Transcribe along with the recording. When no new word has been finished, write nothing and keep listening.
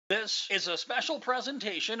This is a special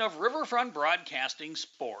presentation of Riverfront Broadcasting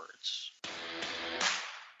Sports.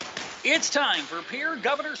 It's time for Pierre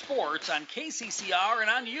Governor Sports on KCCR and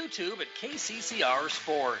on YouTube at KCCR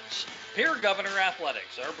Sports. Pierre Governor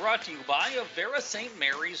Athletics are brought to you by Avera St.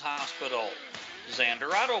 Mary's Hospital,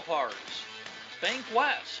 Zander Auto Parts, Bank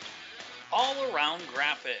West, All Around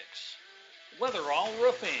Graphics, Weatherall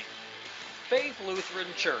Roofing, Faith Lutheran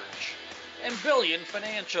Church, and Billion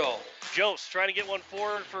Financial. Jost trying to get one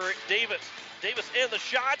forward for Davis. Davis in the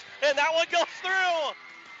shot, and that one goes through.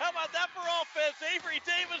 How about that for offense? Avery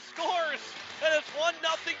Davis scores, and it's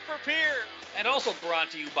 1-0 for Pierre. And also brought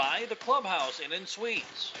to you by the Clubhouse Inn and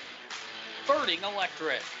Suites, Birding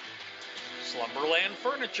Electric, Slumberland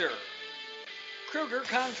Furniture, Kruger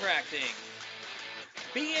Contracting,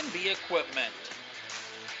 B&B Equipment,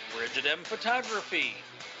 Bridget M Photography,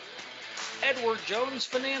 Edward Jones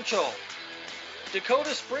Financial, Dakota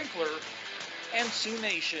Sprinkler, and Sioux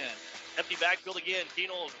Nation. Empty backfield again.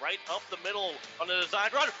 Keenels right up the middle on the design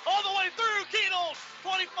run. All the way through. Keenels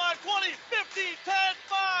 25, 20, 50, 10,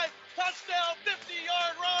 5. Touchdown,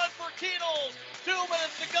 50-yard run for Keenels. 2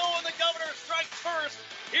 minutes to go, and the Governor strikes first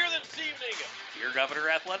here this evening. Your Governor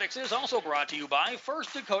Athletics is also brought to you by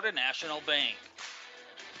First Dakota National Bank,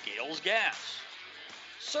 Gales Gas,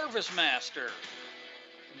 Service Master,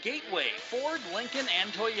 Gateway Ford, Lincoln,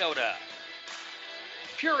 and Toyota,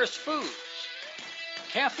 Purist Foods,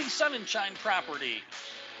 Kathy Sunshine Properties,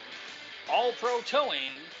 All Pro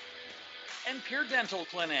Towing, and Pure Dental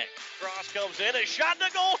Clinic. Cross comes in, a shot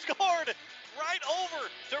and a goal scored right over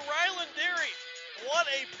to Ryland Derry. What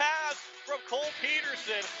a pass from Cole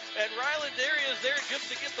Peterson, and Ryland Derry is there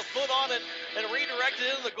just to get the foot on it and redirect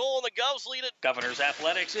it into the goal, and the Govs lead it. Governor's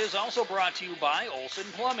Athletics is also brought to you by Olson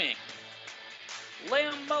Plumbing,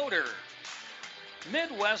 Lamb Motor,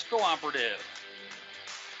 Midwest Cooperative,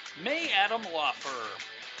 May Adam Law Firm,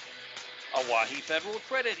 Oahe Federal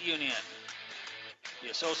Credit Union, the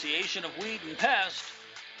Association of Weed and Pest,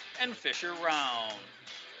 and Fisher Rounds.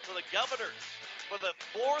 So the Governors, for the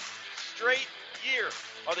 4th straight year,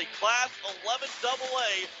 are the Class 11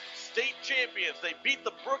 AA state champions. They beat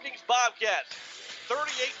the Brookings Bobcats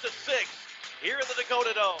 38-6 here in the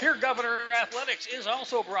Dakota Dome. Here, Governor Athletics is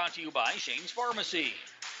also brought to you by Shane's Pharmacy,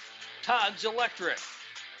 Todd's Electric,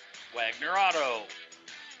 Wagner Auto,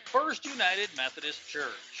 First United Methodist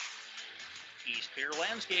Church, East Pier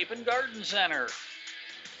Landscape and Garden Center,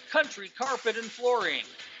 Country Carpet and Flooring,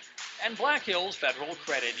 and Black Hills Federal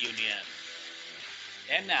Credit Union.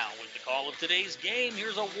 And now, with the call of today's game,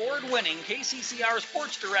 here's award-winning KCCR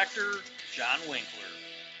Sports Director, John Winkler.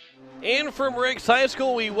 And from Riggs High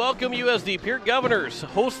School, we welcome you as the Pierre Governors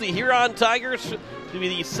host the Huron Tigers to be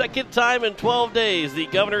the second time in 12 days. The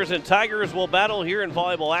Governors and Tigers will battle here in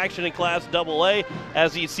volleyball action in Class AA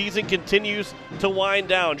as the season continues to wind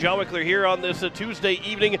down. John Winkler here on this Tuesday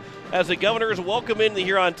evening as the Governors welcome in the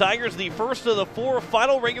Huron Tigers, the first of the 4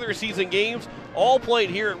 final regular season games, all played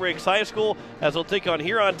here at Riggs High School, as they'll take on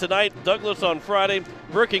Huron tonight, Douglas on Friday,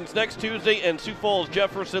 Brookings next Tuesday, and Sioux Falls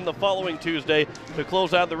Jefferson the following Tuesday to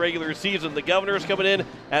close out the regular season. The Governors coming in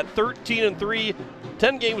at 13-3,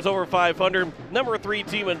 10 games over 500, number 3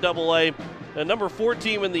 team in AA, and number 4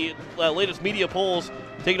 team in the latest media polls,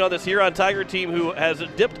 taking on this Huron Tiger team who has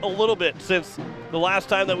dipped a little bit since the last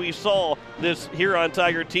time that we saw this Huron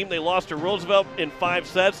Tiger team. They lost to Roosevelt in 5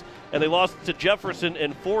 sets, and they lost to Jefferson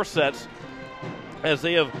in 4 sets, as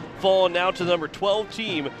they have fallen now to the number 12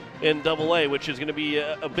 team in AA, which is going to be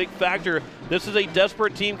a big factor. This is a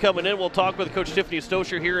desperate team coming in. We'll talk with Coach Tiffany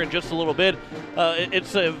Stocher here in just a little bit.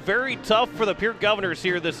 It's very tough for the Pierre Governors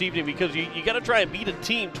here this evening because you got to try and beat a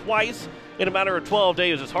team twice in a matter of 12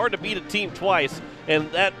 days. It's hard to beat a team twice,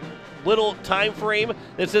 and that little time frame,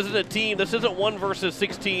 this isn't a team, this isn't 1 versus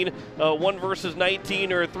 16, 1 versus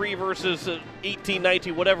 19, or 3 versus 18,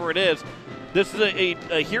 19, whatever it is. This is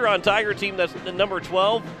a Huron Tiger team that's number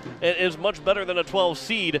 12 and is much better than a 12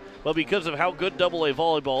 seed, but because of how good AA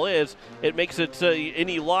volleyball is, it makes it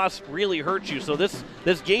any loss really hurt you. So this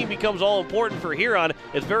game becomes all important for Huron.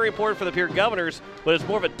 It's very important for the Pierre Governors, but it's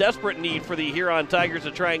more of a desperate need for the Huron Tigers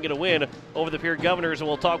to try and get a win over the Pierre Governors, and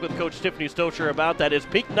we'll talk with Coach Tiffany Stocher about that. It's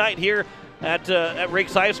Pink Night here at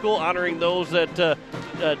Riggs High School, honoring those that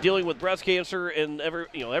dealing with breast cancer, and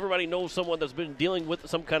everybody knows someone that's been dealing with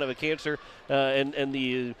some kind of a cancer, and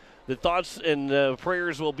the thoughts and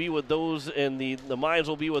prayers will be with those, and the minds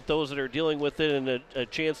will be with those that are dealing with it, and a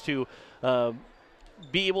chance to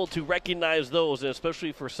be able to recognize those, and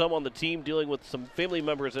especially for some on the team dealing with some family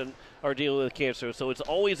members and are dealing with cancer. So it's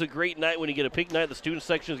always a great night when you get a pink night. The student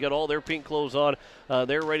section's got all their pink clothes on.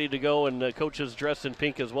 They're ready to go, and coaches dressed in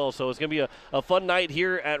pink as well. So it's going to be a fun night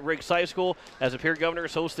here at Riggs High School as the Pierre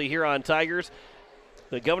Governors host the Huron Tigers.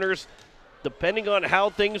 The Governors, depending on how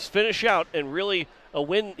things finish out, and really a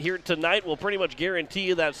win here tonight will pretty much guarantee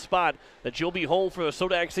you that spot that you'll be home for the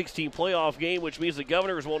Sodak 16 playoff game, which means the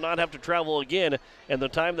Governors will not have to travel again. And the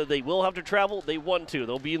time that they will have to travel, they want to.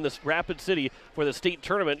 They'll be in this Rapid City for the state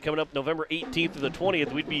tournament coming up November 18th through the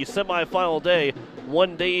 20th. We'd be semifinal day,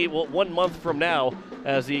 1 month from now,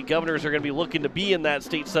 as the Governors are going to be looking to be in that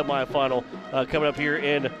state semifinal coming up here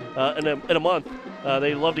in a month.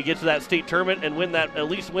 They'd love to get to that state tournament and at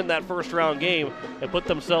least win that first round game and put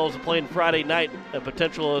themselves playing Friday night and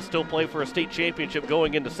potential to still play for a state championship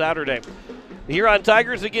going into Saturday. The Huron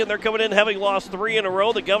Tigers, again, they're coming in having lost 3 in a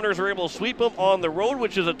row. The Governors were able to sweep them on the road,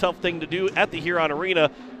 which is a tough thing to do at the Huron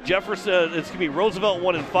Arena. Jefferson, it's going to be Roosevelt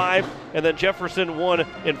 1-5, and then Jefferson won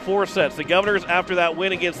in 4 sets. The Governors, after that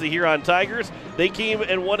win against the Huron Tigers, they came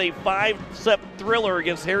and won a 5-set thriller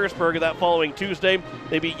against Harrisburg that following Tuesday.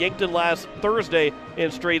 They beat Yankton last Thursday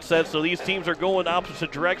in straight sets, so these teams are going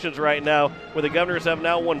opposite directions right now, where the Governors have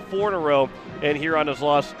now won 4 in a row, and Huron has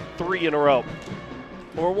lost 3 in a row.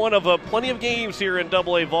 We're one of plenty of games here in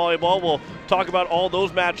AA volleyball. We'll talk about all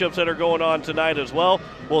those matchups that are going on tonight as well.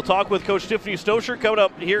 We'll talk with Coach Tiffany Stosher coming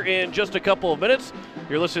up here in just a couple of minutes.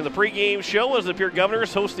 You're listening to the pregame show as the Pierre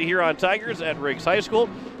Governors host the Huron Tigers at Riggs High School.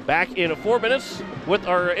 Back in 4 minutes with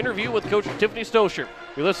our interview with Coach Tiffany Stosher.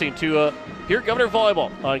 You're listening to Pierre Governor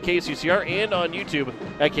Volleyball on KCCR and on YouTube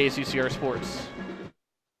at KCCR Sports.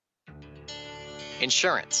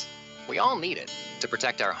 Insurance. We all need it to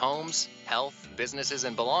protect our homes, health, businesses,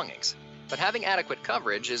 and belongings. But having adequate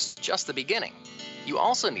coverage is just the beginning. You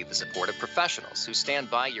also need the support of professionals who stand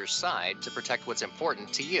by your side to protect what's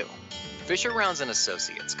important to you. Fisher Rounds &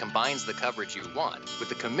 Associates combines the coverage you want with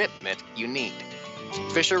the commitment you need.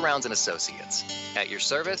 Fisher Rounds & Associates, at your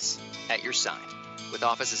service, at your side. With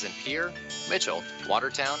offices in Pierre, Mitchell,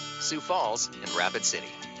 Watertown, Sioux Falls, and Rapid City.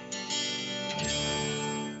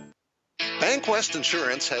 BankWest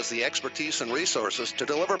Insurance has the expertise and resources to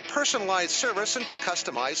deliver personalized service and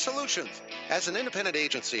customized solutions. As an independent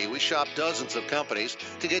agency, we shop dozens of companies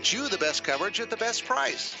to get you the best coverage at the best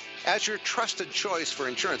price. As your trusted choice for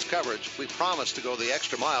insurance coverage, we promise to go the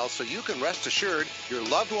extra mile so you can rest assured your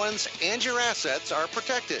loved ones and your assets are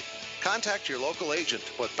protected. Contact your local agent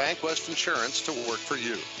with BankWest Insurance to work for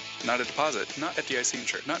you. Not a deposit, not FDIC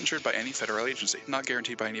insured, not insured by any federal agency, not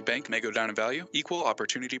guaranteed by any bank, may go down in value, equal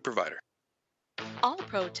opportunity provider. All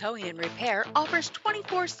Pro Towing and Repair offers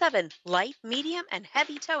 24/7 light, medium, and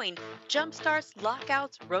heavy towing, jump starts,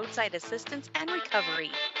 lockouts, roadside assistance, and recovery.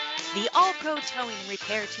 The All Pro Towing and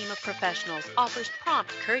Repair team of professionals offers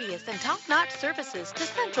prompt, courteous, and top-notch services to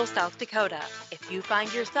Central South Dakota. If you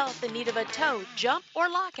find yourself in need of a tow, jump, or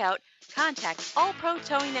lockout, contact All Pro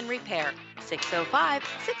Towing and Repair,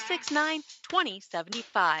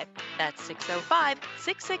 605-669-2075. That's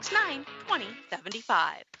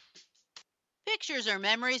 605-669-2075. Pictures are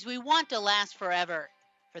memories we want to last forever.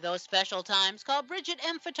 For those special times, call Bridget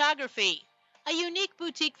M. Photography, a unique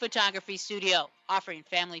boutique photography studio offering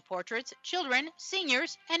family portraits, children,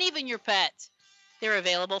 seniors, and even your pets. They're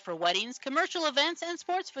available for weddings, commercial events, and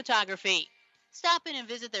sports photography. Stop in and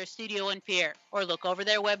visit their studio in Pierre or look over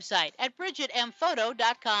their website at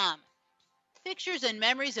bridgetmphoto.com. Pictures and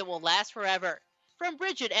memories that will last forever. From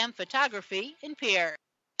Bridget M. Photography in Pierre.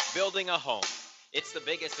 Building a home. It's the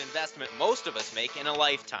biggest investment most of us make in a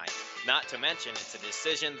lifetime. Not to mention, it's a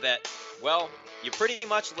decision that, well, you pretty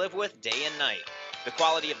much live with day and night. The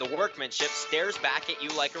quality of the workmanship stares back at you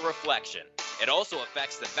like a reflection. It also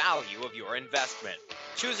affects the value of your investment.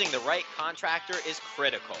 Choosing the right contractor is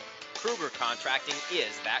critical. Kruger Contracting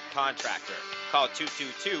is that contractor. Call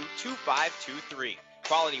 222-2523.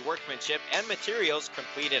 Quality workmanship and materials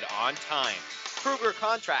completed on time. Kruger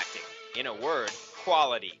Contracting. In a word,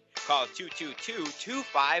 quality. Call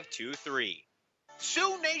 222-2523.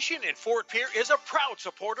 Sioux Nation in Fort Pierre is a proud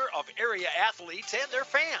supporter of area athletes and their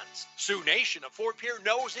fans. Sioux Nation of Fort Pierre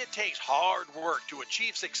knows it takes hard work to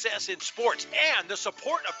achieve success in sports and the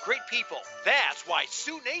support of great people. That's why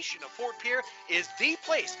Sioux Nation of Fort Pierre is the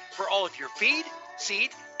place for all of your feed,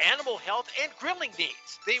 seed, animal health, and grilling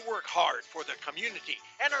needs. They work hard for the community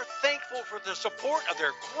and are thankful for the support of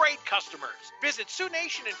their great customers. Visit Sioux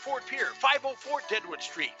Nation in Fort Pierre, 504 Deadwood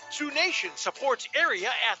Street. Sioux Nation supports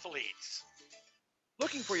area athletes.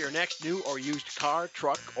 Looking for your next new or used car,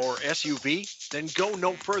 truck, or SUV? Then go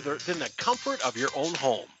no further than the comfort of your own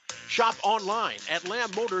home. Shop online at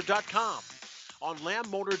lambmotor.com. On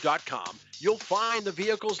lambmotor.com, you'll find the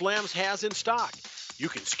vehicles Lambs has in stock. You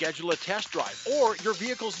can schedule a test drive or your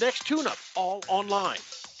vehicle's next tune-up, all online.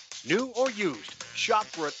 New or used, shop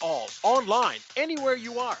for it all online, anywhere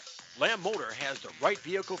you are. Lamb Motor has the right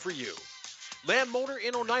vehicle for you. Lamb Motor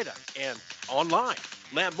in Oneida and online,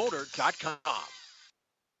 lambmotor.com.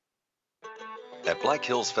 At Black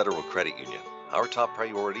Hills Federal Credit Union, our top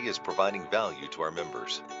priority is providing value to our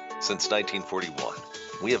members. Since 1941,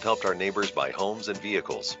 we have helped our neighbors buy homes and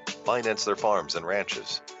vehicles, finance their farms and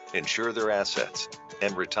ranches, insure their assets,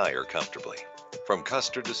 and retire comfortably. From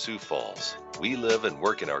Custer to Sioux Falls, we live and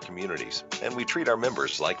work in our communities, and we treat our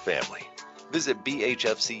members like family. Visit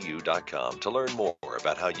bhfcu.com to learn more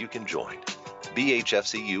about how you can join.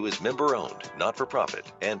 BHFCU is member-owned, not-for-profit,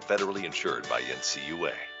 and federally insured by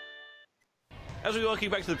NCUA. As we welcome you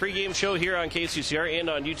back to the pregame show here on KCCR and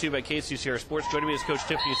on YouTube at KCCR Sports, joining me is Coach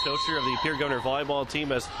Tiffany Stocher of the Pierre Governor volleyball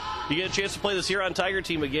team as you get a chance to play this Huron Tiger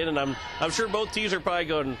team again. And I'm sure both teams are probably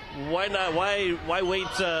going, why not? Why wait?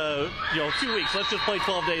 2 weeks? Let's just play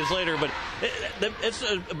 12 days later. But it's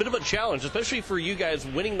a bit of a challenge, especially for you guys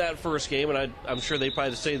winning that first game. And I'm sure they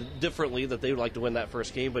probably say differently that they would like to win that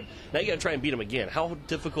first game. But now you got to try and beat them again. How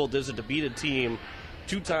difficult is it to beat a team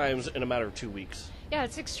 2 times in a matter of 2 weeks? Yeah,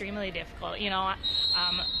 it's extremely difficult.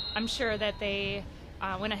 I'm sure that they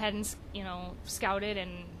went ahead and, scouted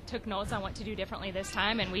and took notes on what to do differently this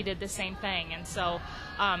time, and we did the same thing. And so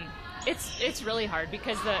it's really hard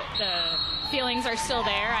because the feelings are still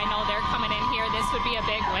there. I know they're coming in here. This would be a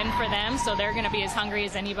big win for them, so they're going to be as hungry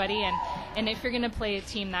as anybody. And if you're going to play a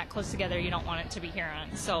team that close together, you don't want it to be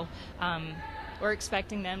Huron. So we're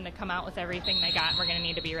expecting them to come out with everything they got, and we're going to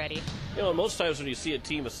need to be ready. Most times when you see a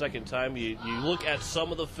team a second time, you look at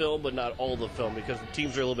some of the film, but not all the film, because the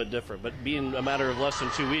teams are a little bit different. But being a matter of less than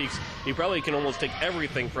 2 weeks, you probably can almost take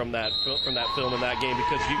everything from that film in that game,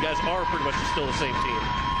 because you guys are pretty much still the same team.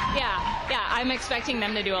 Yeah, I'm expecting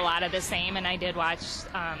them to do a lot of the same, and I did watch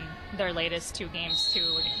their latest 2 games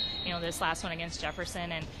too. This last one against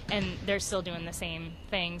Jefferson, and they're still doing the same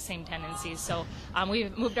things, same tendencies. So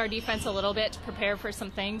we've moved our defense a little bit to prepare for some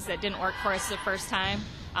things that didn't work for us the first time.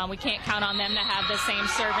 We can't count on them to have the same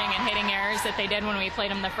serving and hitting errors that they did when we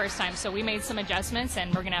played them the first time. So we made some adjustments,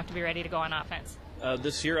 and we're going to have to be ready to go on offense.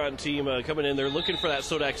 This Huron team coming in, they're looking for that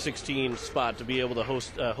SODAC 16 spot to be able to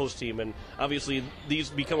host team, and obviously these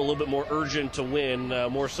become a little bit more urgent to win,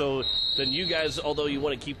 more so than you guys, although you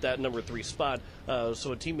want to keep that number 3 spot.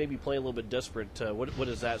 So a team may be playing a little bit desperate. What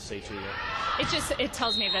does that say to you? It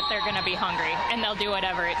tells me that they're going to be hungry, and they'll do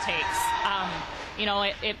whatever it takes.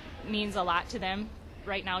 It means a lot to them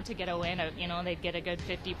right now to get a win. They'd get a good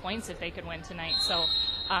 50 points if they could win tonight. So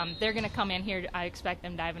they're going to come in here. I expect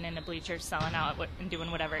them diving in the bleachers, selling out, and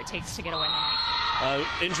doing whatever it takes to get a win tonight.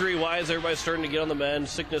 Injury-wise, everybody's starting to get on the mend.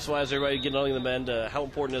 Sickness-wise, everybody getting on the mend. How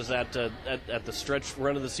important is that at the stretch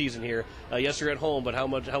run of the season here? Yes, you're at home, but how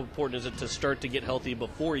important is it to start to get healthy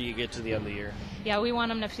before you get to the end of the year? Yeah, we want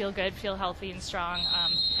them to feel good, feel healthy and strong.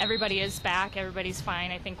 Everybody is back. Everybody's fine.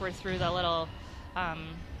 I think we're through the little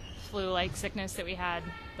flu-like sickness that we had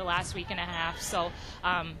the last week and a half. So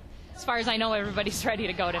as far as I know, everybody's ready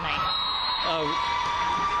to go tonight.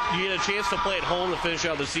 You get a chance to play at home to finish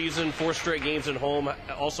out the season, 4 straight games at home.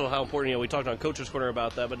 Also, how important, we talked on Coach's Corner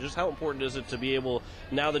about that, but just how important is it to be able,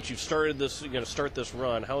 now that you've started this, you're going to start this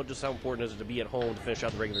run, how important is it to be at home to finish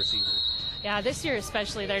out the regular season? Yeah, this year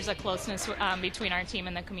especially, there's a closeness between our team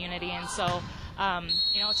and the community, and so,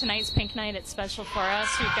 tonight's Pink Night, it's special for us.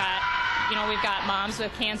 We've got moms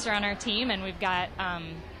with cancer on our team, and we've got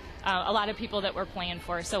a lot of people that we're playing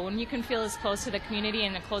for. So when you can feel as close to the community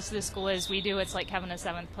and as close to the school as we do, it's like having a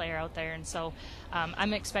 7th player out there. And so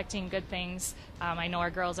I'm expecting good things. I know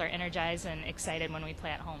our girls are energized and excited when we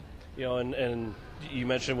play at home. And you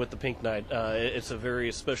mentioned with the Pink Night, it's a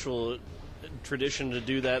very special tradition to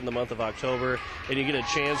do that in the month of October, and you get a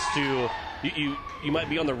chance to you might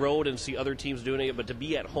be on the road and see other teams doing it, but to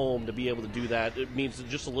be at home, to be able to do that, it means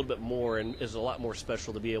just a little bit more and is a lot more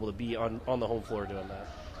special to be able to be on the home floor doing that.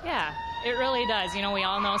 Yeah, it really does. We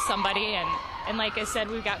all know somebody, and like I said,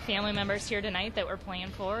 we've got family members here tonight that we're playing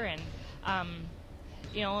for, and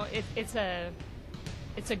it's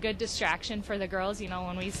a good distraction for the girls.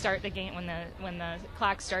 When we start the game, when the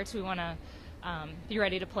clock starts, we want to be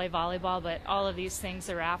ready to play volleyball, but all of these things,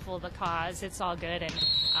 the raffle, the cause, it's all good, and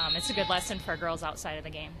it's a good lesson for girls outside of the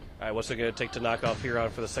game. All right, what's it going to take to knock off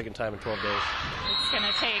Huron for the second time in 12 days? It's going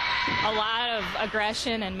to take a lot of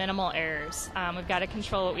aggression and minimal errors. We've got to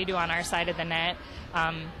control what we do on our side of the net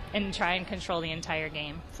and try and control the entire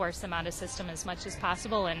game. Force them out of system as much as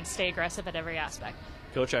possible and stay aggressive at every aspect.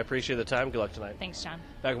 Coach, I appreciate the time. Good luck tonight. Thanks, John.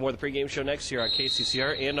 Back with more of the pregame show next year on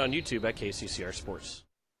KCCR and on YouTube at KCCR Sports.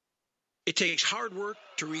 It takes hard work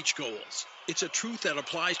to reach goals. It's a truth that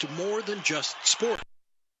applies to more than just sport.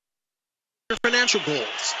 Your financial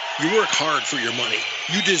goals. You work hard for your money.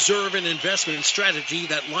 You deserve an investment strategy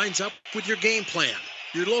that lines up with your game plan.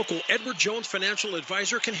 Your local Edward Jones financial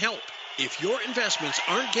advisor can help. If your investments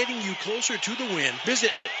aren't getting you closer to the win,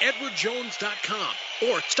 visit edwardjones.com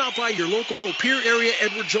or stop by your local Pierre area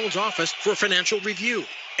Edward Jones office for a financial review.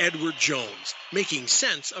 Edward Jones, making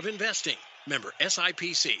sense of investing. Member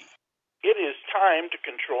SIPC. It is time to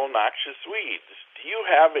control noxious weeds. Do you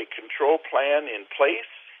have a control plan in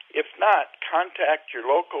place? If not, contact your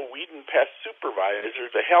local weed and pest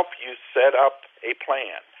supervisor to help you set up a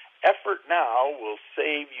plan. Effort now will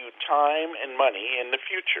save you time and money in the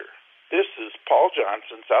future. This is Paul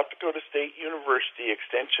Johnson, South Dakota State University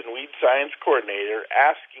Extension Weed Science Coordinator,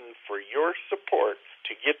 asking for your support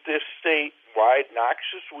to get this statewide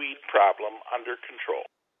noxious weed problem under control.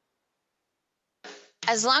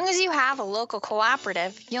 As long as you have a local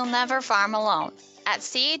cooperative, you'll never farm alone. At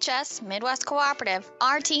CHS Midwest Cooperative,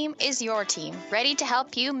 our team is your team, ready to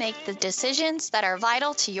help you make the decisions that are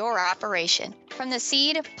vital to your operation. From the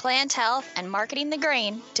seed, plant health, and marketing the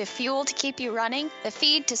grain, to fuel to keep you running, the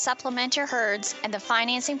feed to supplement your herds, and the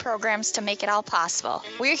financing programs to make it all possible.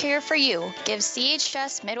 We're here for you. Give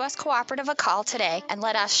CHS Midwest Cooperative a call today and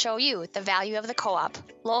let us show you the value of the co-op.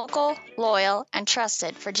 Local, loyal, and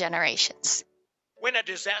trusted for generations. When a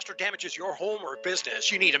disaster damages your home or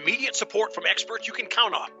business, you need immediate support from experts you can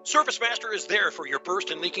count on. ServiceMaster is there for your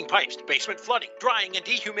burst and leaking pipes, basement flooding, drying and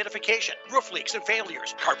dehumidification, roof leaks and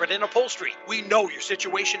failures, carpet and upholstery. We know your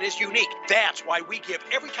situation is unique. That's why we give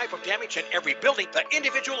every type of damage in every building the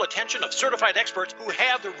individual attention of certified experts who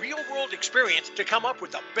have the real-world experience to come up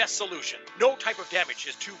with the best solution. No type of damage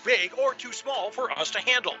is too big or too small for us to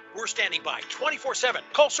handle. We're standing by 24/7.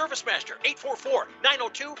 Call ServiceMaster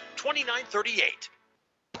 844-902-2938.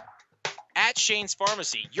 At Shane's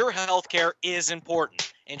Pharmacy, your health care is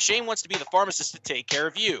important, and Shane wants to be the pharmacist to take care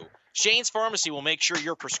of you. Shane's Pharmacy will make sure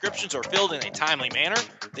your prescriptions are filled in a timely manner,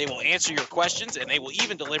 they will answer your questions, and they will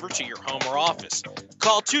even deliver to your home or office.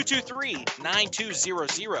 Call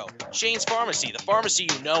 223-9200. Shane's Pharmacy, the pharmacy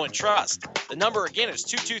you know and trust. The number again is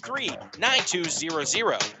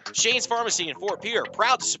 223-9200. Shane's Pharmacy in Fort Pierre,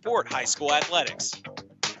 proud to support high school athletics.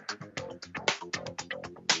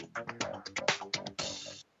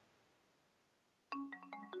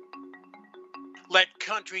 Let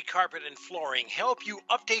Country Carpet and Flooring help you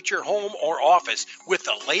update your home or office with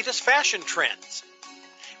the latest fashion trends.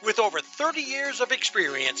 With over 30 years of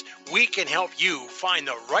experience, we can help you find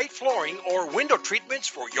the right flooring or window treatments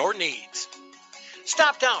for your needs.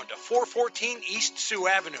 Stop down to 414 East Sioux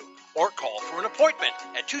Avenue or call for an appointment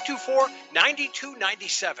at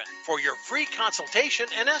 224-9297 for your free consultation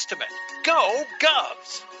and estimate. Go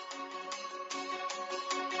Govs!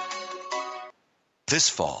 This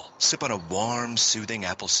fall, sip on a warm, soothing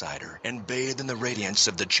apple cider and bathe in the radiance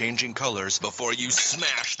of the changing colors before you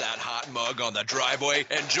smash that hot mug on the driveway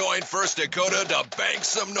and join First Dakota to bank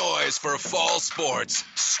some noise for fall sports.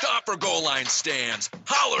 Stop for goal line stands,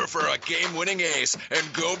 holler for a game-winning ace,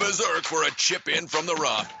 and go berserk for a chip in from the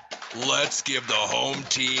rough. Let's give the home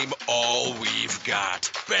team all we've got.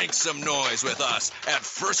 Bank some noise with us at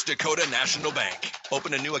First Dakota National Bank.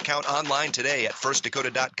 Open a new account online today at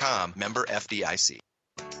firstdakota.com, member FDIC.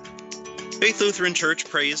 Faith Lutheran Church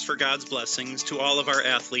prays for God's blessings to all of our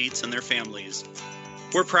athletes and their families.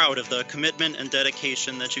 We're proud of the commitment and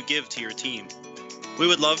dedication that you give to your team. We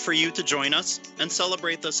would love for you to join us and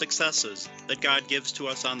celebrate the successes that God gives to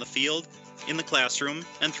us on the field, in the classroom,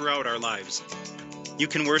 and throughout our lives. You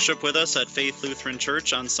can worship with us at Faith Lutheran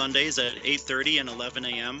Church on Sundays at 8:30 and 11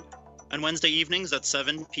 a.m., on Wednesday evenings at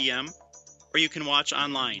 7 p.m., or you can watch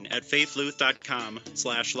online at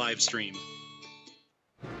faithluth.com/livestream.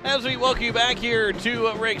 As we welcome you back here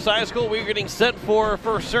to Riggs High School, we're getting set for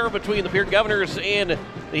first serve between the Pierre Governors and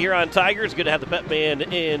the Huron Tigers. Good to have the pep band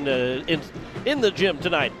in the gym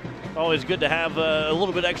tonight. Always good to have a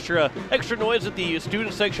little bit extra noise that the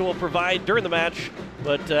student section will provide during the match.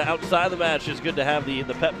 But outside the match, it's good to have the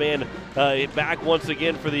pep band back once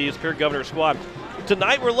again for the Pierre Governor squad.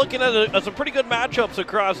 Tonight we're looking at some pretty good matchups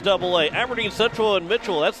across AA. Aberdeen Central and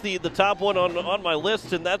Mitchell, that's the top one on my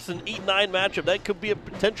list, and that's an 8-9 matchup. That could be a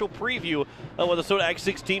potential preview of what the Soda Act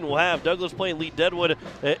 16 will have. Douglas playing Lee Deadwood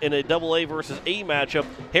in a AA versus A matchup.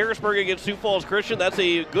 Harrisburg against Sioux Falls Christian, that's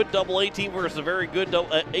a good AA team versus a very good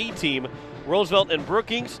A team. Roosevelt and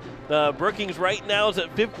Brookings. Brookings right now is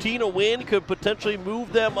at 15 a win, could potentially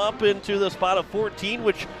move them up into the spot of 14,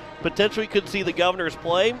 which potentially could see the Governors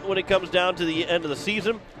play when it comes down to the end of the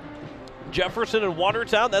season. Jefferson and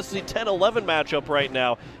Watertown, that's the 10-11 matchup right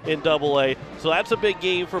now in AA. So that's a big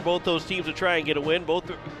game for both those teams to try and get a win, both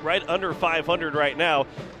right under 500 right now.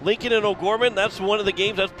 Lincoln and O'Gorman, that's one of the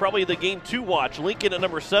games, that's probably the game to watch. Lincoln at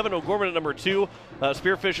number 7, O'Gorman at number 2.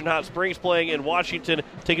 Spearfish and Hot Springs playing in Washington,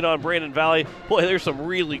 taking on Brandon Valley. Boy, there's some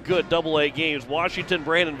really good AA games. Washington,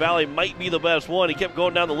 Brandon Valley might be the best one. He kept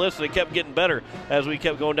going down the list, and it kept getting better as we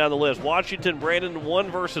kept going down the list. Washington, Brandon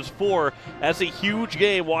 1 versus 4. That's a huge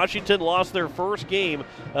game. Washington lost their first game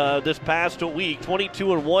this past week,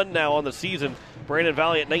 22-1 now on the season. Brandon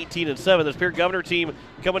Valley at 19-7. This Pierre Governor team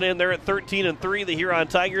coming in there at 13-3. The Huron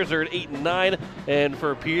Tigers are at 8-9, and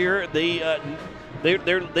for Pierre, they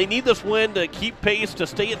need this win to keep pace, to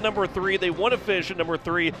stay at number 3. They want to finish at number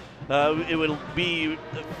 3. It would be,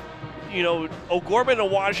 O'Gorman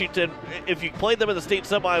and Washington, if you played them in the state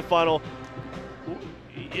semifinal,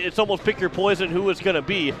 it's almost pick your poison who it's going to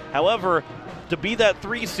be. However, to be that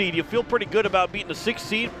 3 seed, you feel pretty good about beating a 6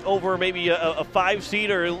 seed over maybe a 5 seed,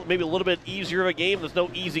 or maybe a little bit easier of a game. There's no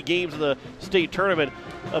easy games in the state tournament.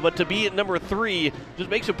 But to be at number 3 just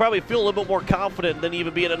makes you probably feel a little bit more confident than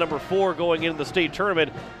even being at number 4 going into the state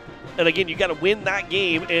tournament. And again, you got to win that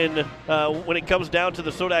game when it comes down to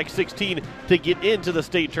the Sodak 16 to get into the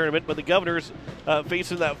state tournament. But the Governors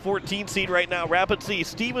facing that 14 seed right now. Rapid City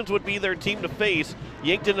Stevens would be their team to face.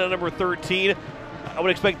 Yankton at number 13. I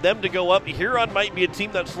would expect them to go up. Huron might be a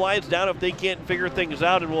team that slides down if they can't figure things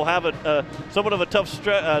out, and will have somewhat of a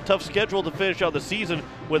tough schedule to finish out the season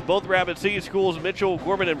with both Rapid City schools, Mitchell,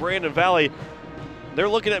 Gorman, and Brandon Valley. They're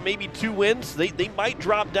looking at maybe 2 wins. They might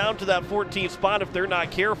drop down to that 14th spot if they're not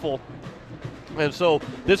careful. And so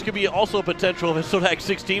this could be also a potential of a Sodak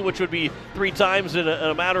 16, which would be 3 times in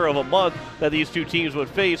a matter of a month that these 2 teams would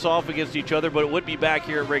face off against each other, but it would be back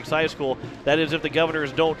here at Riggs High School. That is if the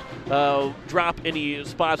Governors don't drop any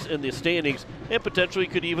spots in the standings, and potentially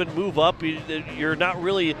could even move up. You're not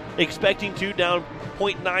really expecting to, down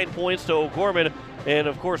 0.9 points to O'Gorman, and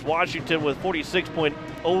of course Washington with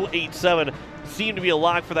 46.087 seem to be a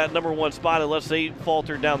lock for that number 1 spot unless they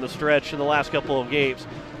falter down the stretch in the last couple of games.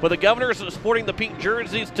 But the Governors sporting the pink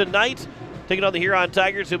jerseys tonight, taking on the Huron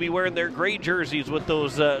Tigers, who'll be wearing their gray jerseys with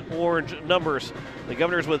those orange numbers. The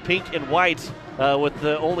Governors with pink and white, with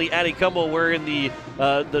only Addie Cumbo wearing the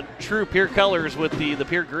true Pierre colors with the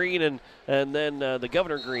Pierre green and then the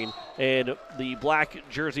Governor green, and the black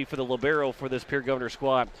jersey for the libero for this Pierre Governor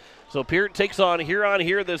squad. So Pierre takes on Huron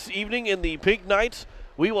here this evening in the pink nights.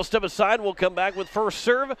 We will step aside. We'll come back with First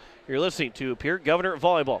Serve. You're listening to Pierre Governor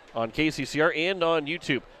Volleyball on KCCR and on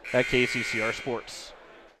YouTube at KCCR Sports.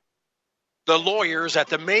 The lawyers at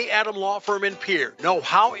the May Adam Law Firm in Pierre know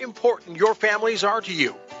how important your families are to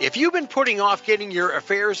you. If you've been putting off getting your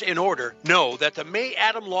affairs in order, know that the May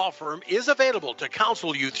Adam Law Firm is available to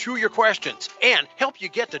counsel you through your questions and help you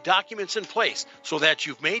get the documents in place so that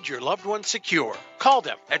you've made your loved ones secure. Call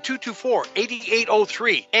them at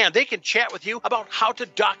 224-8803 and they can chat with you about how to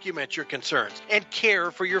document your concerns and care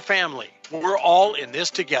for your family. We're all in this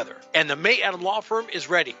together, and the May Adam Law Firm is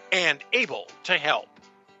ready and able to help.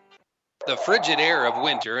 The frigid air of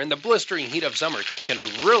winter and the blistering heat of summer can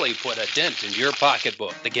really put a dent in your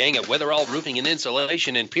pocketbook. The gang at Weatherall Roofing and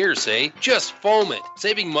Insulation in Pierre say, just foam it.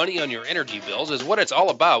 Saving money on your energy bills is what it's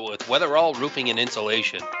all about with Weatherall Roofing and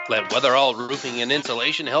Insulation. Let Weatherall Roofing and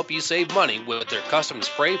Insulation help you save money with their custom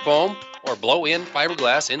spray foam or blow-in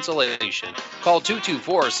fiberglass insulation. Call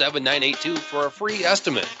 224-7982 for a free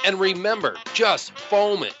estimate. And remember, just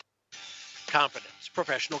foam it. Confidence,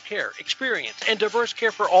 professional care, experience, and diverse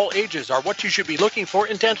care for all ages are what you should be looking for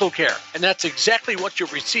in dental care. And that's exactly what you'll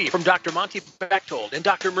receive from Dr. Monty Bechtold and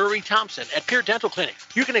Dr. Murray Thompson at Pierre Dental Clinic.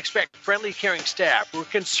 You can expect friendly, caring staff who are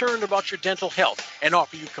concerned about your dental health and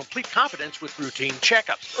offer you complete confidence with routine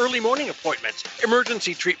checkups, early morning appointments,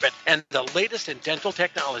 emergency treatment, and the latest in dental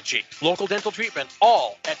technology. Local dental treatment,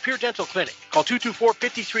 all at Pierre Dental Clinic. Call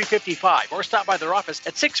 224-5355 or stop by their office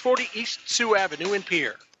at 640 East Sioux Avenue in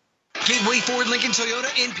Pierre. Gateway Ford Lincoln Toyota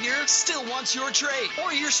in Pierre still wants your trade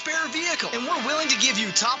or your spare vehicle, and we're willing to give you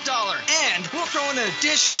top dollar. And we'll throw in an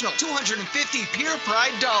additional $250 Pierre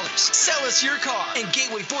Pride dollars. Sell us your car, and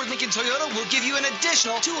Gateway Ford Lincoln Toyota will give you an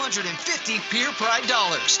additional $250 Pierre Pride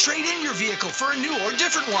dollars. Trade in your vehicle for a new or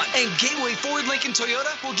different one, and Gateway Ford Lincoln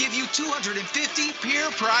Toyota will give you $250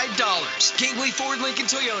 Pierre Pride dollars. Gateway Ford Lincoln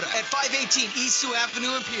Toyota at 518 East Sioux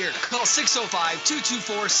Avenue in Pierre. Call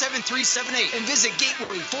 605-224-7378 and visit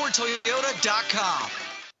GatewayFordToyota.com.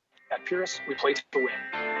 At Pierce, we play to win,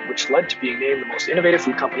 which led to being named the most innovative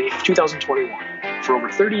food company of 2021. For over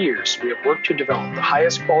 30 years, we have worked to develop the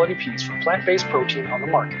highest quality peas from plant-based protein on the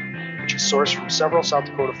market, which is sourced from several South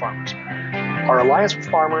Dakota farmers. Our alliance with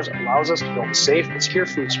farmers allows us to build a safe and secure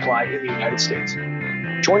food supply in the United States.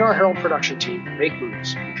 Join our Herald production team and make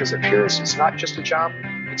moves, because at Pierce, it's not just a job,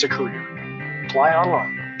 it's a career. Apply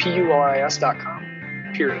online,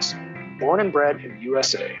 PURIS.com. Pierce, born and bred in the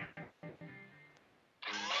USA.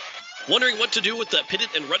 Wondering what to do with the pitted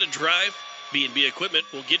and rutted drive? B&B Equipment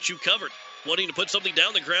will get you covered. Wanting to put something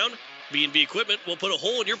down the ground? B&B Equipment will put a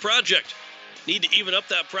hole in your project. Need to even up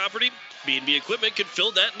that property? B&B Equipment can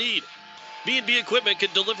fill that need. B&B Equipment can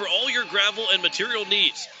deliver all your gravel and material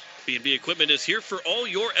needs. B&B Equipment is here for all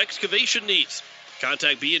your excavation needs.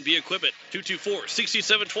 Contact B&B Equipment,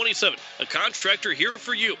 224-6727. A contractor here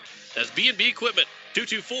for you. That's B&B Equipment,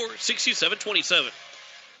 224-6727.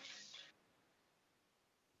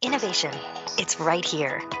 Innovation. It's right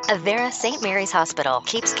here. Avera St. Mary's Hospital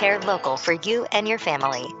keeps care local for you and your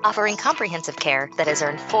family, offering comprehensive care that has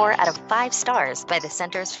earned 4 out of 5 stars by the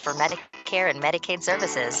Centers for Medicare and Medicaid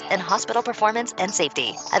Services in hospital performance and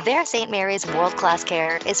safety. Avera St. Mary's world-class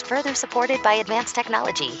care is further supported by advanced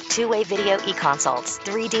technology, 2-way video e-consults,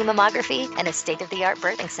 3D mammography, and a state-of-the-art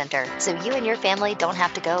birthing center, so you and your family don't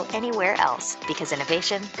have to go anywhere else, because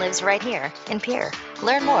innovation lives right here in Pierre.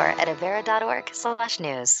 Learn more at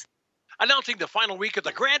avera.org/news. Announcing the final week of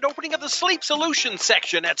the grand opening of the Sleep Solutions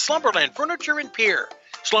section at Slumberland Furniture in Pierre.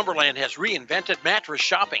 Slumberland has reinvented mattress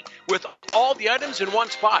shopping with all the items in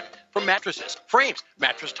one spot, from mattresses, frames,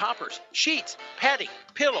 mattress toppers, sheets, padding,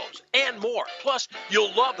 pillows, and more. Plus,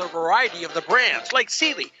 you'll love the variety of the brands like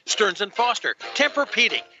Sealy, Stearns & Foster,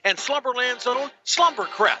 Tempur-Pedic, and Slumberland's own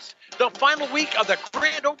Slumbercrest. The final week of the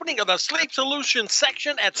grand opening of the Sleep Solutions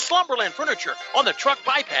section at Slumberland Furniture on the Truck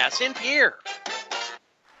Bypass in Pierre.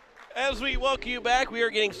 As we welcome you back, we are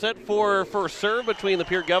getting set for first serve between the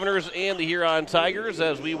Pierre Governors and the Huron Tigers,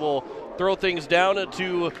 as we will throw things down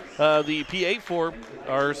to the PA for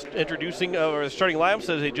our introducing our starting lineups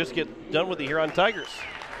as they just get done with the Huron Tigers.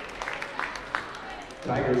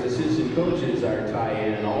 Tigers assistant coaches are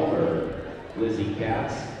Tyann Almer, Lizzie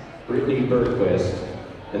Katz, Brittany Bergquist,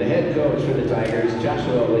 and the head coach for the Tigers,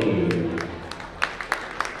 Joshua Lee.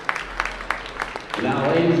 Now,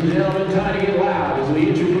 ladies and gentlemen, time to get loud as we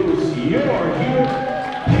introduce your Pierre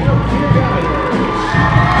Governors.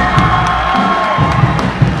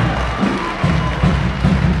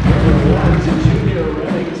 Number 1 to junior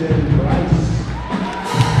Remington Price.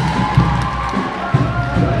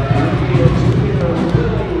 Number 3 to junior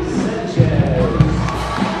Lily Sanchez.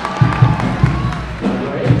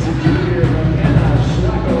 Number 8 to junior McKenna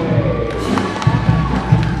Schlackway.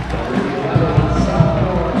 Number 11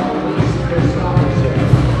 sophomore Elise Christopherson.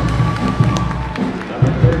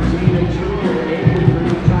 Number 13 to junior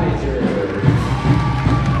Avery Kaiser.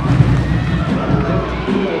 Number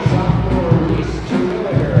 15 sophomore Reese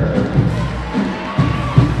Terwilliger.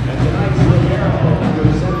 And tonight's libero, number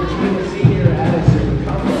 17 senior Addison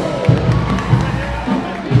Cumbo.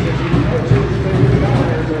 The coaches for the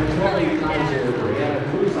Governors are Chloe Kaiser, Brianna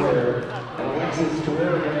Kuzler, and Alexis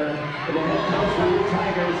Terwilliger. And the head coach for the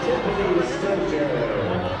Tigers, Tiffany Stilger.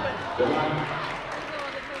 Good luck.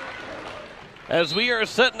 As we are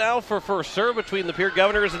set now for first serve between the Pierre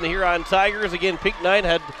Governors and the Huron Tigers. Again, Pink Knight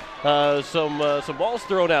had some balls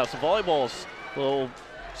thrown out, some volleyballs, little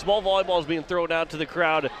small volleyballs being thrown out to the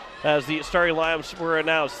crowd as the starting lineups were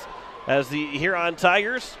announced. As the Huron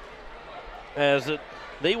Tigers,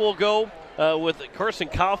 they will go with Carson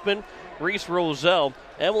Kaufman, Reese Roselle,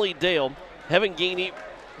 Emily Dale, Heaven Gainey,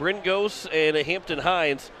 Bryn Gose, and Hampton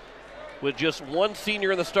Hines, with just one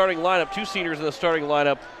senior in the starting lineup, 2 seniors in the starting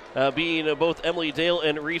lineup, being both Emily Dale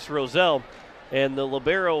and Reese Roselle. And the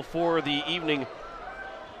libero for the evening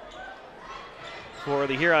for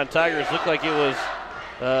the Huron Tigers looked like it was,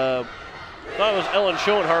 thought it was Ellen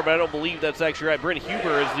Schoenhardt, but I don't believe that's actually right. Bryn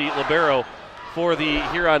Huber is the libero for the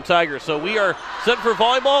Huron Tigers. So we are set for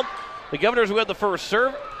volleyball. The Governors will have the first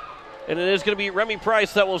serve, and it is going to be Remy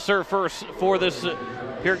Price that will serve first for this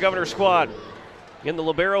Pierre Governor squad. In the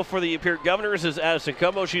libero for the Pierre Governors is Addison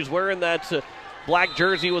Cumbo. She's wearing that black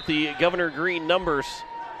jersey with the Governor green numbers,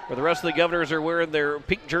 where the rest of the Governors are wearing their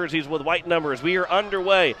pink jerseys with white numbers. We are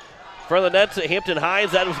underway. Front of the nets, Hampton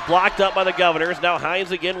Hines. That was blocked up by the Governors. Now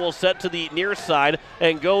Hines again will set to the near side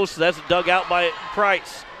and goes. That's dug out by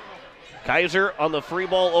Price. Kaiser on the free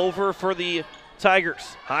ball over for the Tigers.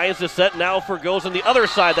 Hines is set now for goes on the other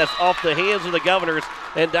side. That's off the hands of the Governors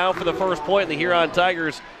and down for the first point. The Huron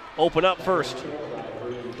Tigers open up first.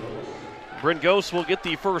 Bryn Gose will get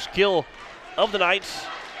the first kill of the Knights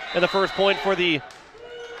and the first point for the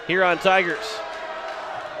Huron Tigers.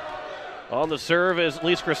 On the serve is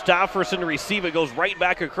Elise Christofferson to receive. It goes right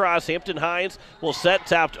back across. Hampton Hines will set,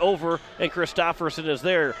 tapped over, and Christofferson is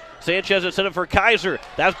there. Sanchez is set up for Kaiser.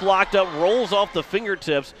 That's blocked up, rolls off the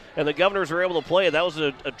fingertips, and the Governors were able to play it. That was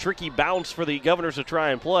a tricky bounce for the Governors to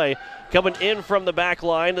try and play. Coming in from the back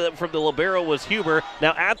line, from the libero was Huber.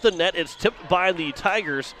 Now at the net, it's tipped by the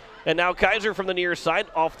Tigers, and now Kaiser from the near side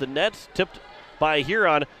off the net, tipped by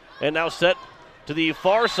Huron, and now set to the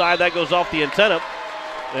far side. That goes off the antenna.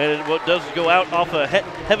 And it does go out off of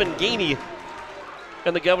Heaven Gainey.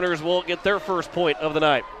 And the Governors will get their first point of the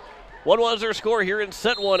night. 1-1 is their score here in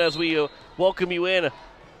set one as we welcome you in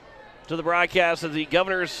to the broadcast as the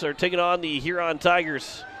Governors are taking on the Huron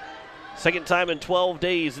Tigers. Second time in 12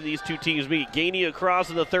 days that these two teams meet. Gainey across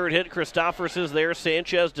in the third hit. Christofferson's there.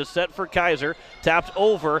 Sanchez to set for Kaiser. Tapped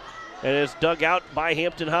over and is dug out by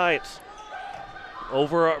Hampton Heights.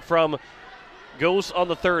 Over from Ghost on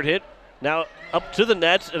the third hit. Now up to the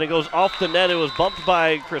net, and it goes off the net. It was bumped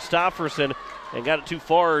by Christofferson and got it too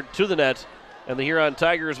far to the net. And the Huron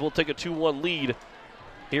Tigers will take a 2-1 lead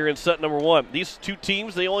here in set number one. These two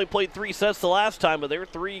teams, they only played 3 sets the last time, but they're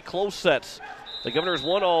 3 close sets. The Governors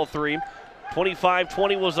won all 3.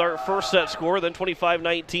 25-20 was our first set score, then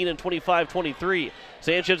 25-19 and 25-23.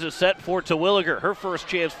 Sanchez is set for Terwilliger. Her first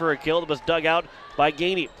chance for a kill that was dug out by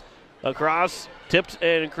Gainey. Across, tipped,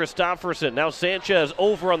 and Christofferson. Now Sanchez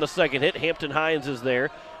over on the second hit. Hampton Hines is there.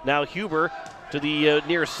 Now Huber to the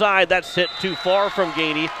near side. That's hit too far from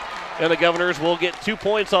Gainey. And the Governors will get 2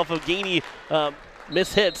 points off of Gainey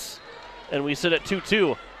miss hits. And we sit at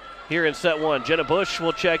 2-2 here in set one. Jenna Bush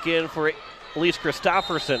will check in for Elise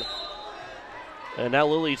Christofferson. And now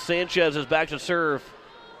Lily Sanchez is back to serve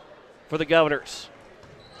for the Governors.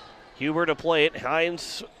 Huber to play it.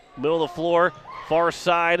 Hines, middle of the floor, far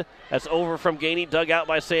side. That's over from Gainey, dug out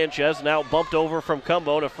by Sanchez. Now bumped over from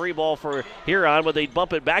Cumbo and a free ball for Huron, but they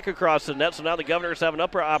bump it back across the net, so now the Governors have an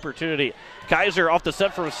upper opportunity. Kaiser off the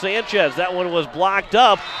set from Sanchez. That one was blocked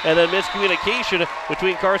up, and then miscommunication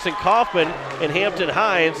between Carson Kaufman and Hampton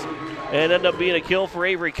Hines, and ended up being a kill for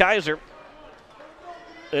Avery Kaiser.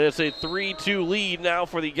 And it's a 3-2 lead now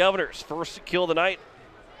for the Governors. First kill of the night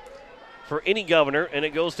for any Governor, and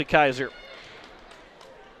it goes to Kaiser.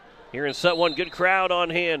 Here in set one, good crowd on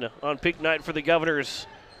hand on pink night for the Governors,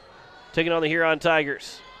 taking on the Huron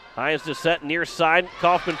Tigers. Hines to set near side.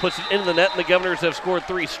 Kaufman puts it into the net, and the Governors have scored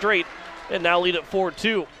 3 straight and now lead at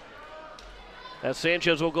 4-2. As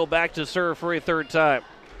Sanchez will go back to serve for a third time.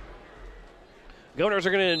 Governors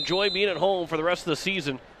are going to enjoy being at home for the rest of the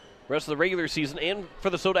season, rest of the regular season, and for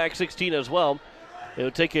the Sodak 16 as well. It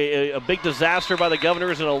would take a big disaster by the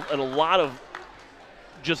Governors and a lot of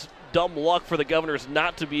just dumb luck for the Governors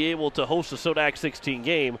not to be able to host the Sodak 16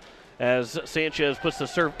 game as Sanchez puts the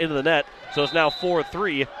serve into the net. So it's now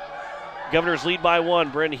 4-3. Governors lead by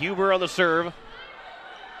 1. Bryn Huber on the serve.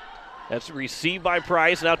 That's received by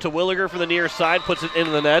Price. Now Terwilliger from the near side puts it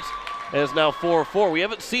into the net. And it's now 4-4. We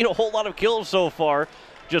haven't seen a whole lot of kills so far.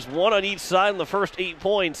 Just 1 on each side in the first 8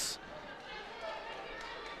 points.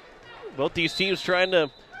 Both these teams trying to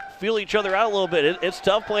feel each other out a little bit. It's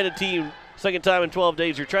tough playing a team second time in 12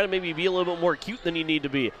 days. You're trying to maybe be a little bit more cute than you need to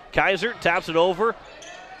be. Kaiser taps it over.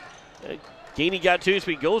 Gainey got to it,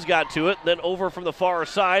 so Goes got to it. Then over from the far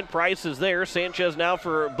side. Price is there. Sanchez now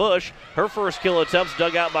for Bush. Her first kill attempts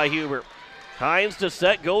dug out by Huber. Hines to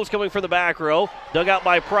set. Goes coming from the back row. Dug out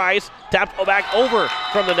by Price. Tapped back over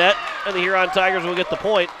from the net. And the Huron Tigers will get the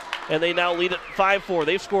point. And they now lead at 5-4.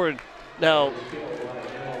 They've scored now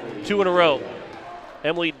 2 in a row.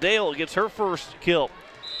 Emily Dale gets her first kill.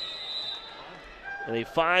 And a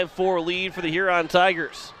 5-4 lead for the Huron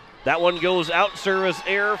Tigers. That one goes out, service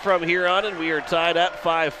error from Huron, and we are tied at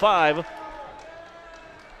 5-5.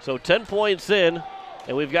 So 10 points in,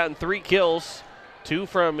 and we've gotten 3 kills. 2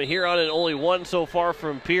 from Huron and only 1 so far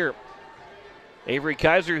from Pierre. Avery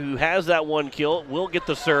Kaiser, who has that 1 kill, will get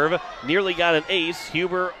the serve. Nearly got an ace.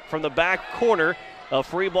 Huber from the back corner. A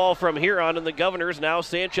free ball from Huron, and the Governors. Now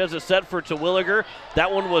Sanchez is set for Terwilliger.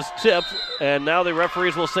 That one was tipped, and now the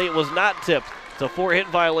referees will say it was not tipped. It's a 4-hit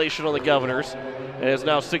violation on the Governors, and it's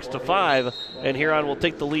now 6-5, and Huron will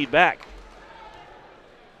take the lead back.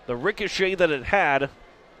 The ricochet that it had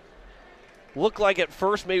looked like at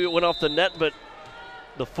first maybe it went off the net, but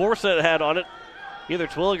the force that it had on it, either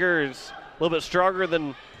Terwilliger is a little bit stronger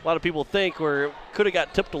than a lot of people think, or it could have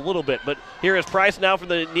got tipped a little bit. But here is Price now from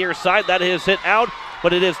the near side. That is hit out,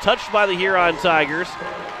 but it is touched by the Huron Tigers,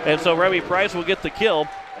 and so Remy Price will get the kill,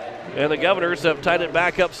 and the Governors have tied it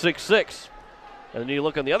back up 6-6. And then you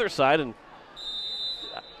look on the other side, and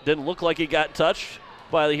didn't look like he got touched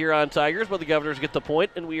by the Huron Tigers, but the Governors get the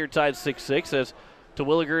point, and we are tied 6-6 as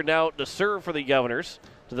Terwilliger now to serve for the Governors.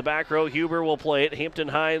 to the back row. Huber will play it. Hampton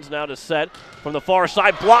Hines now to set from the far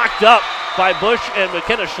side. Blocked up by Bush and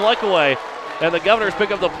McKenna Schleckaway. And the Governors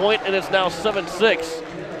pick up the point, and it's now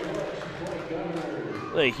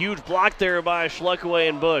 7-6. A huge block there by Schleckaway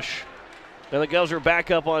and Bush. And the Govs are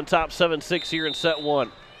back up on top 7-6 here in set one.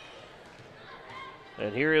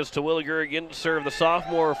 And here is Terwilliger again to serve, the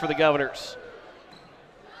sophomore for the Governors.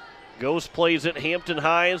 Ghost plays it. Hampton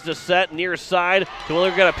Hines to set near side.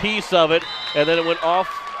 Terwilliger got a piece of it, and then it went off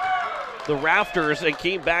the rafters and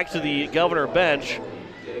came back to the Governor bench.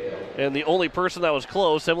 And the only person that was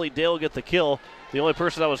close, Emily Dale get the kill. The only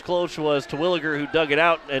person that was close was Terwilliger, who dug it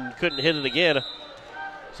out and couldn't hit it again.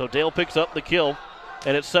 So Dale picks up the kill,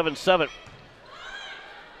 and it's 7-7.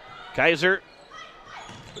 Kaiser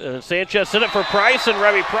Sanchez sent it for Price, and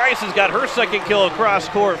Remy Price has got her second kill across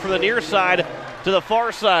court from the near side to the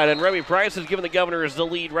far side, and Remy Price has given the Governors the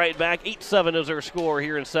lead right back. 8-7 is their score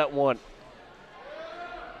here in set one.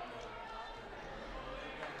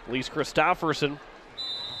 Elise Christofferson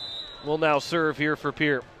will now serve here for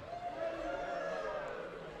Pierre.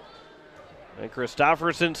 And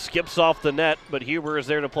Christofferson skips off the net, but Huber is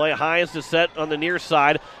there to play. Hines to set on the near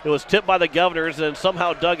side. It was tipped by the Governors and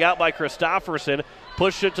somehow dug out by Christofferson.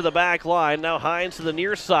 Pushed it to the back line. Now Hines to the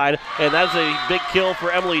near side, and that's a big kill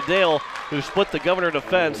for Emily Dale, who split the Governor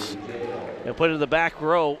defense and put it in the back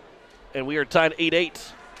row, and we are tied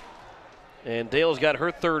 8-8. And Dale's got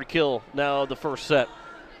her third kill now the first set.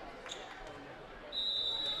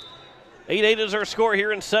 8-8 is our score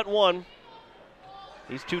here in set one.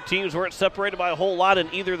 These two teams weren't separated by a whole lot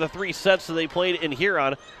in either of the three sets that they played in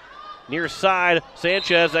Huron. Near side,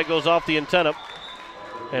 Sanchez, that goes off the antenna.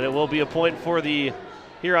 And it will be a point for the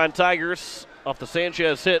Huron Tigers off the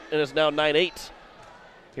Sanchez hit, and it's now 9-8.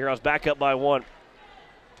 Huron's back up by one.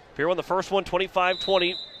 Pierre won the first one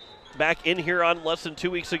 25-20 back in Huron less than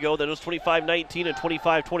 2 weeks ago. Then it was 25-19 and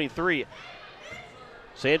 25-23.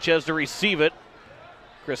 Sanchez to receive it.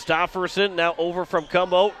 Christofferson now over from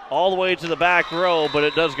Cumbo all the way to the back row, but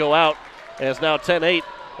it does go out, and it's now 10-8.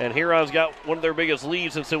 And Huron's got one of their biggest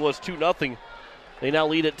leads since it was 2-0. They now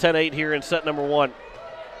lead at 10-8 here in set number one.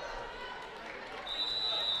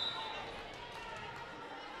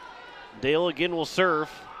 Dale again will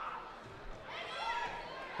serve.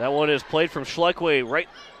 That one is played from Schleckaway right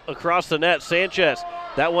across the net. Sanchez,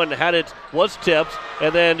 that one was tipped,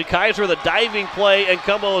 and then Kaiser the diving play, and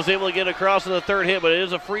Cumbo was able to get across in the third hit, but it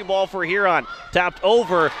is a free ball for Huron. Tapped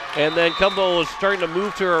over, and then Cumbo was starting to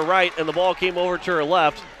move to her right, and the ball came over to her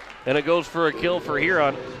left, and it goes for a kill for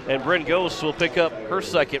Huron, and Bryn Ghost will pick up her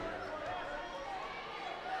second.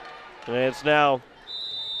 And it's now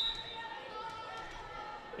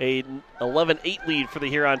an 11-8 lead for the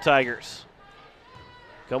Huron Tigers.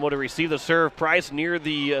 Cumbo to receive the serve. Price near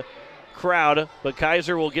the crowd, but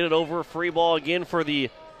Kaiser will get it over. Free ball again for the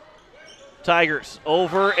Tigers.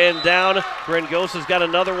 Over and down. Bryn Ghost has got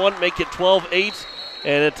another one, make it 12-8,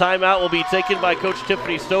 and a timeout will be taken by Coach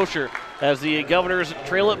Tiffany Stoescher as the Governors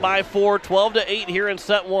trail it by 4, 12-8 here in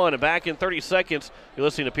set one. Back in 30 seconds, you're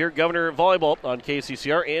listening to Pierre Governor Volleyball on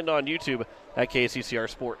KCCR and on YouTube at KCCR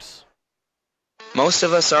Sports. Most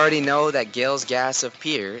of us already know that Gales Gas of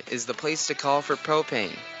Pierre is the place to call for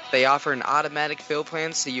propane. They offer an automatic fill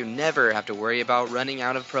plan so you never have to worry about running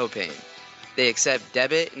out of propane. They accept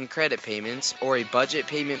debit and credit payments or a budget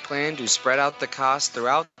payment plan to spread out the cost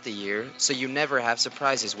throughout the year so you never have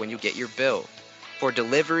surprises when you get your bill. For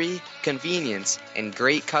delivery, convenience, and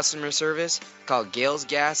great customer service, call Gales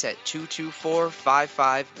Gas at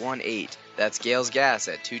 224-5518. That's Gales Gas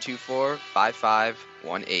at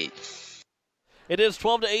 224-5518. It is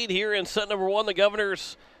 12-8 here in set number one. The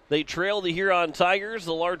Governors, they trail the Huron Tigers,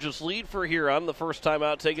 the largest lead for Huron. The first time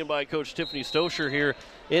out taken by Coach Tiffany Stoescher here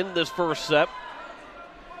in this first set.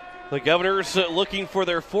 The Governors looking for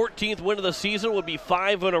their 14th win of the season, would be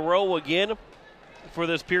 5 in a row again for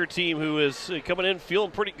this Pierre team, who is coming in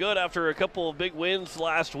feeling pretty good after a couple of big wins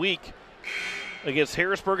last week against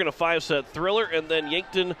Harrisburg in a 5-set thriller, and then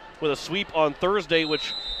Yankton with a sweep on Thursday,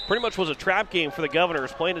 which pretty much was a trap game for the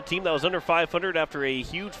Governors, playing a team that was under 500 after a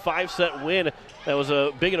huge 5-set win. That was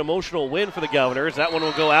a big and emotional win for the Governors. That one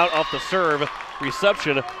will go out off the serve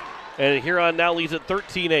reception, and Huron now leads at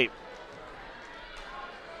 13-8.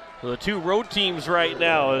 So the two road teams right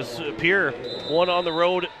now is Pierre, one on the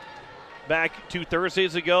road back 2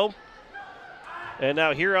 Thursdays ago, and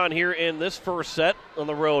now Huron here in this first set on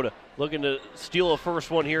the road, looking to steal a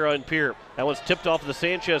first one here on Pierre. That one's tipped off the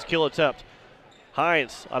Sanchez kill attempt.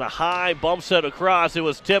 Hines on a high bump set across. It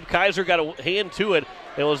was tipped. Kaiser got a hand to it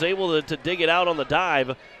and was able to dig it out on the dive.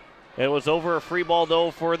 And it was over a free ball,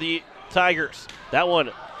 though, for the Tigers. That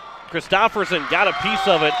one, Christofferson got a piece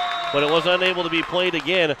of it, but it was unable to be played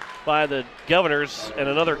again by the Governors, and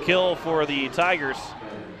another kill for the Tigers.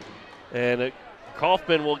 And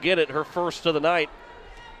Kaufman will get it, her first of the night.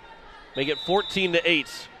 Make it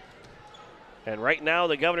 14-8. And right now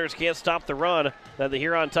the Governors can't stop the run that the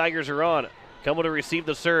Huron Tigers are on. Coming to receive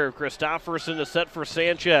the serve. Christofferson to set for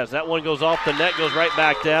Sanchez. That one goes off the net, goes right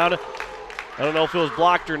back down. I don't know if it was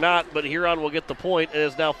blocked or not, but Huron will get the point. It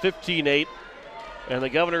is now 15-8. And the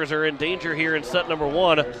Governors are in danger here in set number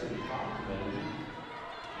 1.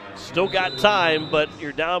 Still got time, but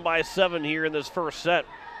you're down by 7 here in this first set.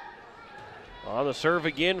 On the serve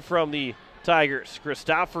again from the Tigers.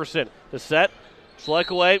 Christofferson to set.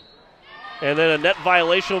 Fleck away. And then a net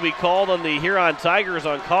violation will be called on the Huron Tigers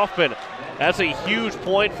on Kaufman. That's a huge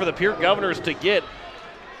point for the Pierre Governors to get.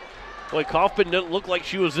 Boy, Kaufman didn't look like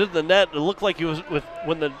she was in the net. It looked like it was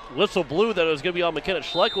when the whistle blew that it was going to be on McKenna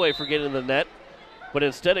Schleckway for getting in the net. But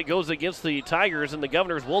instead it goes against the Tigers, and the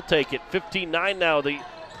Governors will take it. 15-9 now, the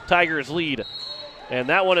Tigers lead. And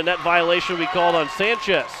that one, a net violation will be called on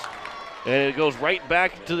Sanchez. And it goes right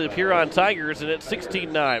back to the Huron Tigers, and it's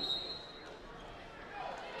 16-9.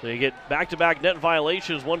 So you get back-to-back net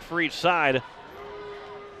violations, one for each side.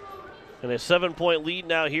 And a 7-point lead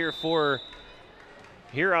now here for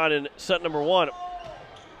Huron in set number 1.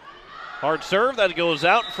 Hard serve, that goes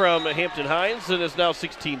out from Hampton Hines, and it's now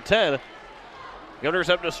 16-10. Governors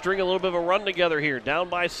having to string a little bit of a run together here. Down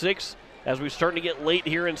by 6 as we're starting to get late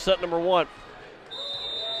here in set number 1.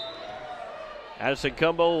 Addison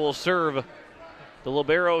Cumbo will serve the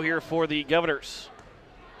libero here for the Governors.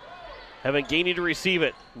 Having Gainey to receive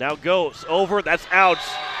it. Now goes over. That's out.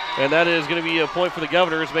 And that is going to be a point for the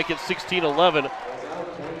Governors. Make it 16-11.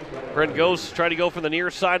 Brent Ghost tried to go from the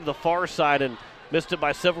near side to the far side and missed it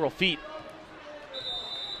by several feet.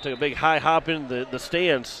 Took a big high hop in the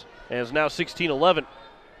stands. And it's now 16-11.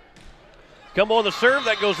 Cumbo on the serve.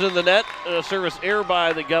 That goes in the net. And a service error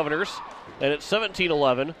by the Governors. And it's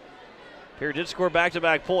 17-11. Pierre did score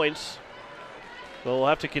back-to-back points. So we'll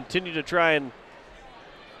have to continue to try and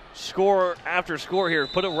score after score here.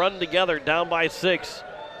 Put a run together, down by 6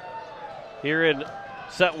 here in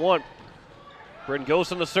set 1. Brent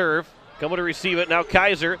Ghost on the serve. Coming to receive it. Now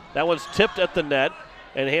Kaiser. That one's tipped at the net.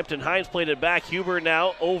 And Hampton Hines played it back. Huber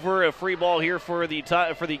now over a free ball here for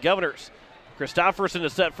the Governors. Christofferson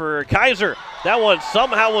is set for Kaiser. That one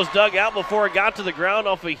somehow was dug out before it got to the ground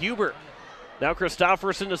off of Huber. Now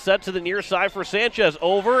Christofferson is set to the near side for Sanchez.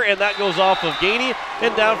 Over, and that goes off of Gainey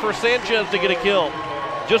and down for Sanchez to get a kill.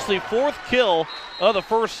 Just the 4th kill of the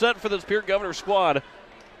first set for this Pierre Governor squad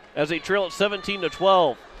as they trail at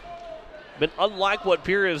 17-12. But unlike what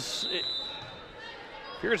Pierre is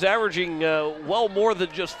averaging well more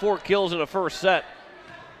than just 4 kills in a first set.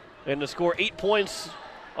 And to score 8 points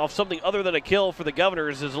off something other than a kill for the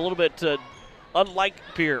Governors is a little bit unlike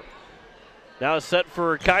Pierre. Now it's set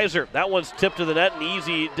for Kaiser. That one's tipped to the net, an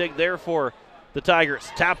easy dig there for the Tigers.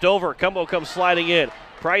 Tapped over. Cumbo comes sliding in.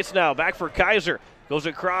 Price now back for Kaiser. Goes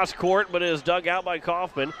across court, but is dug out by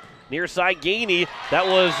Kaufman. Near side, Gainey. That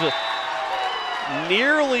was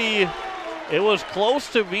it was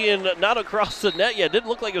close to being not across the net yet. Didn't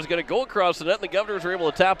look like it was going to go across the net, and the Governors were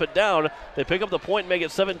able to tap it down. They pick up the point and make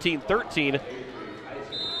it 17-13.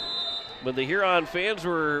 But the Huron fans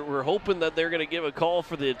were hoping that they're going to give a call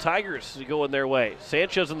for the Tigers to go in their way.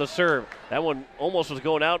 Sanchez on the serve. That one almost was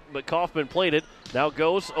going out, but Kaufman played it. Now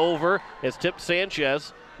goes over. It's tipped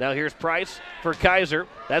Sanchez. Now here's Price for Kaiser.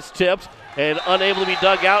 That's tipped and unable to be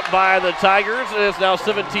dug out by the Tigers. And it's now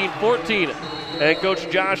 17-14. And Coach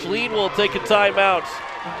Josh Lean will take a timeout.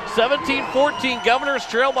 17-14, Governors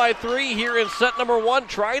trail by 3 here in set number 1,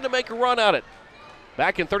 trying to make a run at it.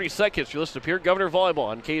 Back in 30 seconds, you're listening to Pierre Governor Volleyball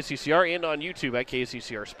on KCCR and on YouTube at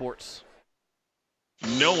KCCR Sports.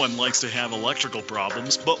 No one likes to have electrical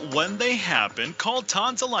problems, but when they happen, call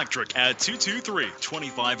Todd's Electric at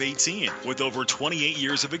 223-2518. With over 28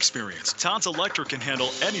 years of experience, Todd's Electric can handle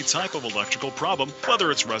any type of electrical problem, whether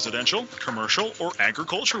it's residential, commercial, or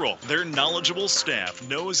agricultural. Their knowledgeable staff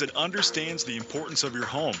knows and understands the importance of your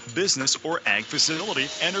home, business, or ag facility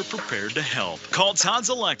and are prepared to help. Call Todd's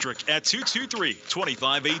Electric at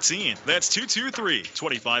 223-2518. That's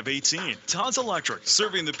 223-2518. Todd's Electric,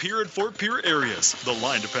 serving the Pierre and Fort Pierre areas. The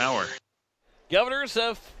line to power. Governors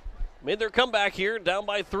have made their comeback here, down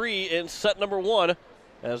by 3 in set number 1,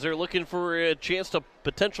 as they're looking for a chance to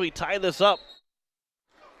potentially tie this up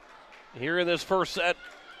here in this first set,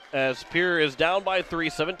 as Pierre is down by 3,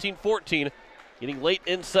 17-14, getting late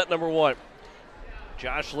in set number 1.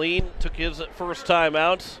 Josh Lean took his first time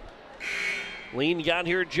out. Lean got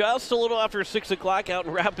here just a little after 6 o'clock out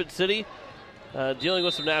in Rapid City, dealing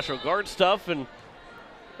with some National Guard stuff, and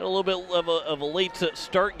Had a little bit of a late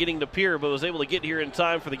start getting to Pierre, but was able to get here in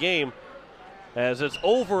time for the game. As it's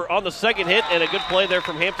over on the second hit, and a good play there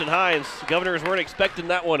from Hampton Hines. The Governors weren't expecting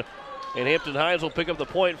that one. And Hampton Hines will pick up the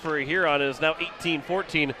point for Huron. It is now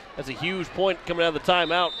 18-14. That's a huge point coming out of the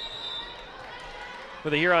timeout for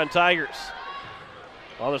the Huron Tigers.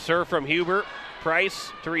 On the serve from Huber.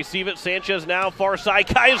 Price to receive it. Sanchez now far side.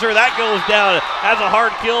 Kaiser, that goes down. That's a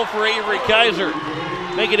hard kill for Avery Kaiser.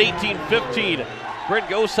 Make it 18-15. Brent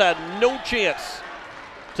Gose had no chance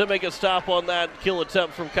to make a stop on that kill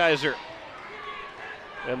attempt from Kaiser.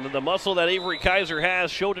 And the muscle that Avery Kaiser has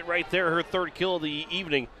showed it right there, her third kill of the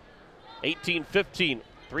evening. 18-15.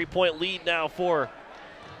 3-point lead now for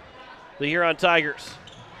the Huron Tigers.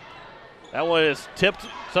 That one is tipped.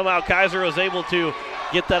 Somehow Kaiser was able to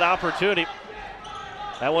get that opportunity.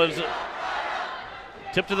 That one's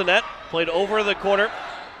tipped to the net, played over the corner.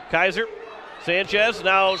 Kaiser, Sanchez,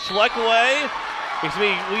 now Schleck away.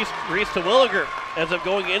 Reese to Williger ends up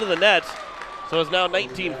going into the net. So it's now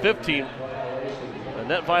 19-15. A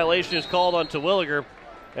net violation is called on Terwilliger,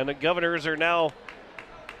 and the Governors are now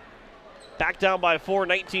back down by 4,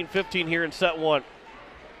 19-15 here in set one.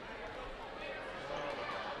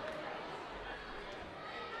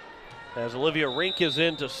 As Olivia Rink is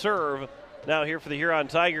in to serve now here for the Huron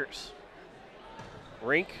Tigers.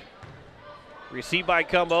 Rink, received by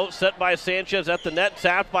Cumbo, set by Sanchez at the net,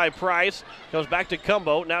 tapped by Price, goes back to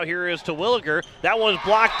Cumbo. Now here is Terwilliger. That one's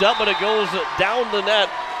blocked up, but it goes down the net,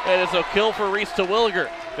 and it's a kill for Reese Terwilliger.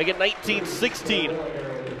 Make it 19-16.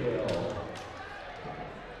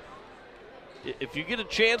 If you get a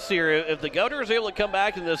chance here, if the Governors are able to come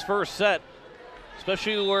back in this first set,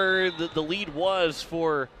 especially where the lead was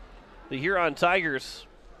for the Huron Tigers,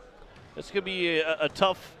 this could be a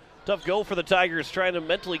tough go for the Tigers trying to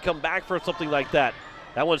mentally come back for something like that.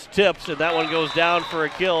 That one's tipped, and that one goes down for a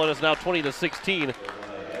kill, and it's now 20-16.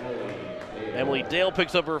 Emily Dale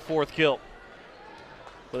picks up her fourth kill.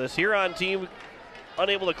 So this Huron team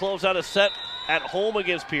unable to close out a set at home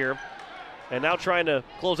against Pierre, and now trying to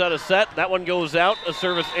close out a set. That one goes out. A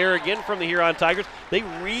service error again from the Huron Tigers. They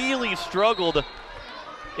really struggled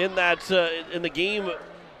in that in the game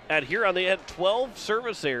at Huron. They had 12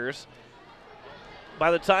 service errors by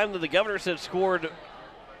the time that the Governors had scored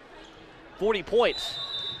 40 points.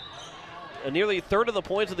 And nearly a third of the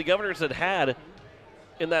points that the Governors had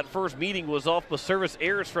in that first meeting was off the service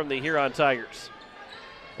errors from the Huron Tigers.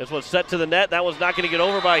 This one's set to the net. That one's not going to get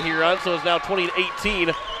over by Huron, so it's now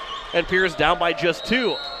 20-18, and Pierre's down by just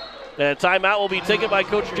 2. And a timeout will be taken by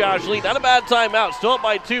Coach Josh Lee. Not a bad timeout, still up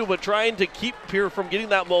by 2, but trying to keep Pierre from getting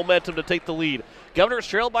that momentum to take the lead. Governors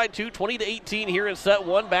trailed by 2, 20-18 here in set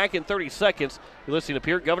 1, back in 30 seconds. You're listening to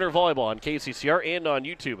Pierre Governor Volleyball on KCCR and on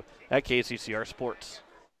YouTube at KCCR Sports.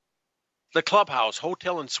 The Clubhouse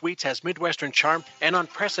Hotel and Suites has Midwestern charm and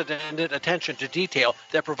unprecedented attention to detail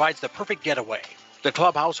that provides the perfect getaway. The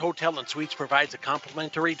Clubhouse Hotel and Suites provides a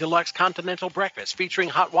complimentary deluxe continental breakfast featuring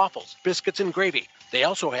hot waffles, biscuits, and gravy. They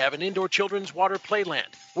also have an indoor children's water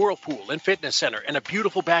playland, whirlpool and fitness center, and a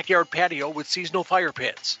beautiful backyard patio with seasonal fire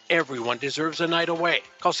pits. Everyone deserves a night away.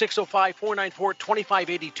 Call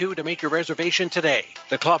 605-494-2582 to make your reservation today.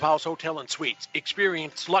 The Clubhouse Hotel and Suites.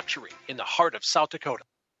 Experience luxury in the heart of South Dakota.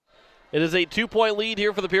 It is a 2-point lead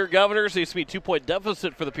here for the Pierre Governors. It used to be a 2-point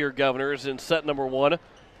deficit for the Pierre Governors in set number 1.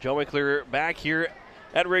 Joe McClear back here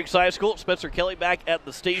at Riggs High School. Spencer Kelly back at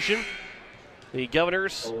the station. The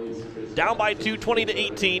Governors down by 2,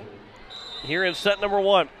 20-18 here in set number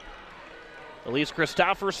 1. Elise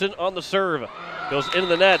Christofferson on the serve. Goes into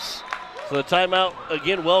the nets. So the timeout,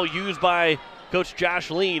 again, well used by Coach Josh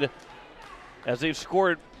Lean, as they've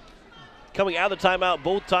scored coming out of the timeout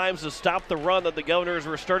both times to stop the run that the Governors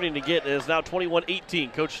were starting to get. It is now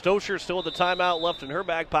 21-18. Coach Stoscher still with the timeout left in her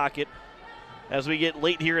back pocket as we get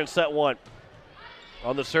late here in set 1.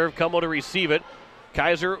 On the serve, Cumbo to receive it.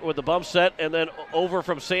 Kaiser with the bump set, and then over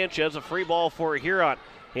from Sanchez, a free ball for Huron.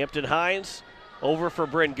 Hampton Hines over for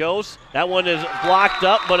Bryn Gose. That one is blocked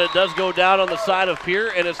up, but it does go down on the side of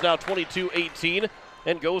Pierre, and it's now 22-18.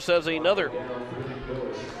 And Gose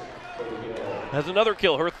has another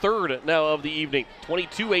kill, her third now of the evening.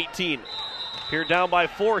 22-18. Pierre down by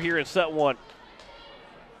 4 here in set 1.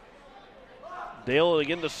 Dale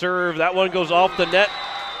again to serve. That one goes off the net,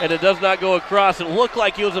 and it does not go across. It looked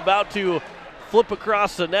like he was about to flip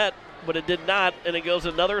across the net, but it did not, and it goes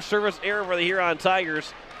another service error for the Huron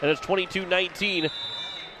Tigers, and it's 22-19.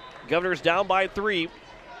 Governors down by 3.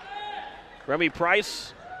 Remy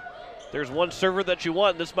Price, there's one server that you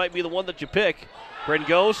want. This might be the one that you pick. Bryn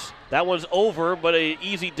Gose, that one's over, but an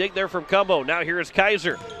easy dig there from Cumbo. Now here is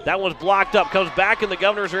Kaiser. That one's blocked up, comes back, and the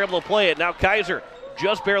Governors are able to play it. Now Kaiser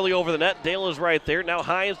just barely over the net. Dale is right there. Now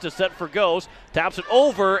Hines to set for goes. Taps it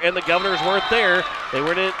over, and the Governors weren't there. They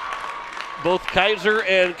weren't in. Both Kaiser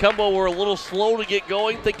and Cumbo were a little slow to get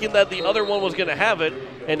going, thinking that the other one was going to have it.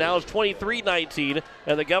 And now it's 23-19,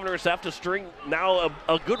 and the Governors have to string now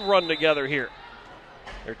a good run together here.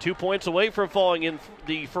 They're 2 points away from falling in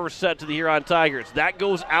the first set to the Huron Tigers. That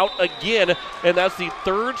goes out again, and that's the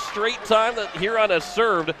third straight time that Huron has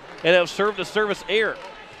served and have served a service error.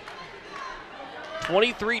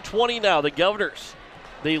 23-20 now, the Governors.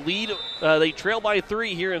 They lead, they trail by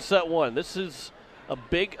 3 here in set 1. This is a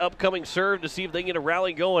big upcoming serve to see if they can get a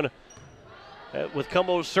rally going with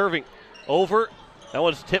Cumbo serving. Over. That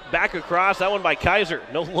one's tipped back across. That one by Kaiser.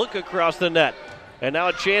 No look across the net. And now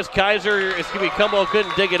a chance. Kaiser, Cumbo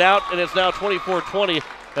couldn't dig it out, and it's now 24-20.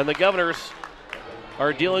 And the Governors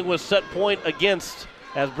are dealing with set point against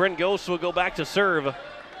as Bryn Ghost will go back to serve.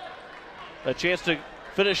 A chance to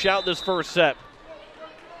finish out this first set.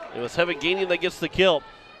 It was Heavy-Gaining that gets the kill.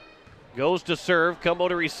 Goes to serve. Cumbo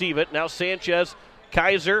to receive it. Now Sanchez.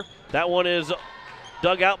 Kaiser, that one is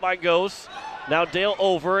dug out by Ghost. Now Dale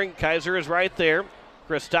over, and Kaiser is right there.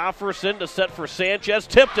 Christofferson to set for Sanchez.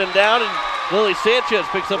 Tipped and down, and Lily Sanchez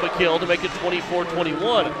picks up a kill to make it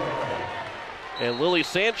 24-21. And Lily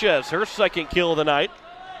Sanchez, her second kill of the night.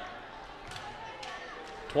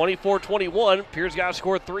 24-21. Pierre's got to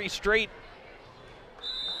score 3 straight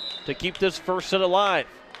to keep this first set alive.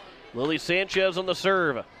 Lily Sanchez on the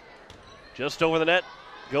serve. Just over the net.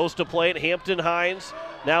 Goes to play it. Hampton Hines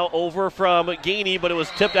now over from Gainey, but it was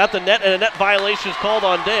tipped at the net, and a net violation is called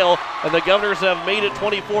on Dale, and the Governors have made it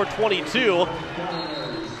 24-22.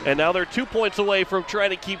 And now they're 2 points away from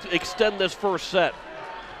trying to extend this first set.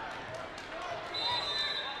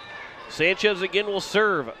 Sanchez again will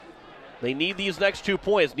serve. They need these next 2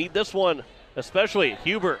 points. Need this one especially.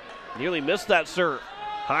 Huber nearly missed that serve.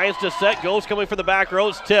 Hines to set, goes coming for the back row,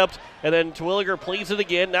 it's tipped, and then Twilliger plays it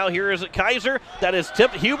again. Now here is Kaiser, that is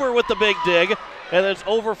tipped. Huber with the big dig, and then it's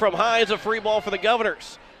over from Hines, a free ball for the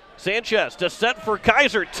Governors. Sanchez to set for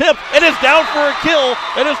Kaiser, tipped, and is down for a kill,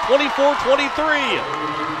 and it's 24-23.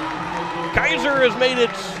 Kaiser has made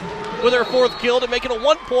it with her 4th kill to make it a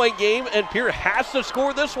 1-point game, and Pierre has to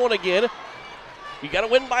score this one again. You got to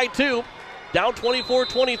win by 2. Down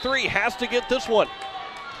 24-23, has to get this one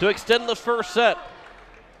to extend the first set.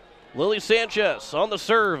 Lily Sanchez on the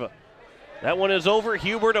serve. That one is over.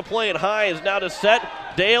 Huber to play it. Hines now to set.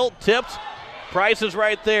 Dale tipped. Price is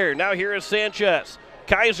right there. Now here is Sanchez.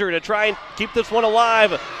 Kaiser to try and keep this one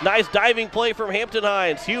alive. Nice diving play from Hampton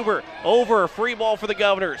Hines. Huber over. Free ball for the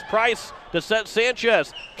Governors. Price to set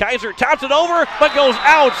Sanchez. Kaiser taps it over but goes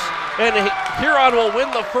out. And Huron will win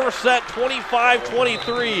the first set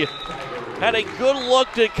 25-23. Had a good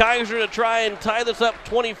look to Kaiser to try and tie this up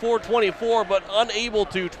 24-24, but unable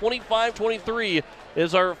to. 25-23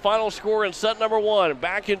 is our final score in set number 1.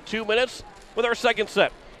 Back in 2 minutes with our second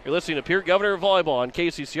set. You're listening to Pierre Governor Volleyball on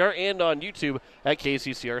KCCR and on YouTube at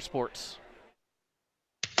KCCR Sports.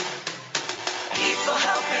 People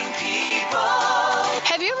helping people.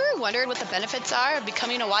 Have you ever wondered what the benefits are of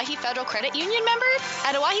becoming a Owyhee Federal Credit Union member?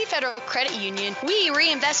 At Owyhee Federal Credit Union, we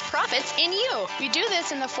reinvest profits in you. We do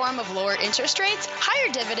this in the form of lower interest rates,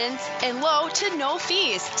 higher dividends, and low to no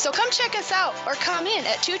fees. So come check us out or come in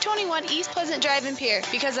at 221 East Pleasant Drive in Pierre,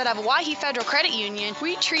 because at Owyhee Federal Credit Union,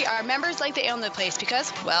 we treat our members like they own the place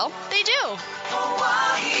because, well, they do.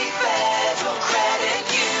 Owyhee Federal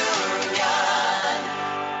Credit Union.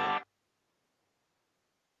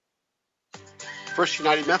 First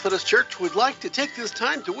United Methodist Church would like to take this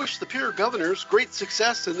time to wish the Pierre Governors great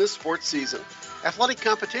success in this sports season. Athletic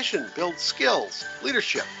competition builds skills,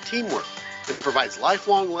 leadership, teamwork, and provides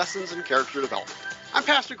lifelong lessons in character development. I'm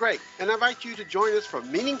Pastor Greg, and I invite you to join us for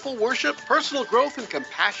meaningful worship, personal growth, and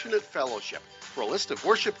compassionate fellowship. For a list of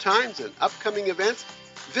worship times and upcoming events,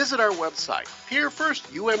 visit our website,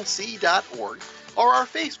 pierrefirstumc.org, or our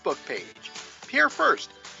Facebook page, Pierre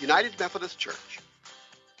First United Methodist Church.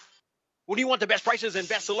 When you want the best prices and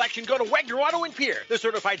best selection, go to Wagner Auto in Pierre. The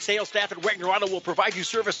certified sales staff at Wagner Auto will provide you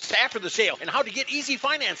service after the sale and how to get easy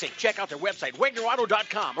financing. Check out their website,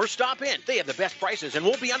 WagnerAuto.com, or stop in. They have the best prices and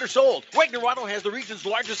won't be undersold. Wagner Auto has the region's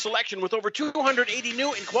largest selection with over 280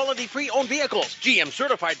 new and quality pre-owned vehicles. GM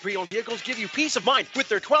certified pre-owned vehicles give you peace of mind with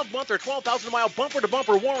their 12-month or 12,000-mile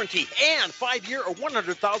bumper-to-bumper warranty and 5-year or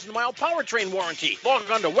 100,000-mile powertrain warranty. Log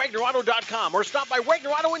on to WagnerAuto.com or stop by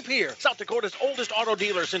Wagner Auto in Pierre, South Dakota's oldest auto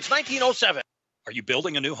dealer since 1907. Are you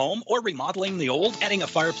building a new home or remodeling the old? Adding a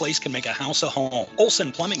fireplace can make a house a home.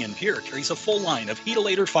 Olson Plumbing in Pierre carries a full line of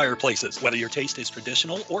heat-a-lator fireplaces. Whether your taste is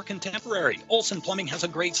traditional or contemporary, Olson Plumbing has a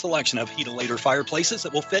great selection of heat-a-lator fireplaces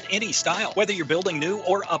that will fit any style. Whether you're building new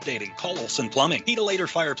or updating, call Olson Plumbing. Heat-a-lator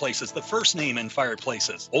Fireplaces, the first name in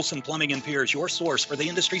fireplaces. Olson Plumbing in Pierre is your source for the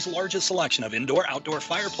industry's largest selection of indoor-outdoor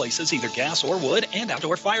fireplaces, either gas or wood, and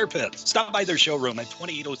outdoor fire pits. Stop by their showroom at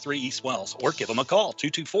 2803 East Wells or give them a call,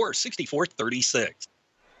 224-6436.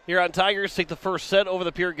 Huron Tigers take the first set over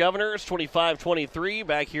the Pierre Governors, 25-23,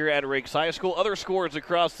 back here at Riggs High School. Other scores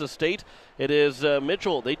across the state, it is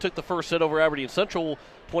Mitchell. They took the first set over Aberdeen Central,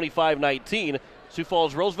 25-19. Sioux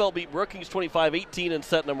Falls Roosevelt beat Brookings 25-18 in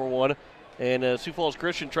set number one. And Sioux Falls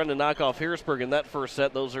Christian trying to knock off Harrisburg in that first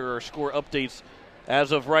set. Those are our score updates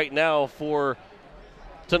as of right now for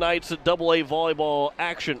tonight's AA volleyball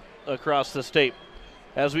action across the state.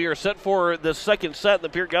 As we are set for the second set, the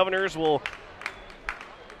Pierre Governors will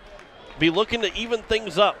be looking to even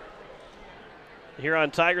things up.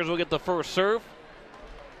 Huron Tigers will get the first serve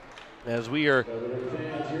as we are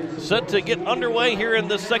set to get underway here in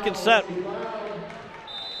this second set.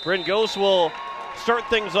 Bryn Gose will start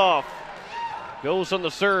things off. Goes on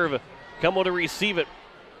the serve. Cumbo to receive it.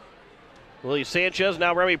 Willie Sanchez,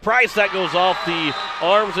 now Remy Price. That goes off the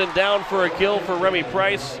arms and down for a kill for Remy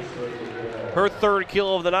Price. Her third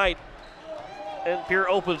kill of the night. And Pierre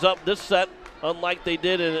opens up this set, unlike they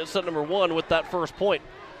did in set number one with that first point,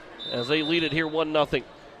 as they lead it here 1-0.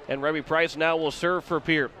 And Remy Price now will serve for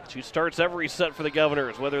Pierre. She starts every set for the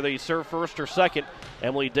Governors, whether they serve first or second.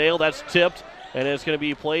 Emily Dale, that's tipped, and it's going to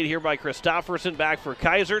be played here by Christofferson, back for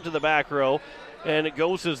Kaiser to the back row, and it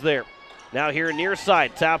goes is there. Now here near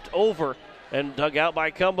side, tapped over and dug out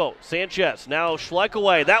by Cumbo. Sanchez, now Schleck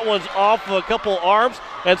away. That one's off of a couple arms,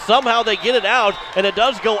 and somehow they get it out, and it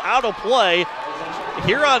does go out of play.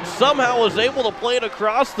 Huron somehow was able to play it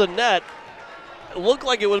across the net. It looked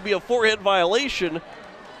like it would be a four-hit violation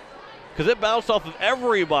because it bounced off of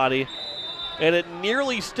everybody, and it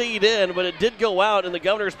nearly stayed in, but it did go out, and the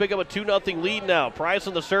Governors pick up a 2-0 lead now. Price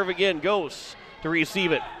on the serve again, goes to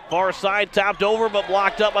receive it. Far side, tapped over, but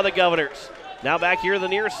blocked up by the Governors. Now back here to the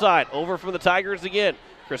near side, over from the Tigers again.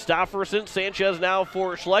 Christofferson, Sanchez now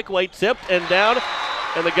for Schleckway, tipped and down,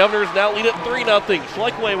 and the Governors now lead it 3-0.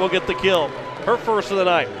 Schleckway will get the kill, her first of the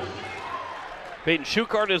night. Peyton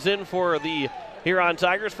Schukart is in for the Huron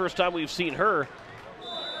Tigers. First time we've seen her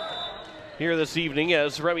here this evening,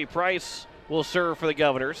 as Remy Price will serve for the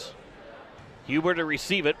Governors. Huber to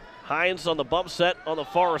receive it. Hines on the bump set on the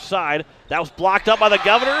far side. That was blocked up by the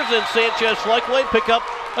Governors, and Sanchez Schleckway pick up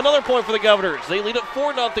another point for the Governors. They lead it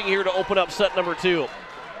 4-0 here to open up set number two.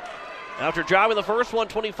 After driving the first one,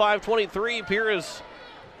 25-23, Pierre is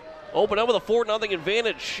open up with a 4-0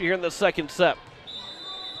 advantage here in the second set.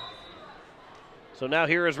 So now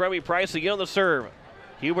here is Remy Price again on the serve.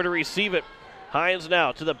 Huber to receive it. Hines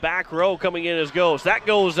now to the back row, coming in as goes. That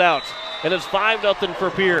goes out, and it's 5-0 for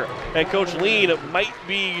Pierre. And Coach Lean might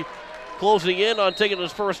be closing in on taking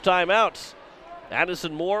his first time out.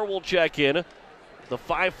 Addison Moore will check in, the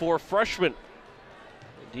 5'4 freshman.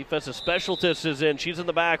 Defensive specialist is in. She's in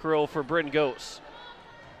the back row for Bryn Gose.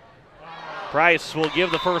 Price will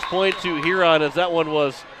give the first point to Huron, as that one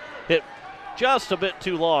was hit just a bit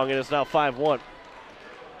too long, and it's now 5-1.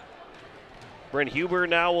 Bryn Huber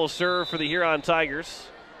now will serve for the Huron Tigers.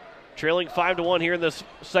 Trailing 5-1 here in this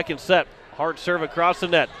second set. Hard serve across the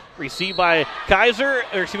net. Received by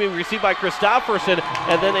received by Christofferson,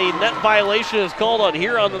 and then a net violation is called on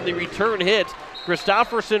Huron on the return hit.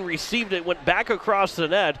 Christofferson received it, went back across the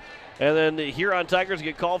net, and then the Huron Tigers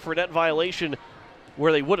get called for a net violation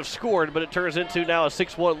where they would have scored, but it turns into now a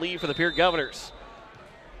 6-1 lead for the Pierre Governors.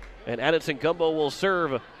 And Addison Gumbo will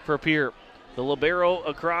serve for Pierre. The libero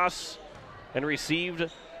across and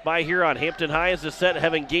received by Huron. Hampton Hines to set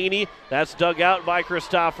Hevangani. That's dug out by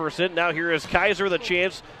Christofferson. Now here is Kaiser, the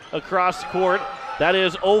chance across the court. That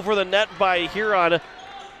is over the net by Huron,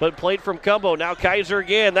 but played from Cumbo. Now Kaiser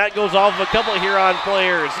again. That goes off of a couple of Huron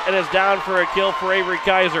players, and is down for a kill for Avery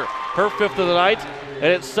Kaiser. Her fifth of the night, and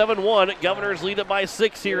it's 7-1. Governors lead it by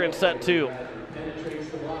 6 here in set two.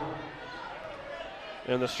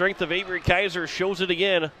 And the strength of Avery Kaiser shows it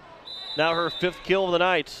again. Now her fifth kill of the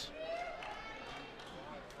night.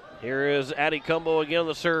 Here is Addie Cumbo again on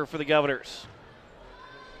the serve for the Governors.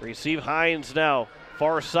 Receive Hines now.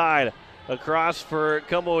 Far side. Across for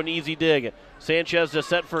Cumbo, an easy dig. Sanchez to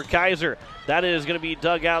set for Kaiser. That is going to be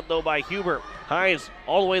dug out, though, by Huber. Hines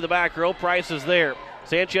all the way to the back row. Price is there.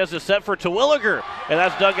 Sanchez is set for Terwilliger, and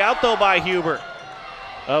that's dug out, though, by Huber.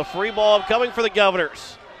 A free ball coming for the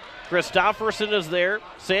Governors. Christofferson is there.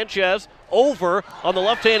 Sanchez over on the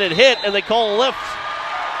left-handed hit, and they call a lift.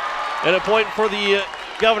 And a point for the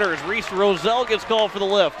Governors. Reese Roselle gets called for the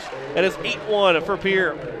lift, and it's 8-1 for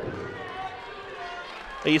Pierre.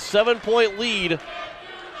 A 7-point lead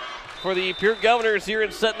for the Pierre Governors here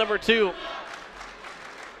in set number 2.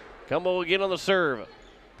 Cumbo again on the serve.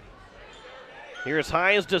 Here's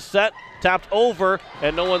Hines to set, tapped over,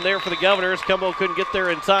 and no one there for the Governors. Cumbo couldn't get there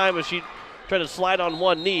in time as she tried to slide on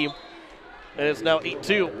one knee, and it's now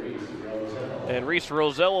 8-2. And Reese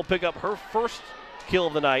Roselle will pick up her first kill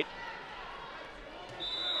of the night.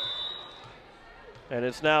 And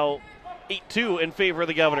it's now 8-2 in favor of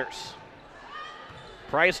the Governors.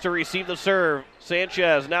 Price to receive the serve.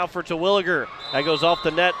 Sanchez now for Terwilliger. That goes off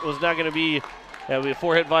the net. Was not going to be a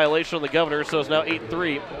 4-hit violation on the Governors, so it's now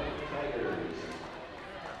 8-3.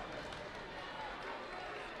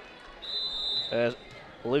 As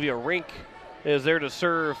Olivia Rink is there to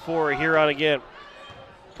serve for Huron again.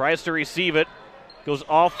 Price to receive it. Goes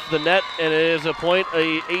off the net, and it is a point,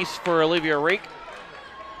 a ace for Olivia Rink.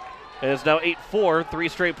 And it's now 8-4, 3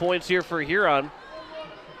 straight points here for Huron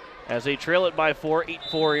as they trail it by 4,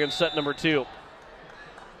 8-4 in set number 2.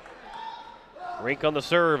 Rink on the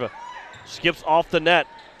serve, skips off the net,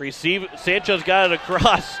 receive, Sanchez got it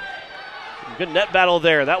across. Good net battle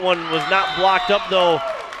there. That one was not blocked up though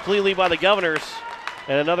cleanly by the Governors.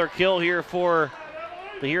 And another kill here for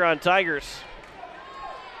the Huron Tigers.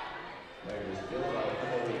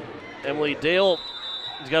 Emily Dale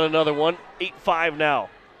has got another one, 8-5 now.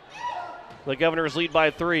 The Governors lead by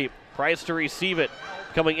 3. Price to receive it.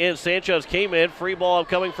 Coming in, Sanchez came in. Free ball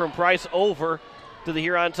coming from Price over to the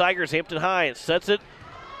Huron Tigers. Hampton Hines sets it.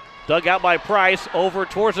 Dug out by Price. Over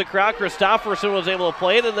towards the crowd. Christofferson was able to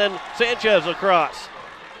play it, and then Sanchez across.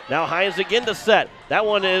 Now Hines again to set. That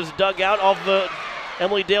one is dug out off the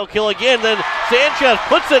Emily Dale kill again. Then Sanchez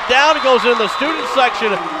puts it down and goes in the student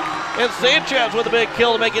section. And Sanchez with a big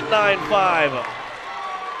kill to make it 9-5.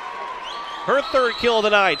 Her third kill of the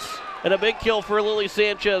night. And a big kill for Lily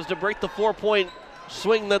Sanchez to break the 4-point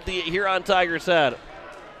swing that the Huron Tigers had.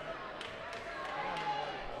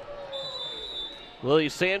 Lily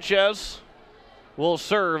Sanchez will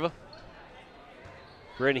serve.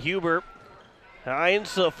 Bryn Huber.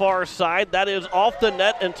 Hines to the far side. That is off the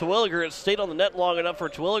net, and Terwilliger. It stayed on the net long enough for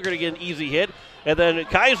Terwilliger to get an easy hit. And then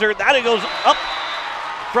Kaiser, that it goes up.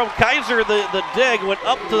 From Kaiser, the dig went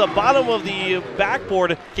up to the bottom of the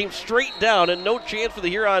backboard, came straight down, and no chance for the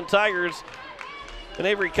Huron Tigers. And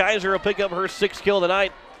Avery Kaiser will pick up her 6th kill of the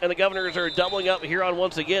night, and the Governors are doubling up Huron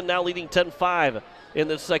once again, now leading 10-5 in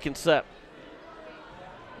this second set.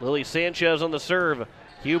 Lily Sanchez on the serve.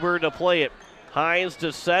 Huber to play it. Hines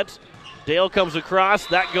to set. Dale comes across.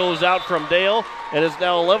 That goes out from Dale, and it's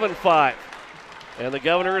now 11-5. And the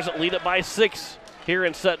Governors lead it by 6. Here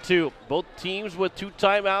in set 2. Both teams with 2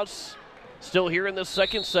 timeouts still here in this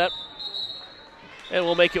second set. And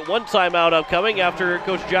we'll make it 1 timeout upcoming after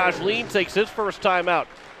Coach Josh Lean takes his first timeout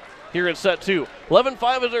here in set 2.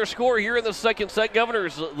 11-5 is their score here in the second set.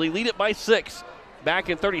 Governors lead it by 6. Back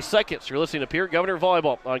in 30 seconds. You're listening to Pierre Governor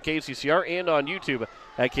Volleyball on KCCR and on YouTube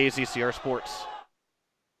at KCCR Sports.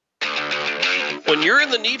 When you're in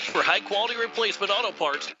the need for high-quality replacement auto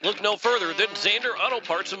parts, look no further than Zander Auto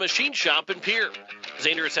Parts and Machine Shop in Pierre.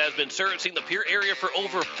 Zander's has been servicing the Pierre area for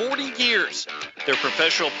over 40 years. Their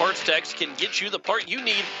professional parts techs can get you the part you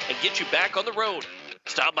need and get you back on the road.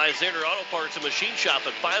 Stop by Zander Auto Parts and Machine Shop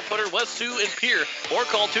at 500 West Sioux in Pierre or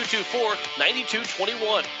call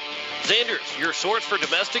 224-9221. Zander's, your source for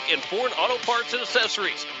domestic and foreign auto parts and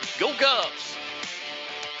accessories. Go Govs!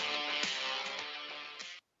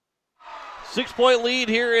 6-point lead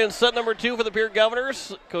here in set number 2 for the Pierre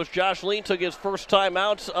Governors. Coach Josh Lean took his first time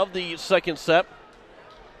out of the second set.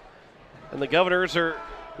 And the Governors are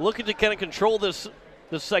looking to kind of control this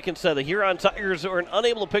second set. The Huron Tigers are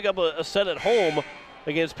unable to pick up a set at home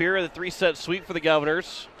against Pierre, the 3-set sweep for the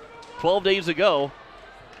Governors 12 days ago.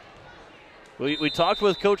 We talked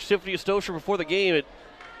with Coach Tiffany Stosher before the game. It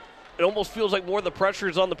almost feels like more of the pressure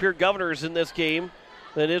is on the Pierre Governors in this game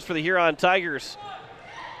than it is for the Huron Tigers.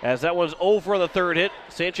 As that one's over on the third hit,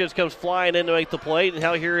 Sanchez comes flying in to make the play. And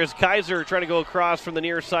now here is Kaiser trying to go across from the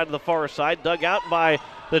near side to the far side, dug out by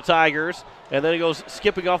the Tigers. And then he goes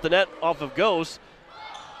skipping off the net off of Ghost.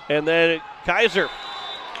 And then Kaiser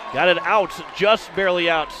got it out, just barely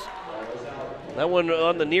out. That one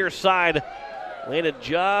on the near side landed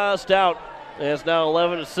just out. And it's now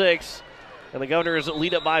 11-6. And the Governors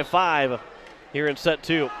lead it by 5 here in set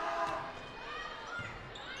 2.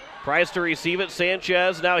 Price to receive it.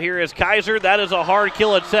 Sanchez. Now here is Kaiser. That is a hard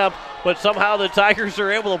kill attempt, but somehow the Tigers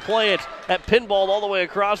are able to play it at pinball all the way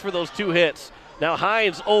across for those 2 hits. Now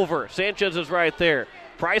Hines over. Sanchez is right there.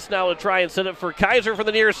 Price now to try and set it for Kaiser from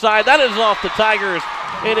the near side. That is off the Tigers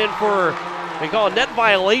and in for, they call a net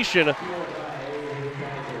violation.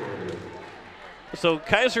 So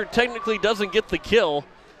Kaiser technically doesn't get the kill,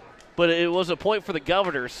 but it was a point for the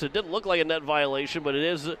Governors. It didn't look like a net violation, but it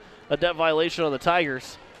is a net violation on the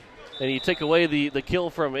Tigers. And you take away the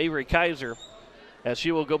kill from Avery Kaiser as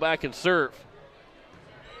she will go back and serve.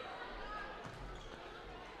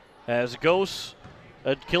 As Ghost,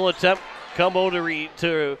 a kill attempt, combo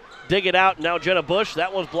to dig it out. Now Jenna Bush,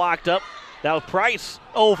 that one's blocked up. Now Price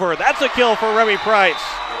over. That's a kill for Remy Price.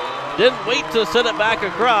 Didn't wait to send it back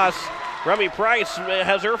across. Remy Price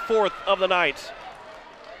has her 4th of the night.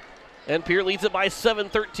 And Pierre leads it by 7,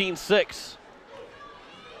 13-6.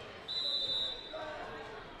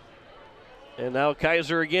 And now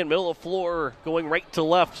Kaiser again, middle of the floor, going right to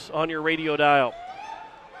left on your radio dial.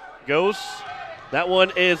 Goes. That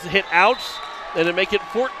one is hit out, and to make it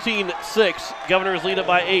 14-6. Governors lead it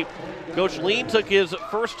by 8. Coach Lean took his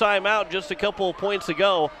first time out just a couple of points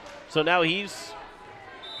ago, so now he's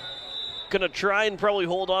going to try and probably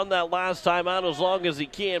hold on that last time out as long as he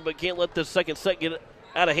can, but can't let this second set get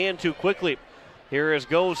out of hand too quickly. Here is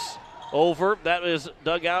Ghost over. That is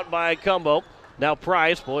dug out by Cumbo. Now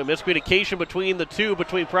Price. Boy, miscommunication between the two,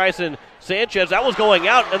 between Price and Sanchez. That was going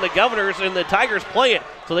out, and the Governors and the Tigers play it.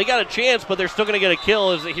 So they got a chance, but they're still going to get a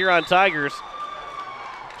kill as the Huron Tigers.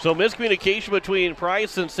 So miscommunication between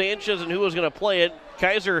Price and Sanchez and who was going to play it.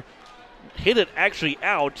 Kaiser hit it actually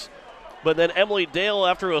out. But then Emily Dale,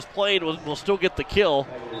 after it was played, will still get the kill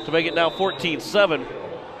to make it now 14-7.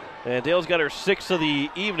 And Dale's got her 6th of the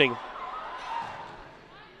evening.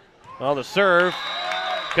 On the serve,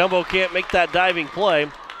 Cumbo can't make that diving play.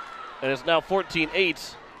 And it's now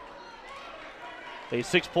 14-8. A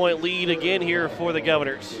 6-point lead again here for the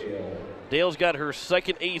Governors. Dale's got her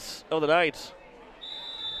 2nd ace of the night.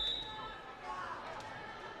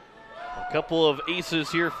 A couple of aces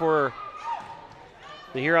here for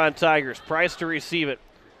the Huron Tigers. Price to receive it.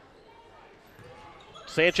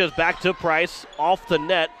 Sanchez back to Price, off the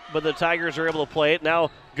net, but the Tigers are able to play it.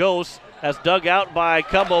 Now Ghost has dug out by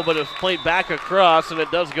Cumbo, but it's played back across, and it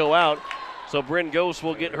does go out. So Bryn Ghost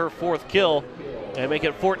will get her 4th kill and make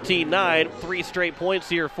it 14-9. 3 straight points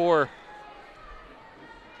here for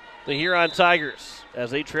the Huron Tigers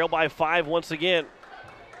as they trail by 5 once again.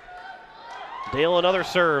 Dale another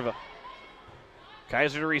serve.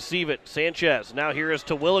 Kaiser to receive it. Sanchez. Now here is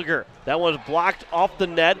Terwilliger. That one's blocked off the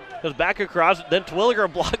net. Goes back across. Then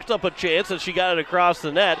Terwilliger blocked up a chance, and she got it across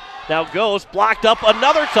the net. Now Ghost blocked up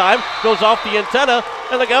another time. Goes off the antenna,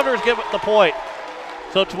 and the Governors get the point.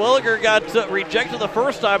 So Terwilliger got rejected the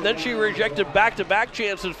first time. Then she rejected back-to-back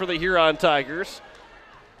chances for the Huron Tigers.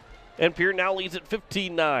 And Pierre now leads at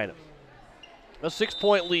 15-9. A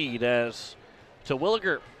 6-point lead as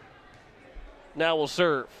Terwilliger now will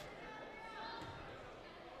serve.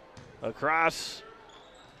 Across,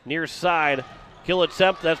 near side. Kill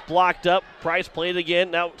attempt, that's blocked up. Price played again.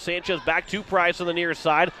 Now Sanchez back to Price on the near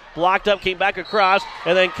side. Blocked up, came back across,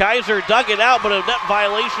 and then Kaiser dug it out, but a net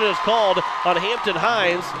violation is called on Hampton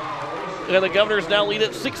Hines. And the Governors now lead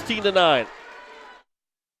at 16-9.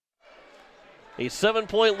 A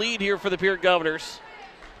 7-point lead here for the Pierre Governors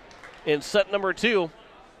in set number 2.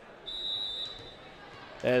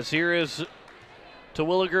 As here is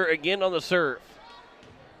Terwilliger again on the serve.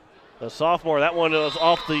 The sophomore, that one was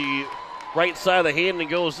off the right side of the hand and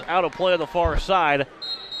goes out of play on the far side.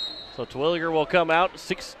 So Terwilliger will come out.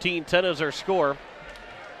 16-10 is her score.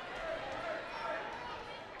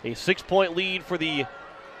 A 6-point lead for the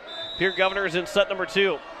Pierre Governors in set number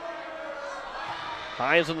 2.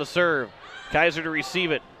 Hines on the serve. Kaiser to receive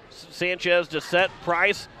it. Sanchez to set.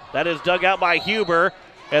 Price. That is dug out by Huber.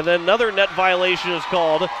 And then another net violation is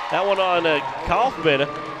called. That one on Kaufman.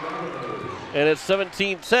 And it's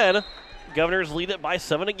 17-10. Governors lead it by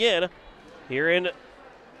 7 again here in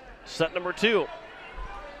set number 2.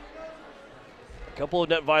 A couple of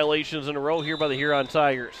net violations in a row here by the Huron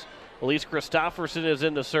Tigers. Elise Christofferson is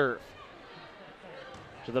in to serve.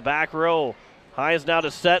 To the back row. Hines now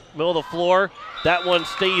to set, middle of the floor. That one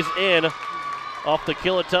stays in off the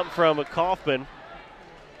kill attempt from Kaufman.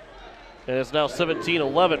 And it's now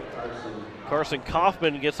 17-11. Carson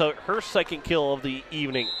Kaufman gets her 2nd kill of the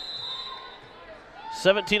evening.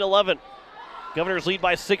 17-11. Governors lead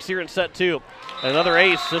by 6 here in set 2. Another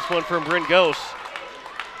ace, this one from Bryn Ghost.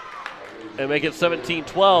 And make it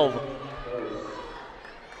 17-12.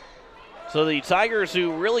 So the Tigers,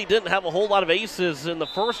 who really didn't have a whole lot of aces in the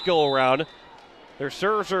first go-around, their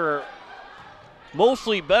serves are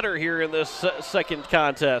mostly better here in this second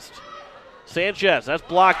contest. Sanchez, that's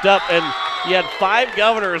blocked up, and you had 5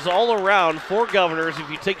 Governors all around, 4 Governors if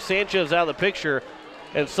you take Sanchez out of the picture.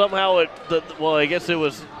 and somehow I guess it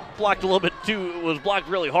was blocked a little bit too. It was blocked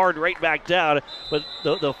really hard right back down, but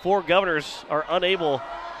the four Governors are unable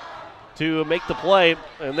to make the play.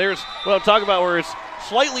 And there's what I'm talking about, where it's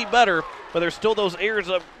slightly better, but there's still those errors.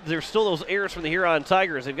 There's still those errors from the Huron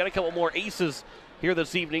Tigers. They've got a couple more aces here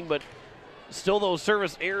this evening, but still those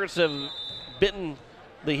service errors have bitten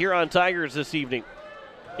the Huron Tigers this evening.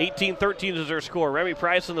 18-13 is their score. Remy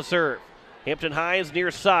Price on the serve. Hampton Hines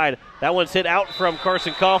near side. That one's hit out from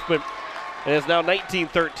Carson Kaufman, and it's now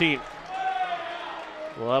 19-13.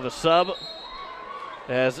 We'll have a sub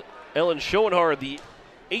as Ellen Schoenhard, the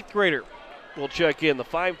 8th grader, will check in. The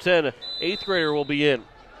 5'10 8th grader will be in.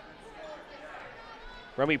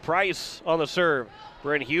 Remy Price on the serve.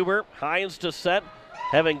 Brent Huber, Hines to set.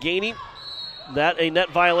 Heaven Gainey. A net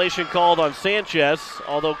violation called on Sanchez,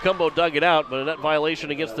 although Cumbo dug it out, but a net violation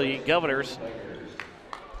against the Governors.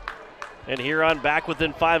 And Huron back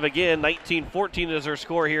within 5 again. 19-14 is their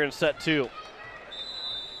score here in set 2.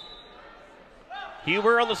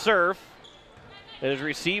 Huber on the serve. It is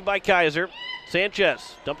received by Kaiser.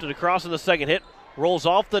 Sanchez dumped it across in the second hit. Rolls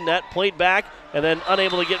off the net, played back, and then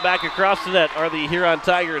unable to get back across the net are the Huron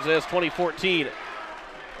Tigers as 2014.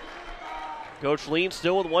 Coach Lean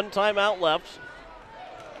still with one timeout left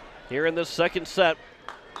here in this second set.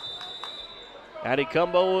 Addie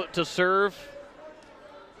Cumbo to serve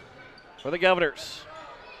for the Governors.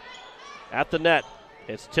 At the net.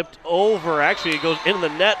 It's tipped over. Actually, it goes in the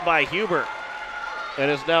net by Huber.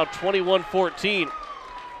 And it's now 21-14.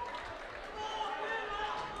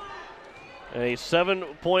 And a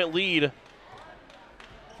 7-point lead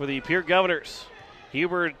for the Pierre Governors.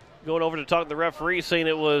 Huber going over to talk to the referee, saying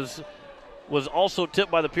it was also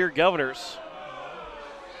tipped by the Pierre Governors.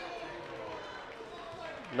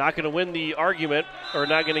 Not going to win the argument, or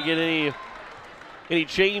not going to get any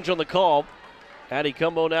change on the call. Addie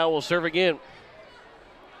Cumbo now will serve again.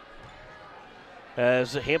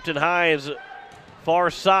 As Hampton Hines, far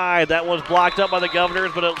side, that one's blocked up by the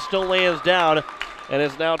Governors, but it still lands down, and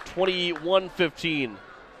it's now 21-15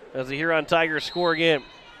 as the Huron Tigers score again.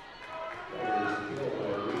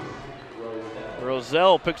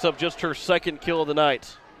 Roselle picks up just her second kill of the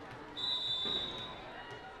night.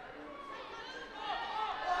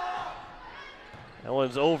 That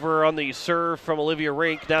one's over on the serve from Olivia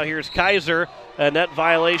Rink. Now here's Kaiser. A net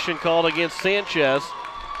violation called against Sanchez.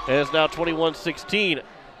 And it's now 21-16.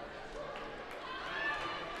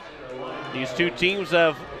 These two teams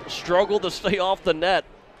have struggled to stay off the net.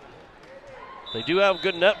 They do have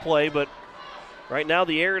good net play, but right now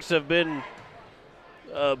the errors have been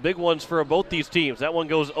big ones for both these teams. That one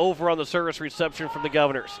goes over on the service reception from the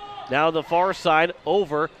Governors. Now the far side,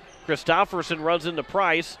 over. Christofferson runs into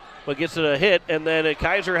Price, but gets it a hit, and then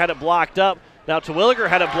Kaiser had it blocked up. Now Terwilliger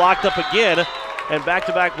had it blocked up again, and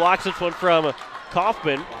back-to-back blocks. This one from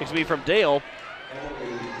Kaufman, from Dale,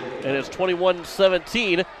 and it's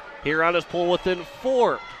 21-17. Huron is pulled within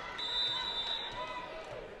 4.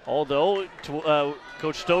 Although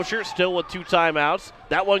Coach Stocher still with 2 timeouts.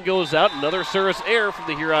 That one goes out. Another service error from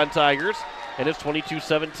the Huron Tigers, and it's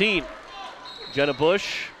 22-17. Jenna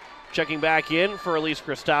Bush checking back in for Elise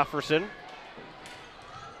Christofferson.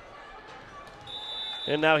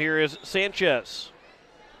 And now here is Sanchez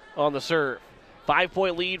on the serve.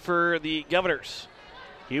 5-point lead for the Governors.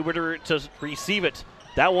 Huber to receive it.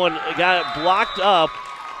 That one got it blocked up,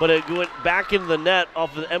 but it went back into the net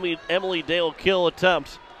off of the Emily Dale kill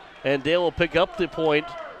attempt. And Dale will pick up the point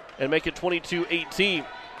and make it 22-18.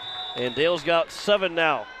 And Dale's got 7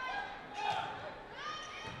 now.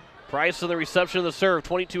 Price on the reception of the serve.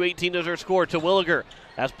 22-18 is her score. Terwilliger.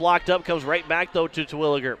 That's blocked up. Comes right back, though, to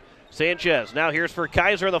Terwilliger. Sanchez. Now here's for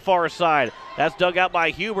Kaiser on the far side. That's dug out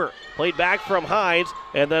by Huber. Played back from Hines,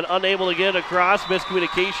 and then unable to get it across.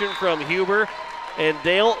 Miscommunication from Huber. And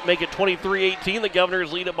Dale make it 23-18. The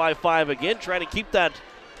Governors lead it by 5 again, trying to keep that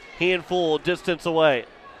handful distance away.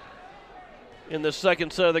 In the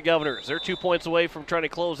second set of the Governors. They're 2 points away from trying to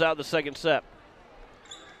close out the second set.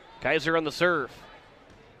 Kaiser on the serve.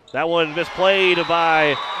 That one misplayed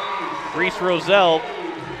by Reese Roselle.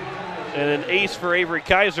 And an ace for Avery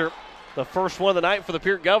Kaiser. The first one of the night for the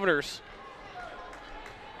Pierre Governors.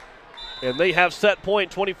 And they have set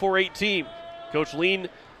point 24-18. Coach Lean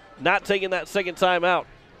not taking that second time out.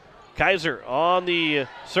 Kaiser on the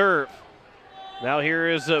serve. Now here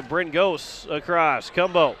is Bryn Gose across.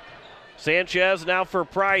 Cumbo. Sanchez now for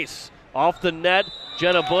Price. Off the net,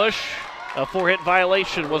 Jenna Bush. A 4-hit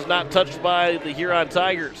violation was not touched by the Huron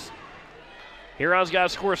Tigers. Huron's got to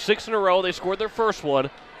score 6 in a row. They scored their first one,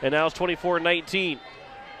 and now it's 24-19.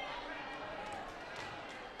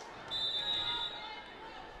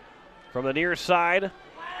 From the near side,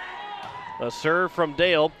 A serve from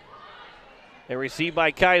Dale. And received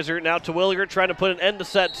by Kaiser. Now to Williger trying to put an end to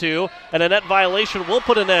set 2. And a net violation will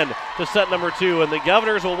put an end to set number 2. And the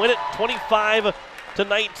Governors will win it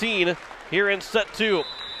 25-19 here in set 2.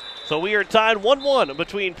 So we are tied 1-1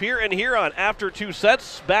 between Pierre and Huron after 2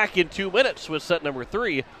 sets. Back in 2 minutes with set number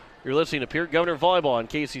 3. You're listening to Pierre Governor Volleyball on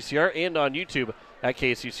KCCR and on YouTube at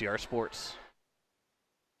KCCR Sports.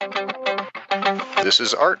 This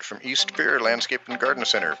is Art from East Pierre Landscape and Garden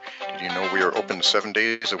Center. Did you know we are open 7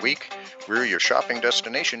 days a week? We're your shopping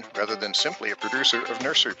destination rather than simply a producer of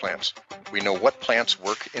nursery plants. We know what plants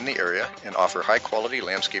work in the area and offer high-quality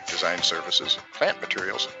landscape design services, plant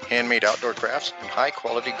materials, handmade outdoor crafts, and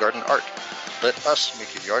high-quality garden art. Let us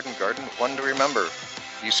make your yard and garden one to remember.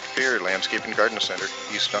 East Pierre Landscape and Garden Center,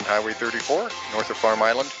 east on Highway 34, north of Farm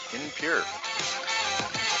Island in Pierre.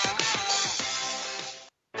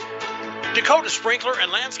 Dakota Sprinkler and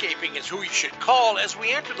Landscaping is who you should call as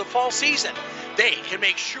we enter the fall season. They can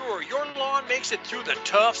make sure your lawn makes it through the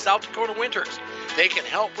tough South Dakota winters. They can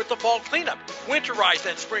help with the fall cleanup, winterize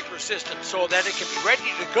that sprinkler system so that it can be ready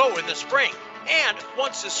to go in the spring. And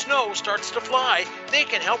once the snow starts to fly, they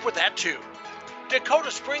can help with that too.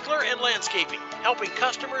 Dakota Sprinkler and Landscaping, helping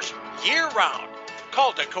customers year-round.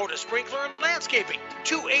 Call Dakota Sprinkler and Landscaping,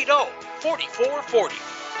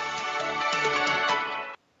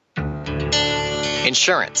 280-4440.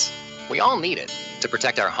 Insurance. We all need it to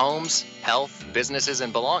protect our homes, health, businesses,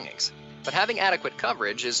 and belongings. But having adequate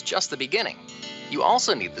coverage is just the beginning. You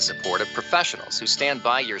also need the support of professionals who stand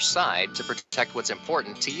by your side to protect what's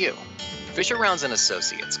important to you. Fisher Rounds &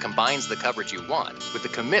 Associates combines the coverage you want with the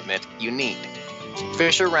commitment you need.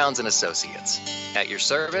 Fisher Rounds & Associates. At your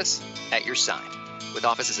service, at your side. With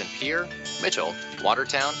offices in Pierre, Mitchell,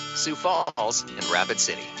 Watertown, Sioux Falls, and Rapid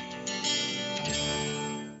City.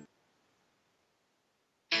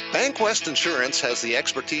 BankWest Insurance has the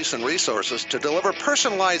expertise and resources to deliver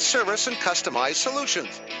personalized service and customized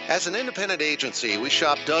solutions. As an independent agency, we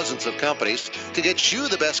shop dozens of companies to get you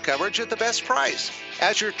the best coverage at the best price.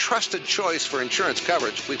 As your trusted choice for insurance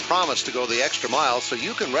coverage, we promise to go the extra mile so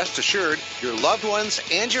you can rest assured your loved ones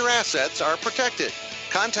and your assets are protected.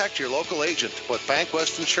 Contact your local agent to put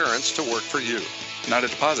BankWest Insurance to work for you. Not a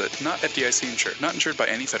deposit, not FDIC insured, not insured by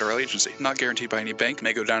any federal agency, not guaranteed by any bank,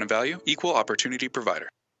 may go down in value, equal opportunity provider.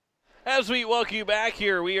 As we welcome you back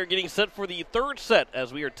here, we are getting set for the third set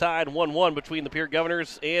as we are tied 1-1 between the Pierre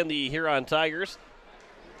Governors and the Huron Tigers.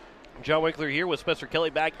 John Winkler here with Spencer Kelly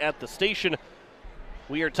back at the station.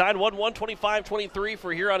 We are tied 1-1, 25-23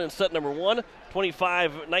 for Huron in set number 1,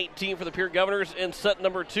 25-19 for the Pierre Governors in set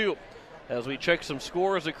number 2. As we check some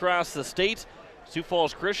scores across the state, Sioux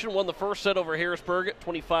Falls Christian won the first set over Harrisburg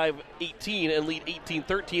 25-18 and lead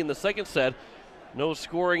 18-13 in the second set. No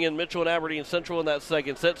scoring in Mitchell and Aberdeen Central in that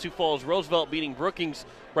second set. Sioux Falls Roosevelt beating Brookings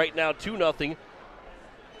right now 2-0.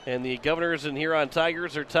 And the Governors and Huron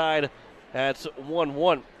Tigers are tied at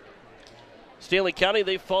 1-1. Stanley County,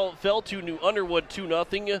 they fell to New Underwood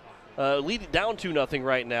 2-0, leading down 2-0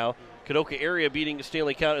 right now. Kadoka area beating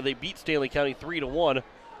Stanley County. They beat Stanley County 3-1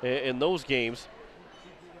 in those games.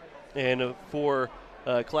 And for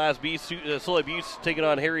Class B, Sully Buttes taking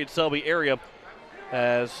on Harriet Selby area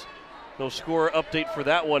as no score update for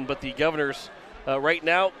that one, but the Governors right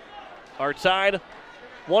now are tied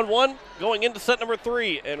 1-1 going into set number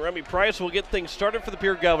 3, and Remy Price will get things started for the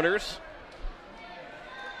Pierre Governors.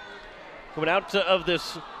 Coming out of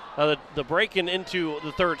this, the break into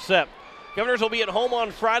the third set. Governors will be at home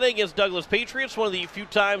on Friday against Douglas Patriots, one of the few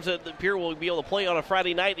times that the Pierre will be able to play on a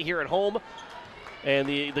Friday night here at home. And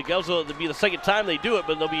the Govs will be the second time they do it,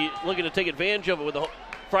 but they'll be looking to take advantage of it with the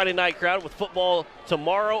Friday night crowd with football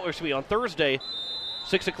tomorrow, or excuse me, on Thursday.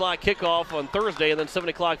 6 o'clock kickoff on Thursday, and then 7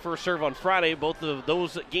 o'clock first serve on Friday. Both of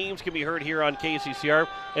those games can be heard here on KCCR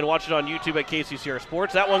and watch it on YouTube at KCCR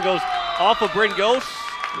Sports. That one goes off of Bryn Ghost,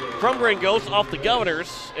 from Bryn Ghost, off the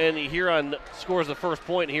Governors, and Huron scores the first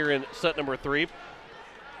point here in set number 3.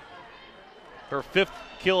 Her 5th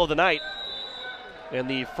kill of the night. And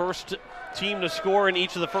the first team to score in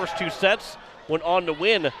each of the first 2 sets went on to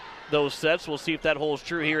win those sets. We'll see if that holds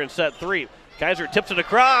true here in set 3. Kaiser tips it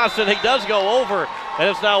across, and he does go over, and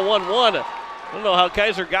it's now 1-1. I don't know how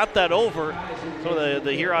Kaiser got that over. Some of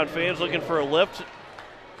the Huron fans looking for a lift.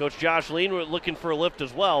 Coach Josh Lean looking for a lift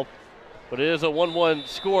as well. But it is a 1-1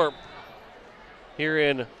 score here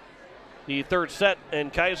in the third set,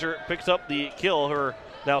 and Kaiser picks up the kill, her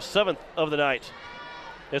now 7th of the night.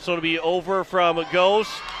 It's going to be over from Ghost,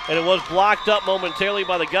 and it was blocked up momentarily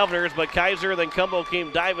by the Governors, but Kaiser then Cumbo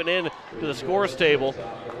came diving in to the scores table,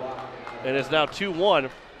 and it's now 2-1.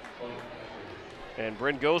 And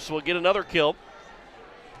Bryn Ghost will get another kill,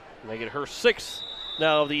 make it her 6th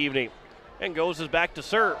now of the evening. and Goes is back to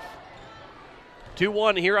serve.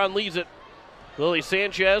 2-1, Huron leads it. Lily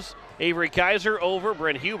Sanchez, Avery Kaiser over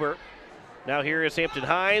Brent Huber. Now here is Hampton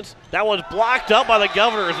Hines. That one's blocked up by the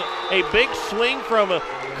Governors. A big swing from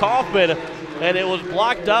Kaufman, and it was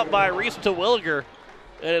blocked up by Reese Terwilliger,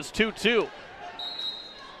 and it's 2-2.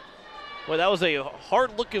 Boy, that was a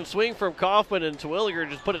hard-looking swing from Kaufman, and Terwilliger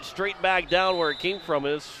just put it straight back down where it came from.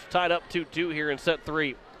 It's tied up 2-2 here in set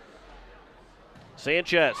 3.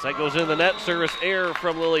 Sanchez, that goes in the net. Service error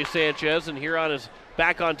from Lily Sanchez, and Huron is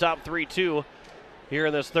back on top 3-2 here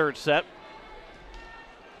in this third set.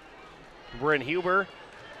 Bryn Huber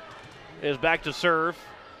is back to serve.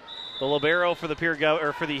 The libero for the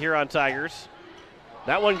Huron Tigers.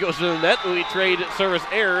 That one goes to the net. We trade service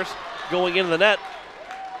errors going into the net.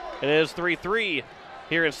 And it is 3-3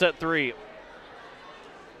 here in set 3.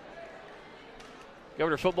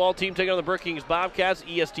 Governor's football team taking on the Brookings Bobcats.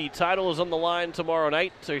 EST title is on the line tomorrow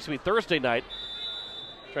night. So excuse me, Thursday night.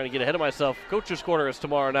 Trying to get ahead of myself. Coach's Corner is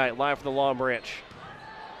tomorrow night, live from the Long Branch.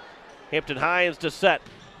 Hampton Hines to set.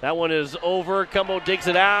 That one is over. Cumbo digs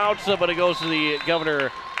it out, but it goes to the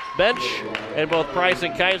Governor bench. And both Price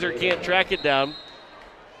and Kaiser can't track it down.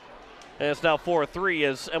 And it's now 4-3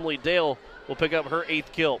 as Emily Dale will pick up her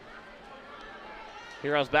 8th kill.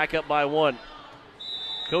 Huron's back up by 1.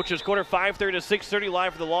 Coach's Corner, 5:30 to 6:30,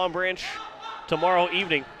 live for the Long Branch tomorrow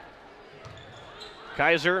evening.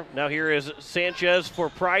 Kaiser, now here is Sanchez for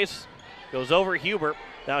Price. Goes over Huber.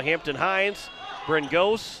 Now Hampton Hines. Bryn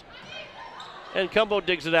Gose. And Cumbo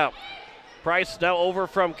digs it out. Price now over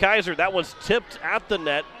from Kaiser. That one's tipped at the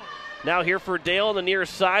net. Now here for Dale on the near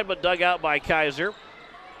side, but dug out by Kaiser.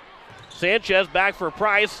 Sanchez back for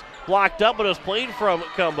Price. Blocked up, but it was played from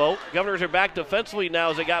Cumbo. Governors are back defensively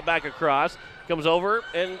now as they got back across. Comes over,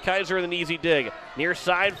 and Kaiser with an easy dig. Near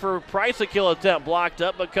side for Price, a kill attempt. Blocked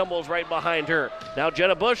up, but Cumbo's right behind her. Now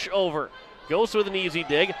Jenna Bush over. Goes with an easy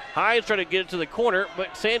dig. Hines trying to get it to the corner,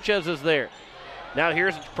 but Sanchez is there. Now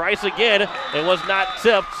here's Price again. It was not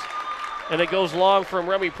tipped, and it goes long from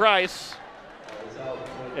Remy Price.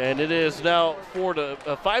 And it is now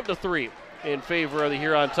 5-3 in favor of the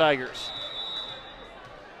Huron Tigers.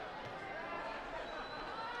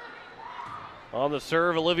 On the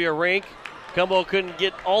serve, Olivia Rink. Cumbo couldn't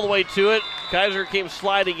get all the way to it. Kaiser came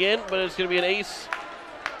sliding in, but it's going to be an ace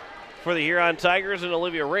for the Huron Tigers and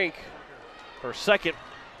Olivia Rink, her second.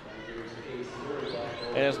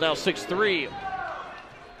 And it's now 6-3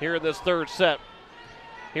 here in this third set.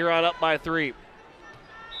 Huron up by 3.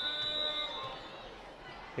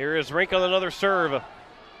 Here is Rink on another serve.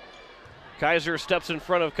 Kaiser steps in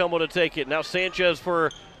front of Cumbo to take it. Now Sanchez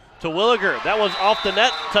for Terwilliger. That one's off the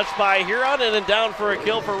net, touched by Huron, and then down for a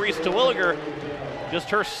kill for Reese Terwilliger.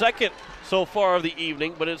 Just her second so far of the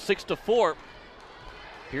evening, but it's 6-4.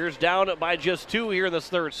 Here's down by just 2 here in this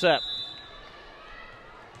third set.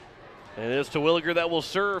 And it is Terwilliger that will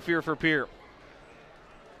serve here for Pierre.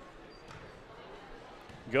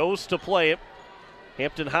 Goes to play it.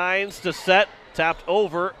 Hampton Hines to set, tapped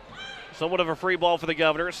over. Somewhat of a free ball for the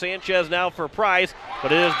Governor. Sanchez now for Price,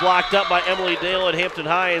 but it is blocked up by Emily Dale and Hampton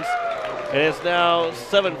Hines. And it's now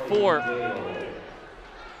 7-4.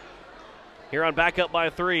 Huron back up by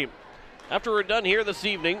 3. After we're done here this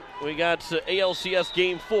evening, we got ALCS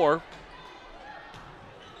Game 4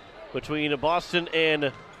 between Boston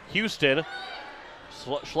and Houston.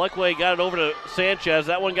 Schleckway got it over to Sanchez.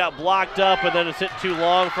 That one got blocked up, and then it's hit too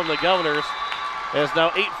long from the Governors. And it's now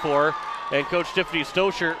 8-4. And Coach Tiffany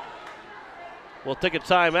Stoscher will take a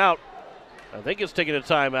timeout. I think it's taking a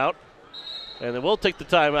timeout. And then we'll take the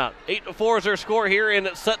timeout. 8-4 is their score here in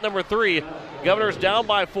set number 3. Governors down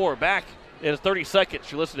by 4. Back in 30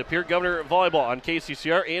 seconds. You listen to Pierre Governor Volleyball on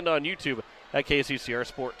KCCR and on YouTube at KCCR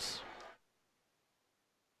Sports.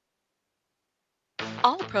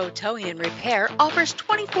 All Pro Towing and Repair offers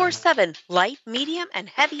 24/7 light, medium, and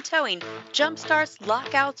heavy towing, jump starts,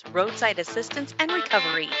 lockouts, roadside assistance, and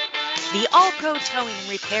recovery. The All Pro Towing and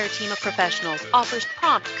Repair team of professionals offers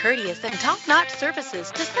prompt, courteous, and top-notch services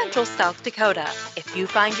to Central South Dakota. If you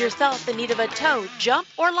find yourself in need of a tow, jump,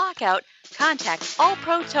 or lockout, contact All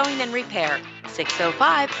Pro Towing and Repair,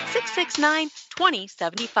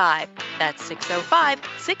 605-669-2075. That's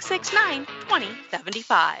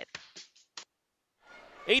 605-669-2075.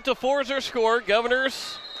 8-4 is their score.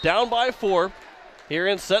 Governors down by 4 here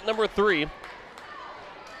in set number 3.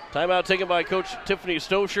 Timeout taken by Coach Tiffany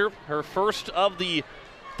Stoscher, her first of the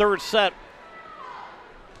third set.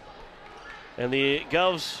 And the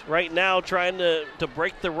Govs right now trying to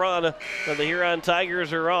break the run that the Huron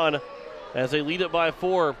Tigers are on as they lead it by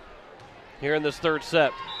 4 here in this third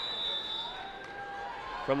set.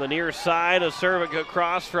 From the near side, a serve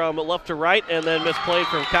across from left to right, and then misplayed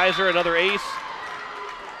from Kaiser, another ace.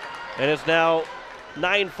 And it's now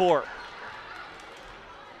 9-4.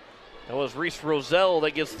 That was Reese Roselle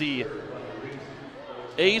that gets the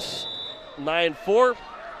ace. 9-4.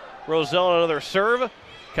 Roselle on another serve.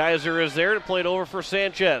 Kaiser is there to play it over for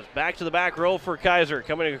Sanchez. Back to the back row for Kaiser,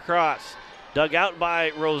 coming across. Dug out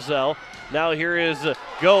by Roselle. Now here is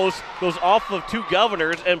goes off of two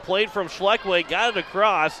Governors and played from Schleckway, got it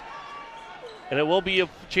across. And it will be a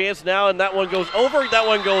chance now, and that one goes over, that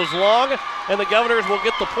one goes long, and the Governors will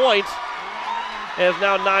get the points. And it's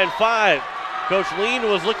now 9-5. Coach Lean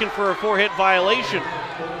was looking for a 4-hit violation.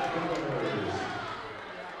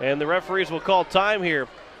 And the referees will call time here,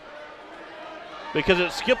 because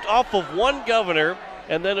it skipped off of one Governor,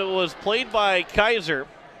 and then it was played by Kaiser,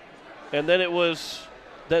 and then it was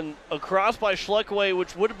then across by Schleckway,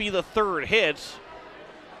 which would be the third hit.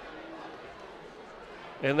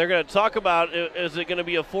 And they're going to talk about, is it going to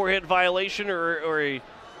be a 4-hit violation or a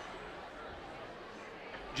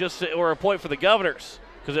point for the Governors?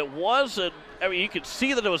 Because it was, you could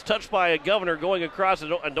see that it was touched by a Governor going across.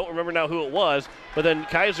 I don't remember now who it was, but then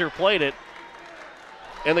Kaiser played it.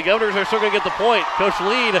 And the Governors are still going to get the point. Coach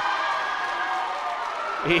Lead,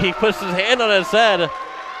 he puts his hand on his head.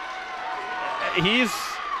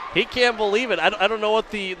 He can't believe it. I don't know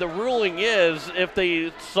what the ruling is, if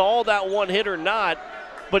they saw that one hit or not,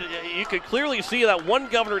 but you could clearly see that one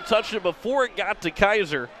Governor touched it before it got to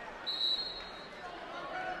Kaiser.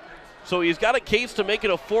 So he's got a case to make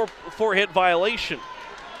it a four-hit violation.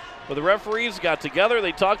 But the referees got together,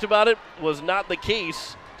 they talked about it, was not the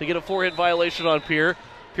case to get a 4-hit violation on Pierre.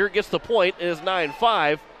 Pierre gets the point, it is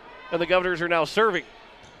 9-5, and the Governors are now serving.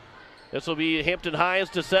 This will be Hampton Hines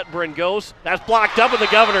to set Brengos. That's blocked up, and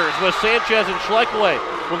the Governors with Sanchez and Schleckway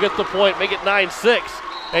will get the point, make it 9-6.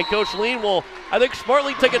 And Coach Lean will, I think,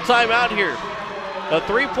 smartly take a timeout here. A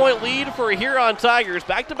 3-point lead for Huron Tigers.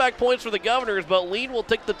 Back-to-back points for the Governors, but Lean will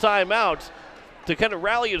take the timeout to kind of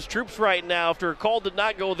rally his troops right now after a call did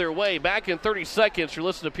not go their way. Back in 30 seconds, you're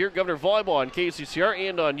listening to Pierre Governor Volleyball on KCCR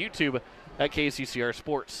and on YouTube at KCCR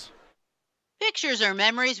Sports. Pictures are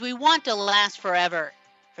memories we want to last forever.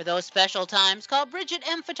 For those special times, call Bridget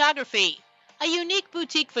M. Photography, a unique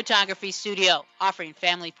boutique photography studio offering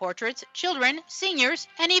family portraits, children, seniors,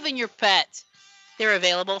 and even your pets. They're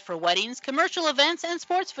available for weddings, commercial events, and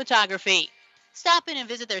sports photography. Stop in and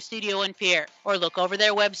visit their studio in Pierre, or look over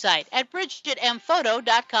their website at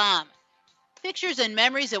BridgetMPhoto.com. Pictures and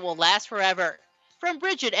memories that will last forever. From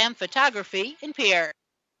Bridget M. Photography in Pierre.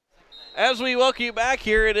 As we welcome you back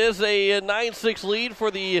here, it is a 9-6 lead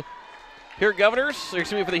for the Pierre Governors, for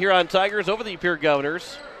the Huron Tigers over the Pierre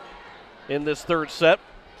Governors in this third set.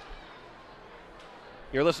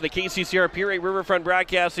 You're listening to KCCR Pierre Riverfront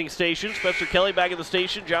Broadcasting Station. Spencer Kelly back at the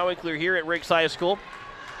station. John Winkler here at Riggs High School.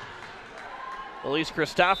 Elise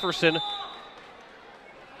Christofferson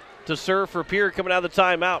to serve for Pierre coming out of the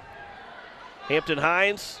timeout. Hampton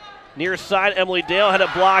Hines, near side. Emily Dale had it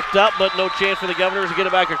blocked up, but no chance for the Governors to get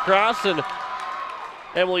it back across. And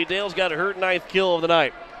Emily Dale's got her 9th kill of the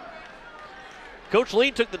night. Coach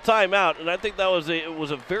Lee took the timeout, and I think that was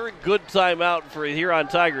a very good timeout for the Huron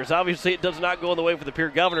Tigers. Obviously, it does not go in the way for the Pierre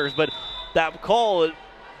Governors, but that call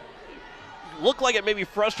looked like it maybe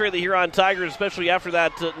frustrated the Huron Tigers, especially after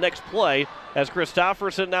that next play, as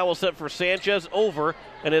Christofferson now will set for Sanchez over,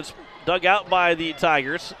 and it's dug out by the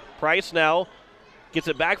Tigers. Price now gets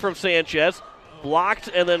it back from Sanchez, blocked,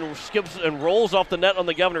 and then skips and rolls off the net on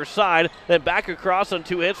the Governors' side, then back across on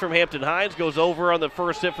 2 hits from Hampton Hines, goes over on the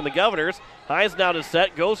first hit from the Governors. Hines now to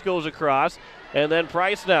set, goes across, and then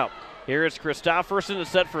Price now. Here it's Christofferson to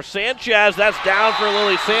set for Sanchez. That's down for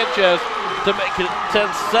Lily Sanchez to make it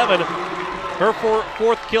 10-7. Her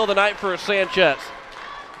fourth kill of the night for Sanchez.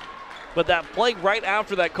 But that play right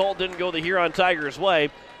after that call didn't go the Huron Tigers' way.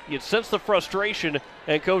 You sense the frustration,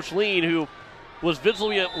 and Coach Lean, who was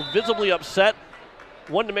visibly upset,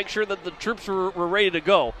 wanted to make sure that the troops were ready to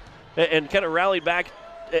go and kind of rally back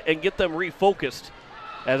and get them refocused.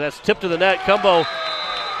 As that's tipped to the net, Cumbo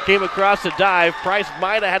came across to dive. Price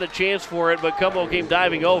might have had a chance for it, but Cumbo came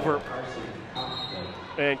diving over.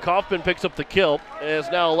 And Kaufman picks up the kill, and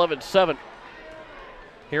it's now 11-7.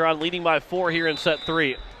 Huron leading by 4 here in set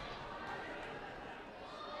 3.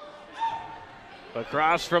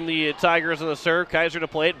 Across from the Tigers on the serve. Kaiser to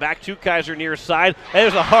play it. Back to Kaiser near side. And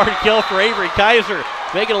there's a hard kill for Avery Kaiser.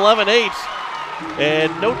 Making 11-8.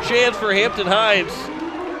 And no chance for Hampton Hines.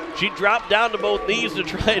 She dropped down to both knees to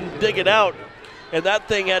try and dig it out. And that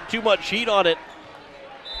thing had too much heat on it.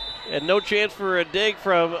 And no chance for a dig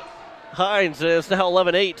from Hines. And it's now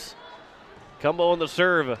 11-8. Cumbo on the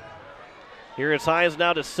serve. Here is Hines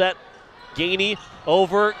now to set. Gainey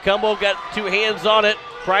over. Cumbo got two hands on it.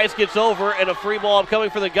 Price gets over, and a free ball coming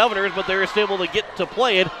for the Governors, but they're able to get to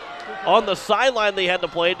play it. On the sideline they had to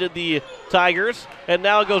play it, did the Tigers, and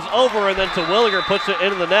now it goes over, and then Terwilliger puts it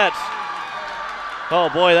into the nets. Oh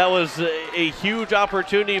boy, that was a huge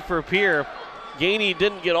opportunity for Pierre. Gainey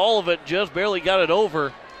didn't get all of it, just barely got it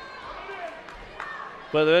over.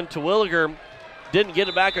 But then Terwilliger didn't get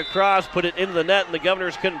it back across, put it into the net, and the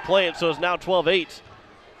Governors couldn't play it, so it's now 12-8.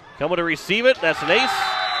 Coming to receive it, that's an ace,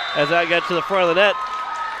 as that got to the front of the net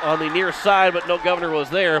on the near side, but no Governor was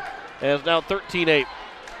there, and it's now 13-8.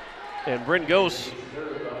 And Bryn Gose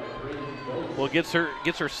gets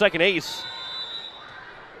her second ace.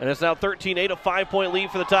 And it's now 13-8, a 5-point lead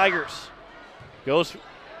for the Tigers. Gose,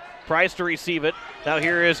 Price to receive it. Now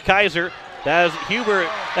here is Kaiser. That is Huber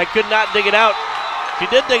that could not dig it out. She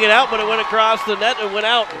did dig it out, but it went across the net and went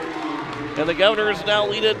out. And the Governors now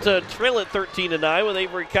lead it to trail it 13-9 with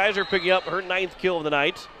Avery Kaiser picking up her 9th kill of the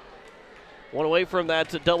night. One away from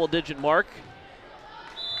that double-digit mark.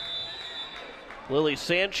 Lily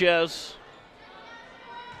Sanchez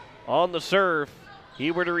on the serve.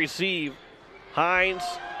 Huber to receive. Hines,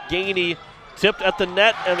 Gainey, tipped at the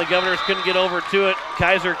net, and the Governors couldn't get over to it.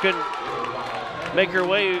 Kaiser couldn't make her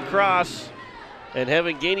way across, and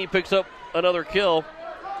Heaven Gainey picks up another kill.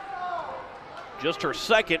 Just her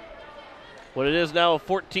second, but it is now a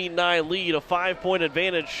 14-9 lead, a 5-point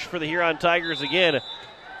advantage for the Huron Tigers again,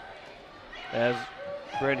 as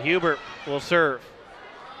Bryn Huber will serve.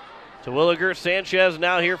 Terwilliger, Sanchez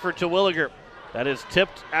now here for Terwilliger. That is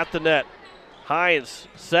tipped at the net. Hines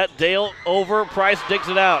set, Dale over, Price digs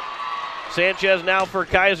it out. Sanchez now for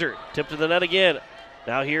Kaiser, tipped to the net again.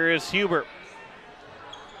 Now here is Huber.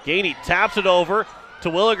 Gainey taps it over.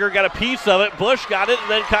 Terwilliger got a piece of it. Bush got it, and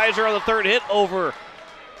then Kaiser on the third hit over.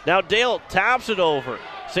 Now Dale taps it over.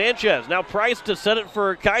 Sanchez, now Price to set it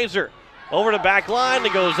for Kaiser. Over the back line,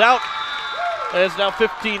 it goes out, and it's now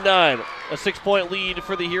 15-9. A 6-point lead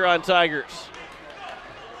for the Huron Tigers.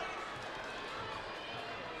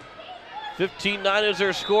 15-9 is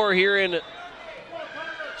their score here in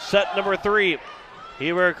set number 3.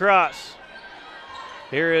 Huber across.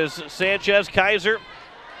 Here is Sanchez, Kaiser,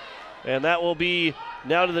 and that will be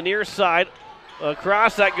now to the near side.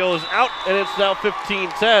 Across, that goes out, and it's now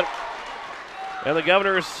 15-10. And the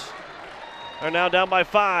Governors are now down by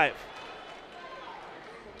 5.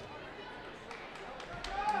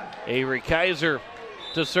 Avery Kaiser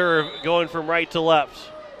to serve, going from right to left.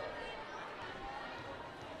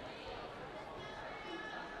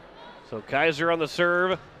 So Kaiser on the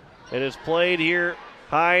serve. It is played here.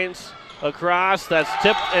 Hines across. That's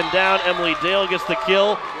tipped and down. Emily Dale gets the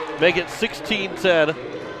kill. Make it 16-10.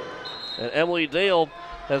 And Emily Dale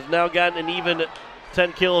has now gotten an even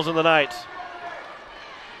 10 kills in the night.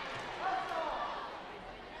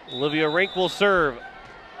 Olivia Rink will serve.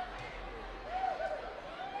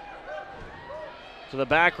 To the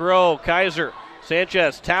back row, Kaiser.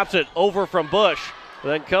 Sanchez taps it over from Bush.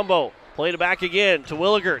 Then Cumbo played it back again to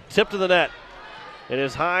Williger. Tipped to the net. It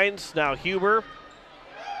is Hines. Now Huber.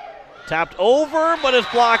 Tapped over, but it's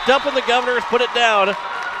blocked up, and the Governors put it down.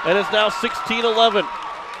 And it's now 16-11.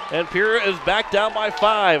 And Pierre is back down by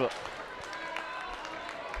 5.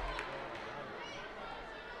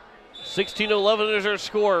 16-11 is our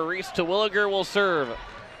score. Reese Terwilliger will serve.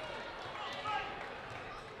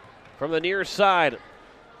 From the near side.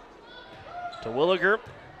 Terwilliger,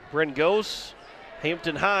 Bryn Gose,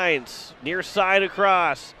 Hampton Hines, near side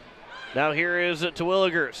across. Now here is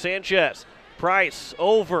Terwilliger, Sanchez, Price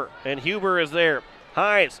over, and Huber is there.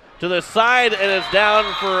 Hines to the side, and it's down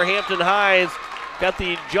for Hampton Hines. Got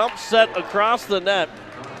the jump set across the net,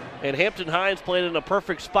 and Hampton Hines played in a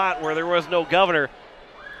perfect spot where there was no Governor.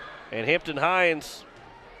 And Hampton Hines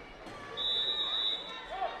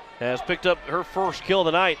has picked up her first kill of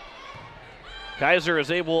the night. Kaiser is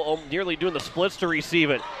able, nearly doing the splits to receive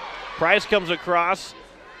it. Price comes across,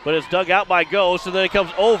 but it's dug out by Ghost, and then it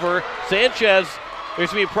comes over. Sanchez,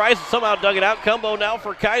 Price somehow dug it out. Cumbo now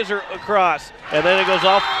for Kaiser across. And then it goes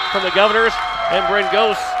off from the Governors, and Bryn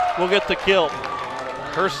Ghost will get the kill.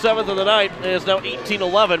 Her 7th of the night, and it's now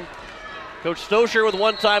 18-11. Coach Stosher with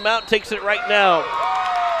one timeout takes it right now.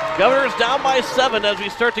 Governors down by 7 as we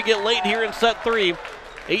start to get late here in set 3.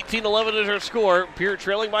 18-11 is our score. Pierre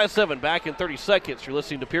trailing by 7. Back in 30 seconds. You're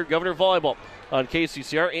listening to Pierre Governor Volleyball on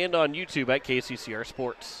KCCR and on YouTube at KCCR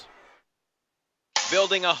Sports.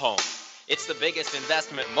 Building a home. It's the biggest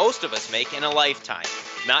investment most of us make in a lifetime.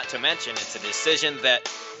 Not to mention it's a decision that,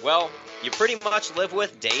 well, you pretty much live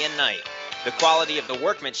with day and night. The quality of the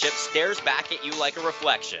workmanship stares back at you like a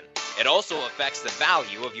reflection. It also affects the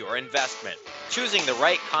value of your investment. Choosing the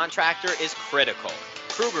right contractor is critical.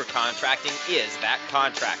 Kruger Contracting is that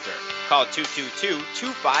contractor. Call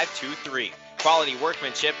 222-2523. Quality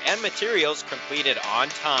workmanship and materials completed on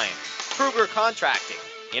time. Kruger Contracting.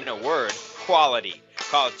 In a word, quality.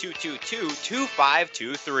 Call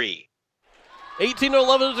 222-2523.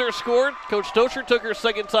 18-11 is their score. Coach Toscher took her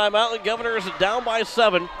second time out. The Governors down by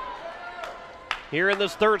 7 here in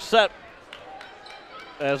this third set.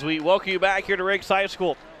 As we welcome you back here to Riggs High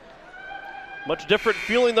School. Much different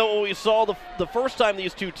feeling than what we saw the first time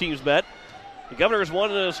these two teams met. The Governors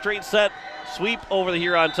won in a straight set sweep over the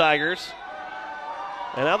Huron Tigers.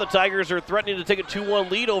 And now the Tigers are threatening to take a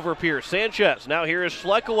 2-1 lead over Pierre. Sanchez, now here is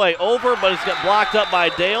Schleckaway over, but it's got blocked up by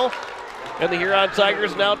Dale. And the Huron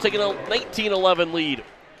Tigers now taking a 19-11 lead.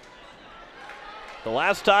 The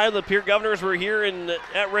last time the Pierre Governors were here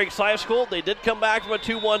at Riggs High School, they did come back from a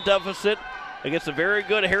 2-1 deficit against a very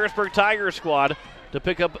good Harrisburg Tigers squad to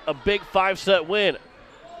pick up a big 5-set win.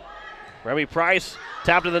 Remy Price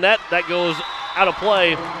tapped to the net. That goes out of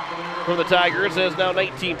play from the Tigers. It is now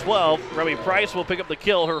 19-12. Remy Price will pick up the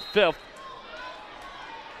kill, her 5th.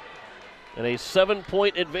 And a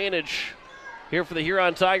 7-point advantage here for the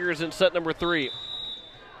Huron Tigers in set number 3.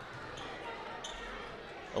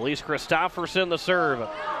 Elise Christofferson, the serve.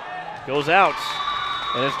 Goes out.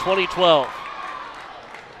 And it's 20-12.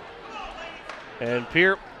 And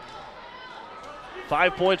Pierre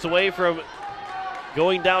 5 points away from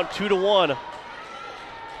going down 2-1.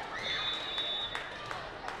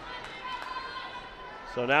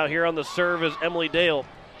 So now here on the serve is Emily Dale.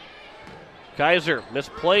 Kaiser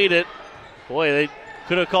misplayed it. Boy, they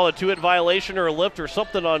could have called a 2-hit violation or a lift or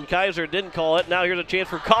something on Kaiser. Didn't call it. Now here's a chance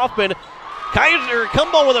for Kaufman. Kaiser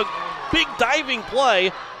come on with a big diving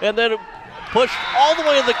play and then pushed all the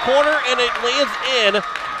way in the corner and it lands in.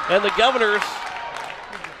 And the Governors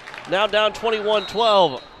now down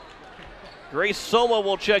 21-12. Grace Soma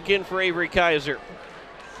will check in for Avery Kaiser.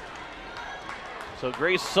 So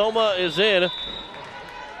Grace Soma is in.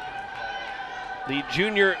 The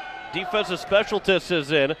junior defensive specialist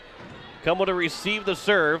is in. Cumbo to receive the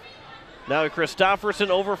serve. Now Christofferson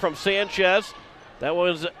over from Sanchez. That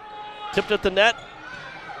was tipped at the net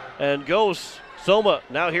and goes Soma.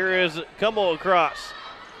 Now here is Cumbo across.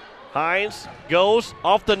 Hines goes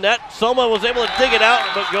off the net. Soma was able to dig it out,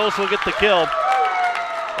 but Gose will get the kill.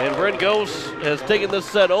 And Bryn Gose has taken this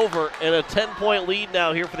set over and a 10-point lead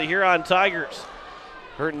now here for the Huron Tigers.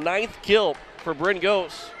 Her 9th kill for Bryn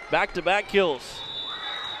Gose. Back-to-back kills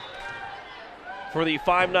for the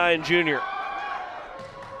 5'9 junior.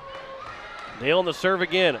 Dale on the serve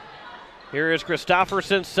again. Here is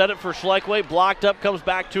Christofferson, set it for Schleckaway, blocked up, comes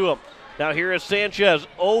back to him. Now here is Sanchez,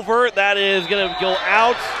 over, that is going to go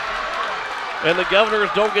out. And the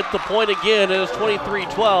Governors don't get the point again. It is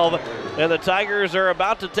 23-12, and the Tigers are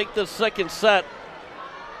about to take the third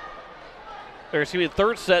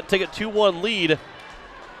set, take a 2-1 lead,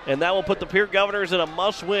 and that will put the Pierre Governors in a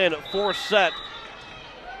must-win 4th set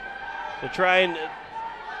to try and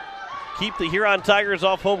keep the Huron Tigers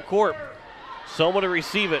off home court. Soma to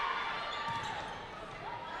receive it.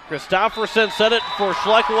 Christofferson set it for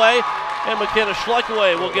Schleckaway, and McKenna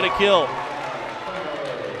Schleckaway will get a kill.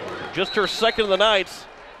 Just her 2nd of the night,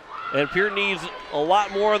 and Pierre needs a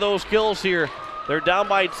lot more of those kills here. They're down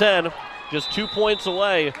by 10, just 2 points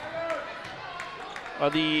away are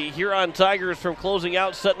the Huron Tigers from closing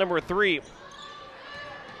out set number 3.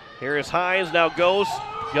 Here is Hines, now goes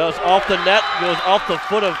off the net, goes off the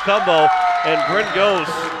foot of Cumbo, and Bryn Gose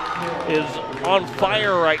is on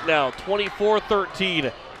fire right now,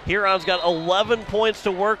 24-13. Huron's got 11 points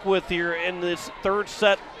to work with here in this third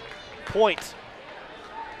set point.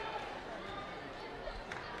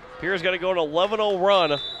 Pierre's got to go an 11-0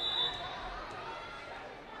 run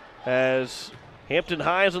as Hampton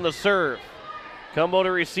Hines on the serve. Cumbo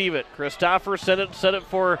to receive it. Christopher set it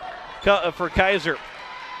for Kaiser.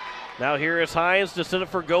 Now here is Hines to set it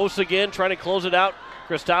for Gose again, trying to close it out.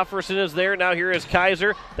 Christofferson is there. Now here is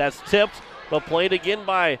Kaiser. That's tipped, but played again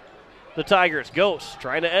by the Tigers. Gose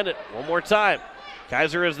trying to end it one more time.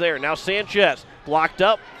 Kaiser is there. Now Sanchez blocked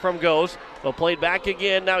up from Gose, but played back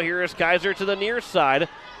again. Now here is Kaiser to the near side.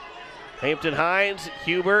 Hampton Hines,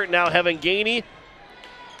 Hubert, now Heaven-Gainey,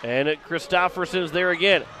 and Christofferson's there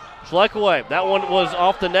again. Schleckaway, that one was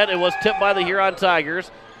off the net. It was tipped by the Huron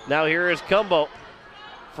Tigers. Now here is Cumbo.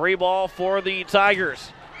 Free ball for the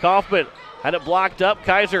Tigers. Kaufman had it blocked up.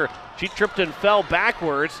 Kaiser, she tripped and fell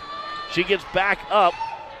backwards. She gets back up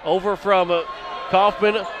over from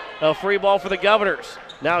Kaufman. A free ball for the Governors.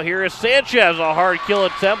 Now here is Sanchez, a hard kill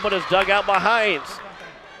attempt, but is dug out by Hines.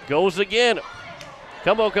 Goes again.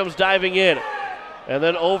 Cumbo comes diving in. And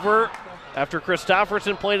then over after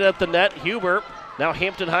Christofferson played it at the net. Huber. Now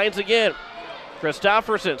Hampton Hines again.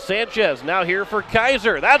 Christofferson, Sanchez now here for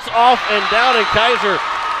Kaiser. That's off and down, and Kaiser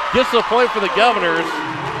gets the point for the Governors.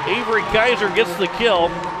 Avery Kaiser gets the kill.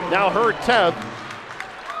 Now her 10th.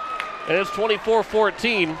 And it's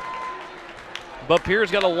 24-14. But Pierre's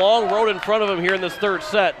got a long road in front of him here in this third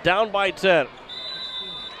set. Down by 10.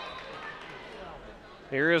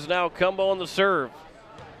 Here is now Cumbo on the serve.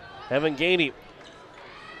 Evan Gainey.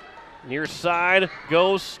 Near side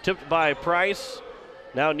goes, tipped by Price.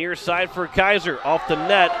 Now near side for Kaiser, off the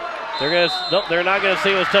net. They're not going to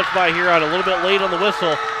say it was touched by Huron. A little bit late on the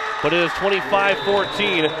whistle, but it is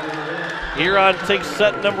 25-14. Huron takes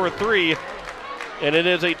set number 3, and it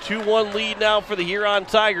is a 2-1 lead now for the Huron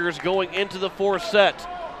Tigers going into the fourth set.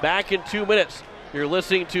 Back in 2 minutes. You're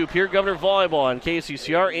listening to Pierre Governor Volleyball on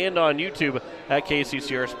KCCR and on YouTube at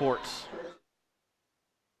KCCR Sports.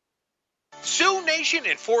 Sioux Nation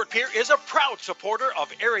in Fort Pierre is a proud supporter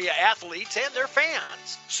of area athletes and their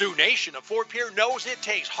fans. Sioux Nation of Fort Pierre knows it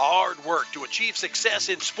takes hard work to achieve success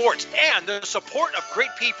in sports and the support of great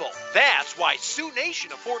people. That's why Sioux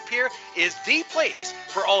Nation of Fort Pierre is the place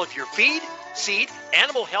for all of your feed, seed,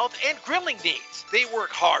 animal health, and grilling needs. They work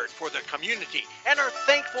hard for the community and are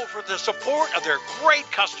thankful for the support of their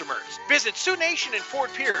great customers. Visit Sioux Nation in Fort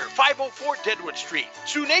Pierre, 504 Deadwood Street.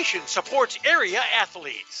 Sioux Nation supports area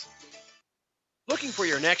athletes. Looking for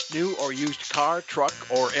your next new or used car, truck,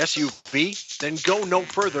 or SUV? Then go no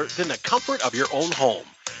further than the comfort of your own home.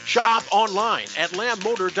 Shop online at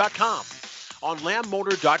lambmotor.com. On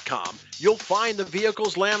lambmotor.com, you'll find the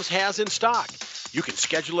vehicles Lambs has in stock. You can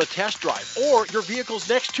schedule a test drive or your vehicle's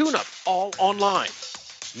next tune-up, all online.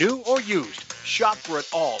 New or used, shop for it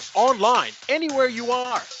all online, anywhere you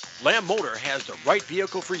are. Lamb Motor has the right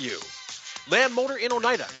vehicle for you. Lamb Motor in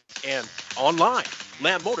Oneida and online,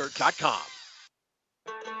 lambmotor.com.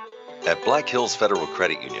 At Black Hills Federal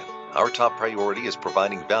Credit Union, our top priority is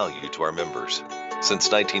providing value to our members.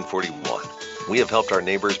 Since 1941, we have helped our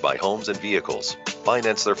neighbors buy homes and vehicles,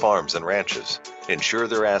 finance their farms and ranches, insure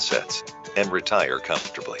their assets, and retire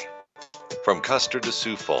comfortably. From Custer to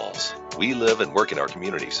Sioux Falls, we live and work in our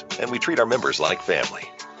communities, and we treat our members like family.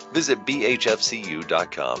 Visit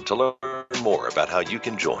bhfcu.com to learn more about how you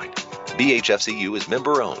can join. BHFCU is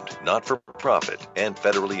member-owned, not-for-profit, and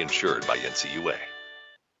federally insured by NCUA.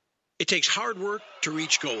 It takes hard work to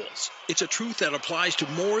reach goals. It's a truth that applies to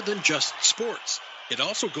more than just sports. It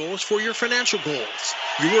also goes for your financial goals.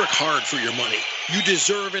 You work hard for your money. You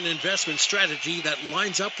deserve an investment strategy that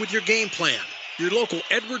lines up with your game plan. Your local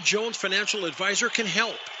Edward Jones financial advisor can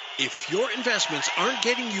help. If your investments aren't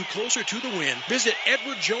getting you closer to the win, visit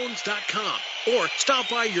edwardjones.com or stop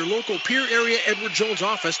by your local Pierre area Edward Jones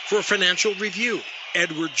office for a financial review.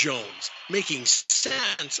 Edward Jones, making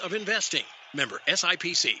sense of investing. Member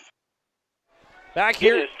SIPC. Back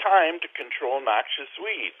here. It is time to control noxious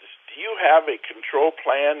weeds. Do you have a control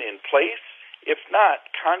plan in place? If not,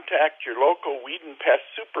 contact your local weed and pest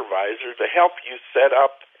supervisor to help you set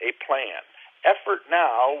up a plan. Effort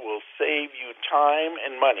now will save you time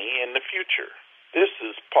and money in the future. This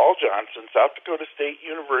is Paul Johnson, South Dakota State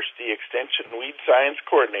University Extension Weed Science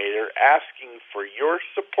Coordinator, asking for your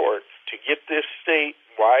support to get this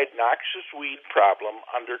statewide noxious weed problem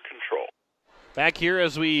under control. Back here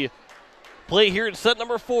as we play here in set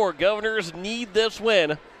number 4. Governors need this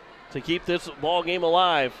win to keep this ball game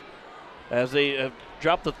alive as they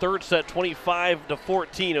dropped the third set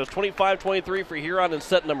 25-14. It was 25-23 for Huron in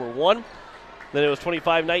set number 1. Then it was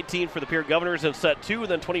 25-19 for the Pierre Governors in set 2,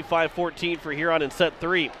 then 25-14 for Huron in set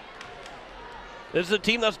 3. This is a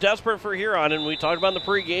team that's desperate for Huron, and we talked about in the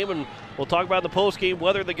pregame, and we'll talk about in the postgame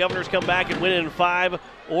whether the Governors come back and win it in 5,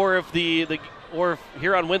 or if if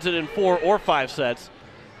Huron wins it in 4 or 5 sets.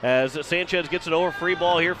 As Sanchez gets it over, free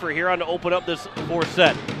ball here for Huron to open up this fourth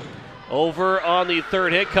set. Over on the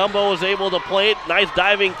third hit, Cumbo is able to play it. Nice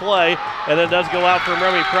diving play, and then does go out from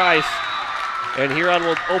Remy Price. And Huron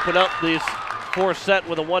will open up this fourth set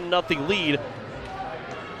with a 1-0 lead.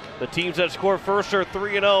 The teams that score first are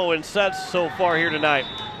 3-0 in sets so far here tonight.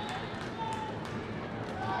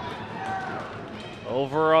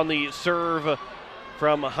 Over on the serve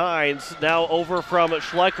from Hines, now over from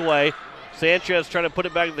Schleckaway. Sanchez trying to put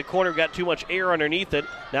it back to the corner, got too much air underneath it.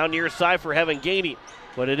 Now near side for Heaven Gainey,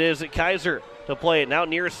 but it is Kaiser to play it. Now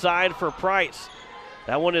near side for Price.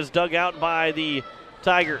 That one is dug out by the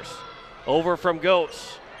Tigers. Over from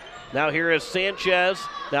Gose. Now here is Sanchez.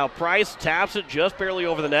 Now Price taps it just barely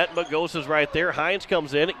over the net, but Gose is right there. Hines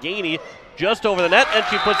comes in. Gainey just over the net, and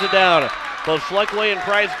she puts it down. Both Schleckaway and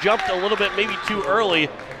Price jumped a little bit, maybe too early,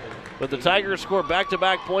 but the Tigers score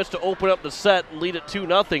back-to-back points to open up the set and lead it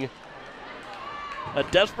 2-0. A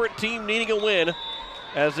desperate team needing a win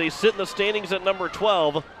as they sit in the standings at number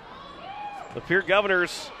 12. The Pierre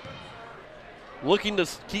Governors looking to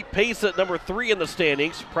keep pace at number 3 in the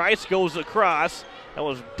standings. Price goes across. That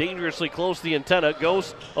was dangerously close to the antenna.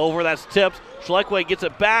 Goes over, that's tipped. Schleckway gets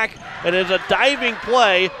it back, and it's a diving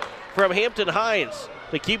play from Hampton Hines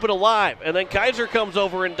to keep it alive. And then Kaiser comes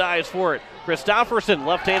over and dives for it. Christofferson,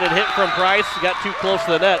 left-handed hit from Price, got too close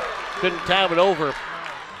to the net, couldn't tab it over.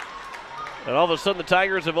 And all of a sudden the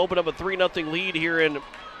Tigers have opened up a 3-0 lead here in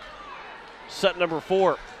set number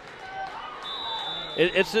 4.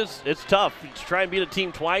 It's tough to try and beat a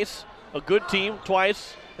team twice, a good team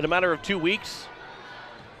twice in a matter of 2 weeks.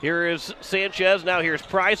 Here is Sanchez, now here's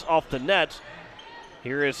Price off the net.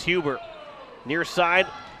 Here is Huber. Near side,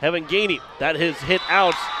 Evan Gainey. That is hit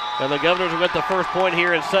out, and the Governors will get the first point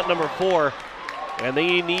here in set number 4. And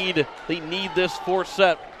they need this fourth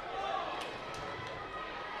set.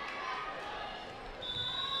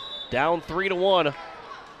 Down 3-1.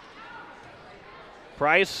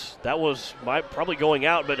 Price, that was probably going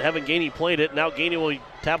out, but Evan Gainey played it. Now Gainey will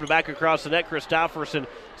tap it back across the net. Christofferson,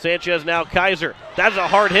 Sanchez, now Kaiser. That's a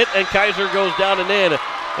hard hit, and Kaiser goes down and in.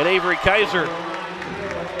 And Avery Kaiser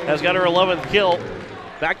has got her 11th kill.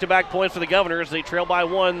 Back-to-back points for the Governors. They trail by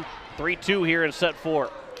 1, 3-2 here in set 4.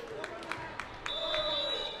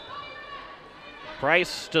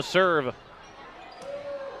 Price to serve.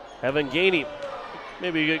 Evan Gainey.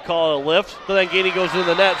 Maybe you could call it a lift, but then Gainey goes in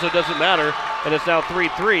the net, so it doesn't matter. And it's now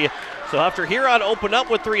 3-3. So after Huron open up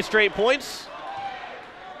with 3 straight points,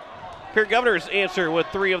 Pierre Governors answer with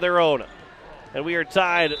 3 of their own. And we are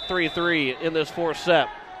tied 3-3 in this fourth set.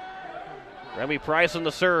 Remy Price on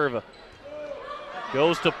the serve.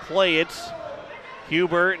 Goes to play it.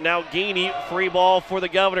 Huber, now Gainey, free ball for the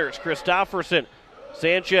Governors. Christofferson,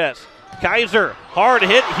 Sanchez, Kaiser, hard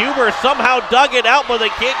hit. Huber somehow dug it out, but they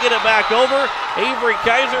can't get it back over. Avery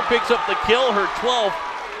Kaiser picks up the kill, her 12th.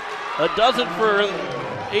 A dozen for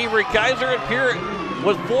Avery Kaiser, and Pierre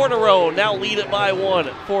with 4 in a row. Now lead it by 1,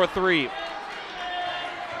 4-3.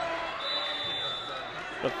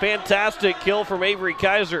 A fantastic kill from Avery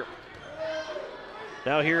Kaiser.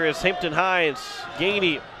 Now here is Hampton Hines.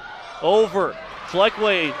 Gainey over.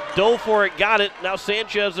 Schleckway dove for it, got it. Now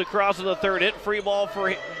Sanchez across in the third hit. Free ball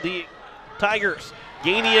for the Tigers.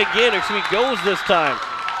 Gainey again, goes this time.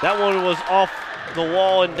 That one was off the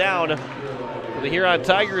wall and down for the Huron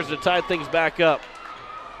Tigers to tie things back up.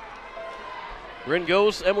 Rin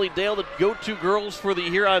goes, Emily Dale, the go-to girls for the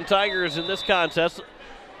Huron Tigers in this contest.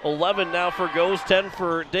 11 now for Goes, 10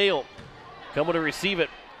 for Dale. Coming to receive it.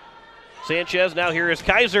 Sanchez, now here is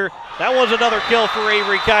Kaiser. That was another kill for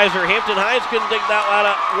Avery Kaiser. Hampton Hines couldn't dig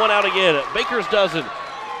that one out again. Baker's dozen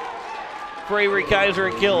for Avery Kaiser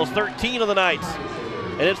in kills, 13 of the night.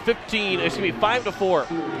 And it's 5-4.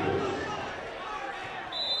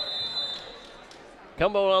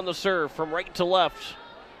 Combo on the serve from right to left.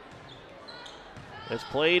 It's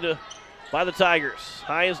played by the Tigers.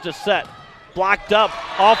 Hines to set. Blocked up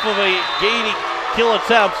off of a Gainey kill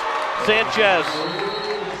attempt. Sanchez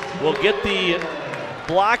will get the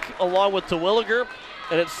block along with Terwilliger,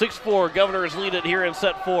 and it's 6-4. Governors lead it here in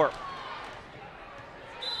set 4.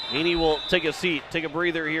 Gainey will take a seat, take a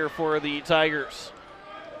breather here for the Tigers.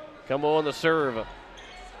 Combo on the serve.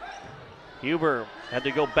 Huber had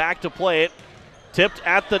to go back to play it. Tipped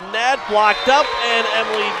at the net, blocked up, and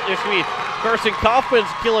Carson Kaufman's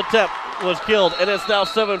kill attempt was killed, and it's now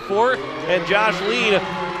 7-4, and Josh Lean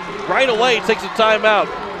right away takes a timeout.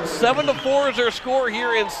 7-4 is their score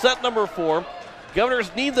here in set number 4.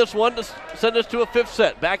 Governors need this one to send us to a 5th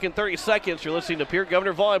set. Back in 30 seconds, you're listening to Pierre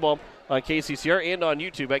Governor Volleyball on KCCR and on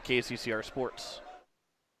YouTube at KCCR Sports.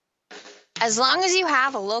 As long as you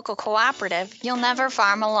have a local cooperative, you'll never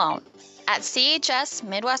farm alone. At CHS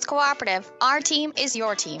Midwest Cooperative, our team is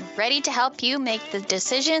your team, ready to help you make the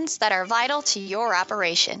decisions that are vital to your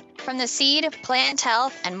operation. From the seed, plant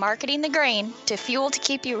health, and marketing the grain, to fuel to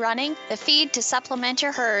keep you running, the feed to supplement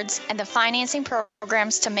your herds, and the financing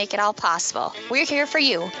programs to make it all possible. We're here for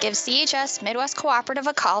you. Give CHS Midwest Cooperative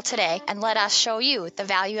a call today and let us show you the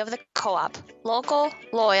value of the co-op. Local,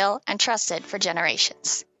 loyal, and trusted for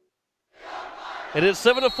generations. It is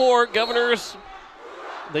 7-4. Governors,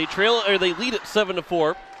 they lead at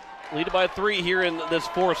 7-4. Lead it by 3 here in this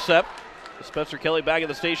fourth set. Spencer Kelly back at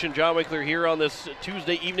the station. John Winkler here on this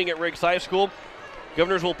Tuesday evening at Riggs High School.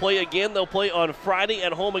 Governors will play again. They'll play on Friday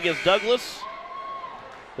at home against Douglas.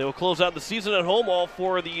 They will close out the season at home. All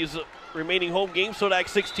 4 of these remaining home games, Sodak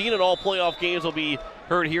 16, and all playoff games will be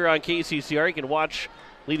heard here on KCCR. You can watch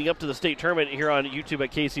leading up to the state tournament here on YouTube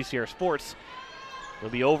at KCCR Sports. It'll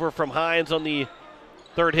be over from Hines on the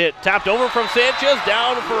Third hit tapped over from Sanchez,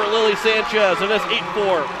 down for Lily Sanchez, and it's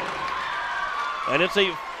 8-4. And it's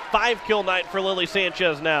a 5-kill night for Lily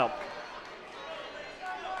Sanchez now,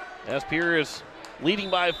 as Pierre is leading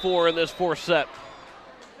by 4 in this fourth set.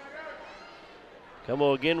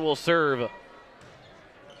 Como again will serve.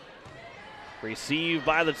 Received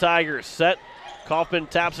by the Tigers. Set. Kaufman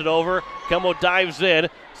taps it over. Como dives in.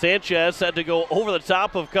 Sanchez had to go over the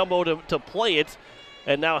top of Como to play it.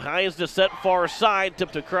 And now Hines to set far side.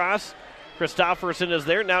 Tipped across. Christofferson is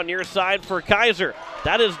there. Now near side for Kaiser.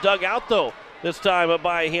 That is dug out though. This time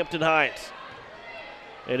by Hampton Hines.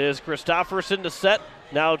 It is Christofferson to set.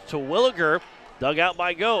 Now to Williger. Dug out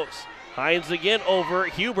by Goes. Hines again over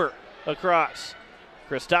Huber across.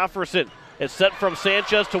 Christofferson. It's set from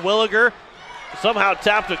Sanchez to Williger. Somehow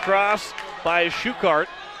tapped across by Schukart.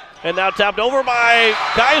 And now tapped over by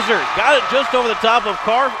Kaiser. Got it just over the top of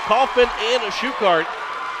Kaufman and Schukart.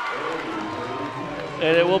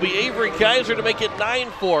 And it will be Avery Kaiser to make it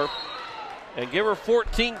 9-4. And give her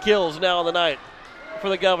 14 kills now on the night for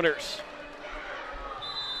the Governors.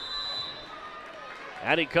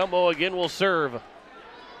 Addie Cumbo again will serve.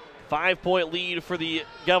 5-point lead for the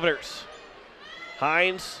Governors.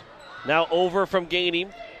 Hines now over from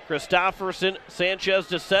Gainey. Christofferson, Sanchez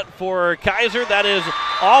to set for Kaiser. That is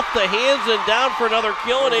off the hands and down for another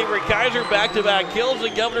kill. And Avery Kaiser back-to-back kills. The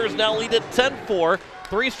Governors now lead at 10-4.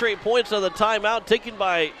 3 straight points on the timeout taken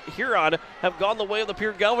by Huron have gone the way of the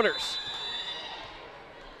Pierre Governors.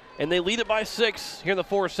 And they lead it by 6 here in the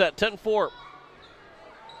fourth set, 10-4.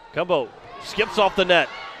 Cumbo skips off the net.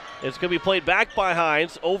 It's going to be played back by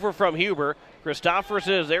Hines, over from Huber.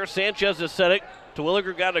 Christofferson is there. Sanchez is set it.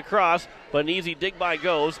 Terwilliger got it across, but an easy dig by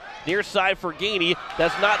Goes. Near side for Gainey.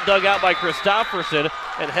 That's not dug out by Christofferson,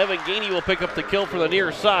 and Heaven Gainey will pick up the kill from the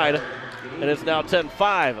near side, and it's now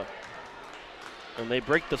 10-5. And they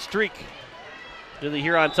break the streak to the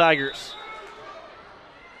Huron Tigers.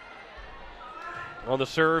 On the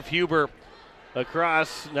serve, Huber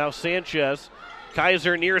across. Now Sanchez.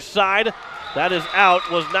 Kaiser near side. That is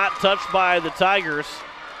out. Was not touched by the Tigers.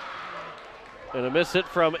 And a miss hit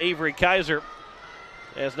from Avery Kaiser.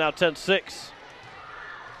 And it's now 10-6.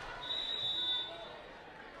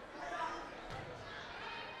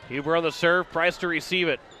 Huber on the serve. Price to receive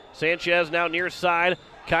it. Sanchez now near side.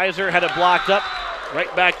 Kaiser had it blocked up.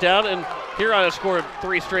 Right back down. And Huron has scored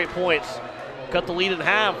 3 straight points. Cut the lead in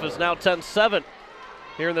half. It's now 10-7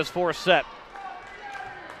 here in this fourth set.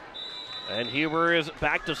 And Huber is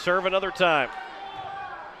back to serve another time.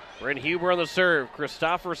 Bryn Huber on the serve.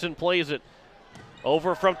 Christofferson plays it.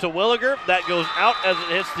 Over from Terwilliger. That goes out as it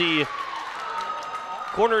hits the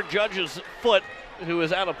corner judge's foot, who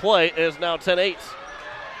is out of play. It is now 10-8.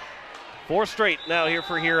 4 straight now here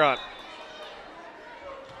for Huron.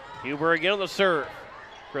 Huber again on the serve.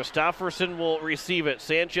 Christofferson will receive it.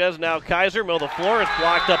 Sanchez, now Kaiser. Middle of the floor is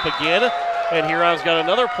blocked up again. And Huron's got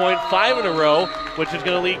another point, 5 in a row, which is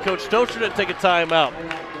going to lead Coach Stocher to take a timeout.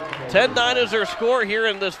 10-9 is their score here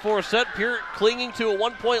in this fourth set. Pierre clinging to a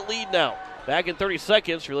 1-point lead now. Back in 30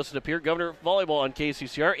 seconds, you're listening to Pierre Governor Volleyball on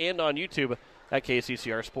KCCR and on YouTube at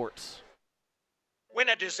KCCR Sports. When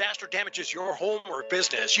a disaster damages your home or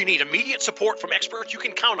business, you need immediate support from experts you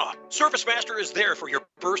can count on. Service Master is there for your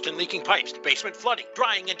burst and leaking pipes, basement flooding,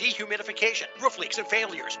 drying and dehumidification, roof leaks and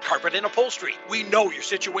failures, carpet and upholstery. We know your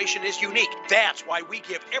situation is unique. That's why we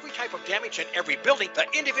give every type of damage in every building the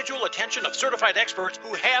individual attention of certified experts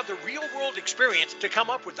who have the real-world experience to come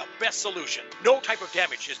up with the best solution. No type of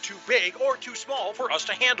damage is too big or too small for us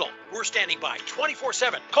to handle. We're standing by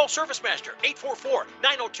 24/7. Call Service Master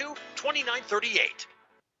 844-902-2938.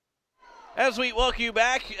 As we welcome you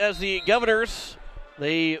back, as the Governors,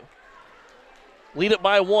 they lead it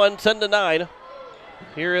by 1, 10-9,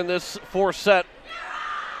 here in this fourth set.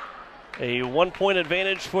 A 1-point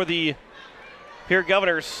advantage for the Pierre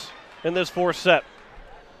Governors in this fourth set.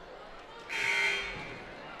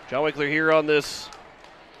 John Wickler here on this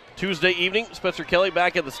Tuesday evening. Spencer Kelly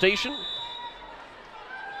back at the station.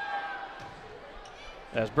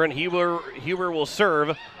 As Brent Huber will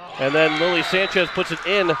serve, and then Lily Sanchez puts it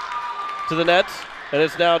in to the net, and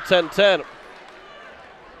it's now 10-10.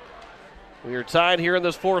 We are tied here in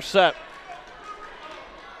this fourth set.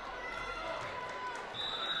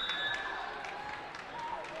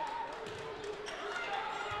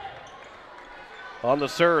 On the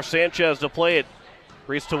serve, Sanchez to play it.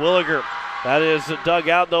 Reese Terwilliger. That is dug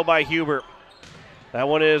out, though, by Huber. That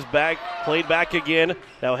one is back, played back again.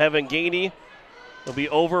 Now Heaven Gainey will be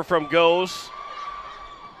over from Goes.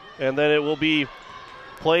 And then it will be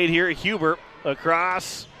played here. Huber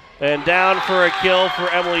across and down for a kill for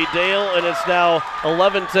Emily Dale, and it's now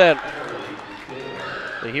 11-10.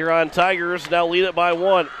 The Huron Tigers now lead it by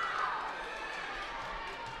 1.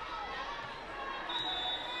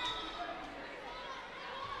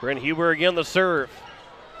 Brent Huber again the serve.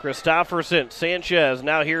 Christofferson, Sanchez,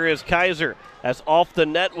 now here is Kaiser. That's off the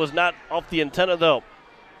net, was not off the antenna though.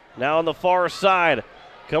 Now on the far side,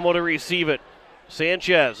 Como to receive it.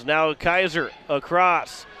 Sanchez, now Kaiser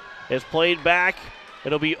across. It's played back.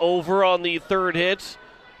 It'll be over on the third hit.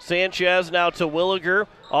 Sanchez now to Williger.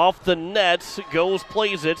 Off the net, goes,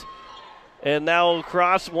 plays it. And now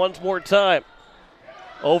across once more time.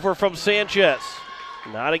 Over from Sanchez.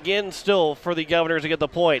 Not again still for the Governors to get the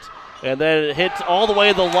point. And then it hits all the way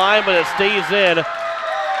to the line, but it stays in.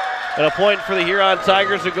 And a point for the Huron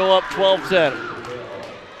Tigers to go up 12-10.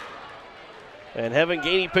 And Heaven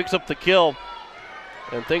Gainey picks up the kill.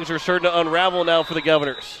 And things are starting to unravel now for the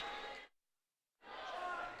Governors.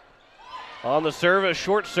 On the serve, a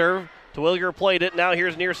short serve. Terwilliger played it. Now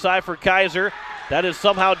here's near side for Kaiser. That is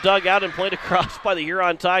somehow dug out and played across by the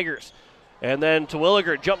Huron Tigers. And then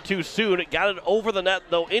Terwilliger jumped too soon. It got it over the net,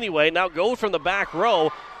 though, anyway. Now goes from the back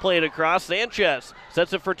row. Played across. Sanchez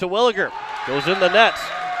sets it for Terwilliger. Goes in the net.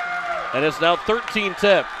 And it's now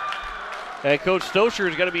 13-10. And Coach Stocher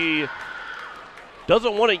is going to be...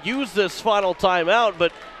 doesn't want to use this final timeout,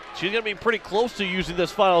 but she's going to be pretty close to using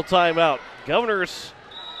this final timeout. Governors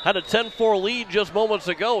had a 10-4 lead just moments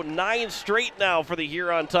ago. 9 straight now for the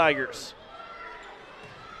Huron Tigers.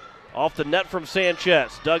 Off the net from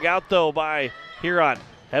Sanchez. Dug out, though, by Huron.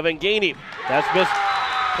 Heaven Gainey. That's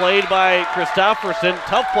misplayed by Christofferson.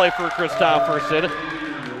 Tough play for Christofferson.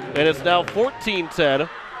 And it's now 14-10.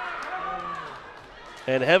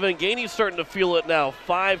 And Heaven Gainey's starting to feel it now.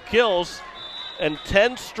 5 kills and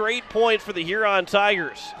 10 straight points for the Huron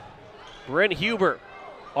Tigers. Brent Huber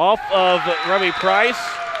off of Remy Price.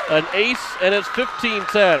 An ace, and it's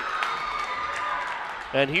 15-10.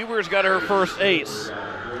 And Huber's got her first ace.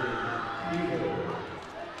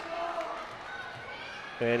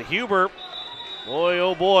 And Huber, boy,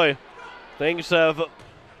 oh boy, things have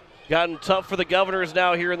gotten tough for the Governors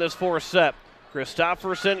now here in this fourth set.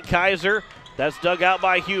 Christofferson, Kaiser, that's dug out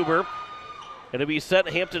by Huber. It'll be set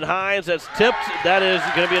Hampton Hines, that's tipped. That is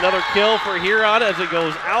going to be another kill for Huron as it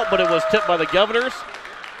goes out, but it was tipped by the Governors.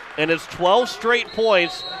 And it's 12 straight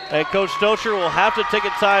points, and Coach Stocher will have to take a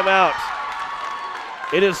timeout.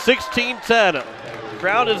 It is 16-10.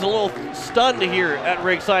 Crowd is a little stunned here at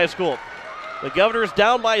Riggs High School. The Governors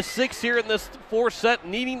down by 6 here in this fourth set,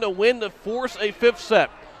 needing to win to force a fifth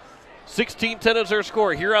set. 16-10 is their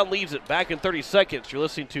score. Huron leads it. Back in 30 seconds. You're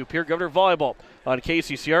listening to Pierre Governor Volleyball on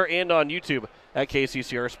KCCR and on YouTube at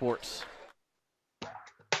KCCR Sports.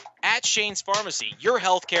 At Shane's Pharmacy, your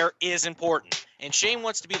health care is important, and Shane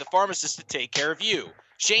wants to be the pharmacist to take care of you.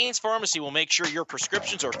 Shane's Pharmacy will make sure your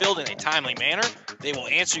prescriptions are filled in a timely manner, they will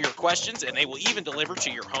answer your questions, and they will even deliver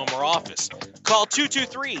to your home or office. Call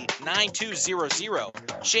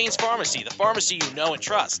 223-9200. Shane's Pharmacy, the pharmacy you know and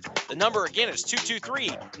trust. The number again is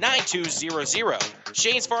 223-9200.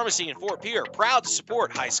 Shane's Pharmacy in Fort Pierre, proud to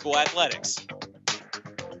support high school athletics.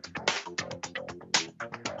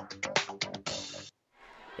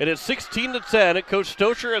 It is 16-10. Coach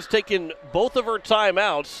Stocher has taken both of her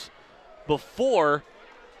timeouts before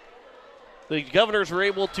the Governors were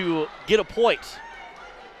able to get a point.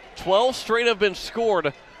 12 straight have been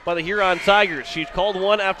scored by the Huron Tigers. She called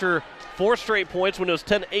one after 4 straight points when it was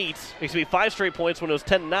 10-8. 5 straight points when it was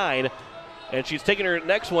 10-9. And she's taking her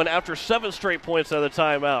next one after 7 straight points out of the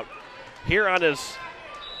timeout. Huron is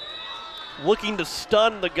looking to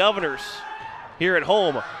stun the Governors here at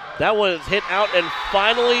home. That one is hit out, and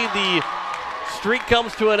finally the streak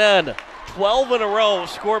comes to an end. 12 in a row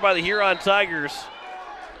scored by the Huron Tigers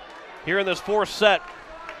here in this fourth set.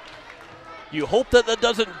 You hope that that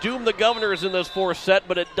doesn't doom the Governors in this fourth set,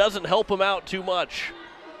 but it doesn't help them out too much.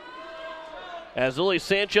 As Lily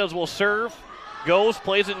Sanchez will serve, goes,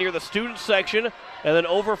 plays it near the student section, and then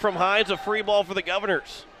over from Hines, a free ball for the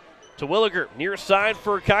Governors. To Williger, near side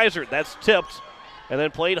for Kaiser. That's tipped, and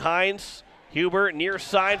then played Hines. Huber near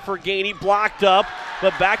side for Gainey, blocked up,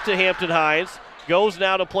 but back to Hampton Hines. Goes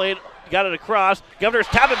now to play it, got it across. Governors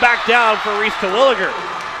tap it back down for Reese Terwilliger.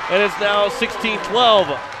 And it's now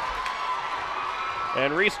 16-12.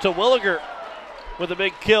 And Reese Terwilliger with a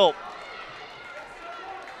big kill.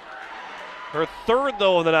 Her third,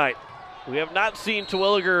 though, of the night. We have not seen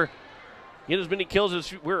Terwilliger get as many kills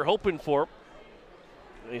as we were hoping for.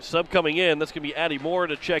 A sub coming in. That's going to be Addie Moore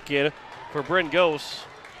to check in for Bryn Gose.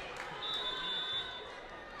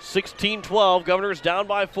 16-12. Governors down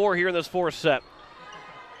by 4 here in this fourth set.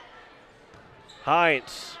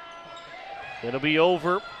 Hines. It'll be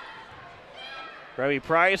over. Remy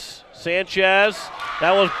Price. Sanchez.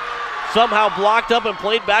 That was somehow blocked up and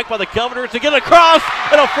played back by the Governors to get across,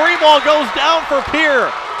 and a free ball goes down for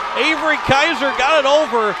Pierre. Avery Kaiser got it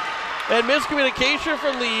over, and miscommunication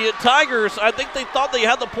from the Tigers. I think they thought they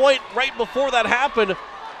had the point right before that happened,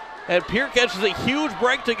 and Pierre catches a huge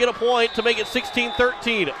break to get a point to make it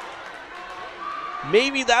 16-13.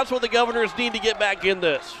 Maybe that's what the Governors need to get back in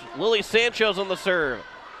this. Lily Sanchez on the serve.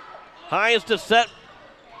 Hines to set.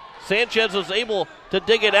 Sanchez was able to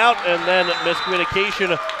dig it out, and then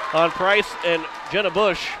miscommunication on Price and Jenna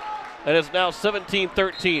Bush, and it's now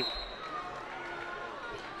 17-13.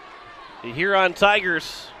 The Huron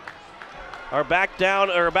Tigers are back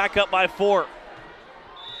up by 4.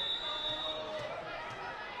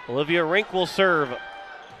 Olivia Rink will serve.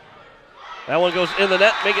 That one goes in the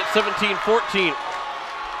net, make it 17-14.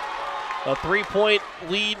 A 3-point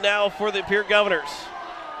lead now for the Pierre Governors.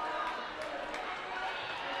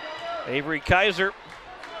 Avery Kaiser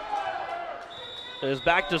is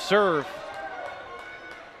back to serve.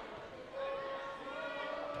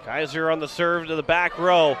 Kaiser on the serve to the back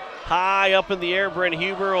row. High up in the air, Brent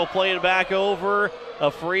Huber will play it back over.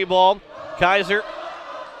 A free ball. Kaiser,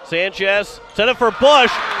 Sanchez, set it for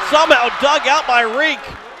Bush. Somehow dug out by Rink.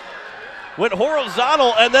 Went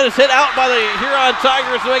horizontal and then is hit out by the Huron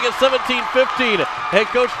Tigers to make it 17-15. Head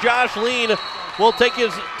coach Josh Lean will take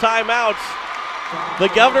his timeouts. The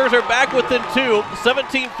Governors are back within 2.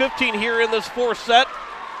 17-15 here in this fourth set.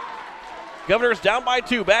 Governors down by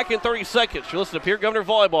 2, back in 30 seconds. You listen to Pierre Governor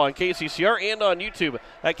Volleyball on KCCR and on YouTube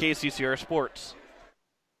at KCCR Sports.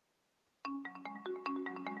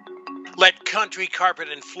 Let Country Carpet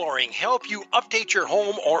and Flooring help you update your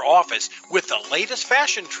home or office with the latest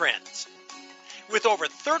fashion trends. With over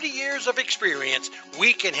 30 years of experience,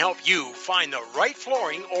 we can help you find the right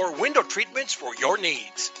flooring or window treatments for your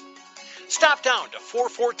needs. Stop down to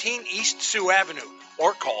 414 East Sioux Avenue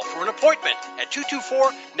or call for an appointment at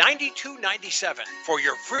 224-9297 for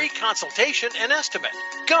your free consultation and estimate.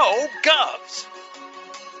 Go Govs!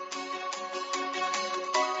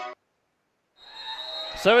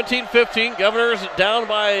 17-15, Governors down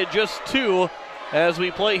by just 2 as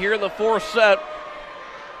we play here in the fourth set.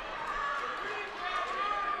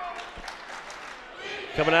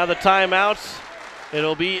 Coming out of the timeouts,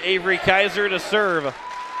 it'll be Avery Kaiser to serve.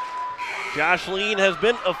 Josh Lean has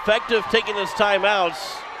been effective taking his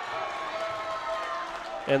timeouts.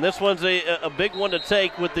 And this one's a big one to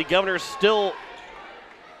take with the Governors still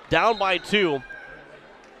down by 2.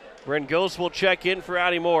 Bryn Ghost will check in for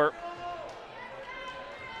Addie Moore.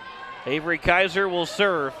 Avery Kaiser will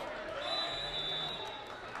serve.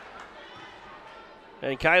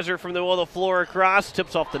 And Kaiser from the middle of the floor across,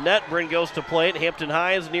 tips off the net. Bryn goes to play it. Hampton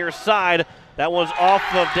Hines near side. That one's off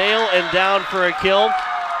of Dale and down for a kill.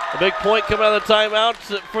 A big point coming out of the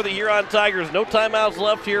timeouts for the Huron Tigers. No timeouts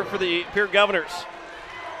left here for the Pierre Governors.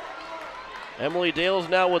 Emily Dale's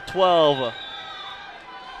now with 12.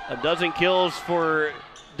 A dozen kills for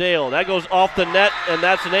Dale. That goes off the net, and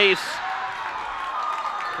that's an ace.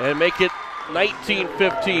 And make it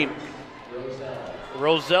 19-15.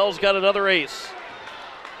 Roselle's got another ace.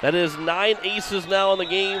 That is 9 aces now in the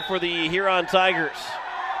game for the Huron Tigers.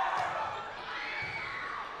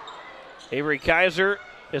 Avery Kaiser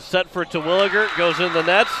is set for Terwilliger, goes in the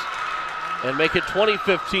nets, and make it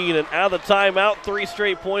 20-15. And out of the timeout, 3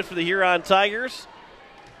 straight points for the Huron Tigers.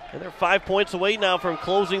 And they're 5 points away now from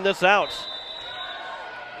closing this out.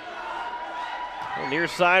 Near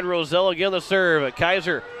side, Roselle again the serve.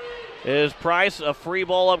 Kaiser is Price. A free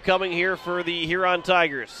ball upcoming here for the Huron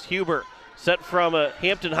Tigers. Huber set from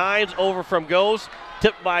Hampton Hines, over from Goes.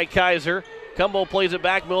 Tipped by Kaiser. Cumbo plays it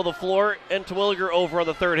back, middle of the floor, and Terwilliger over on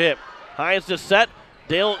the third hit. Hines to set.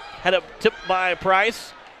 Dale had it tipped by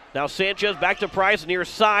Price. Now Sanchez back to Price, near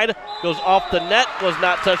side. Goes off the net, was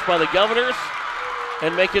not touched by the Governors.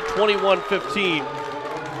 And make it 21-15.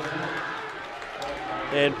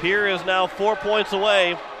 And Pierre is now 4 points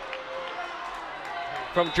away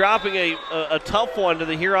from dropping a tough one to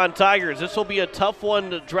the Huron Tigers. This will be a tough one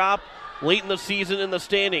to drop late in the season in the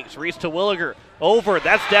standings. Reese Terwilliger over.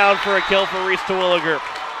 That's down for a kill for Reese Terwilliger.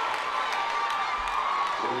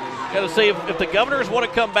 Got to say, if the Governors want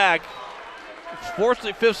to come back, force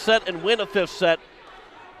the fifth set and win a fifth set,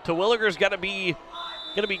 Terwilliger's got to be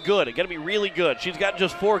good. It got to be really good. She's got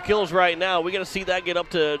just 4 kills right now. We got to see that get up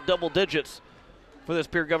to double digits for this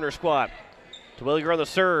Pierre Governor squad. Terwilliger on the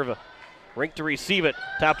serve. Rink to receive it.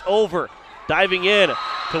 Tapped over. Diving in.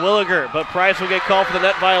 Terwilliger, but Price will get called for the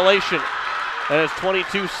net violation. And it's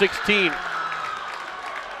 22-16.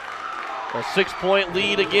 A 6-point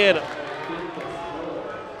lead again.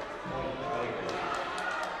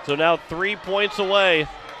 So now 3 points away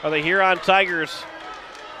are the Huron Tigers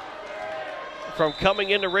from coming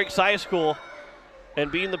into Riggs High School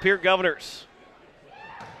and being the Pierre Governors.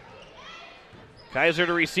 Kaiser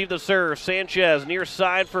to receive the serve. Sanchez near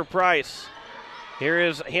side for Price. Here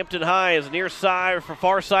is Hampton Hines near side for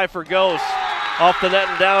far side for Ghost. Off the net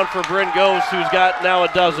and down for Bryn Ghost, who's got now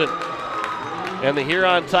a dozen. And the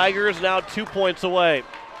Huron Tigers now 2 points away.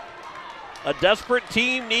 A desperate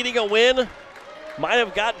team needing a win might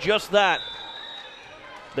have got just that.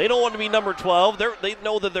 They don't want to be number 12. They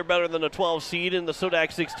know that they're better than a 12 seed in the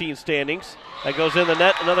Sodak 16 standings. That goes in the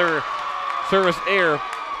net. Another service error.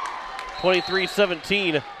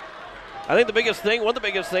 23-17. I think one of the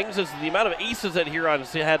biggest things is the amount of aces that Huron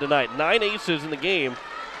had tonight. 9 aces in the game.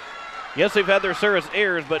 Yes, they've had their service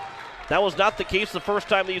errors, but that was not the case the first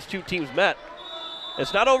time these two teams met.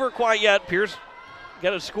 It's not over quite yet. Pierce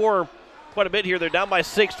got to score quite a bit here. They're down by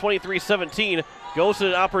 6, 23-17. Goes to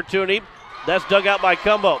an opportunity. That's dug out by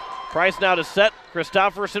Cumbo. Price now to set.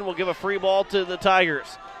 Christofferson will give a free ball to the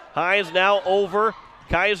Tigers. Hines now over.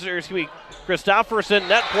 Christofferson,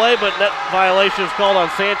 net play, but net violation is called on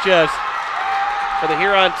Sanchez. For the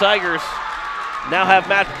Huron Tigers now have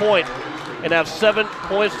match point and have 7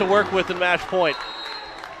 points to work with in match point.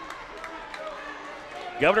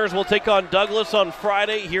 Governors will take on Douglas on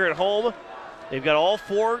Friday here at home. They've got all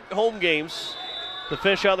 4 home games to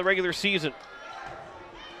finish out the regular season.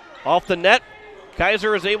 Off the net,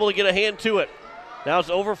 Kaiser is able to get a hand to it. Now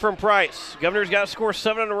it's over from Price. Governors got to score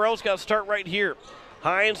 7 in a row. It's got to start right here.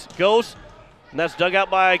 Hines goes, and that's dug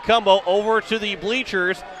out by Cumbo. Over to the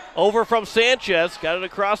bleachers. Over from Sanchez. Got it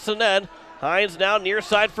across the net. Hines now near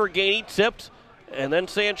side for Gainey. Tipped, and then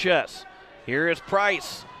Sanchez. Here is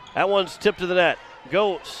Price. That one's tipped to the net.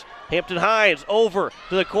 Goes. Hampton Hines over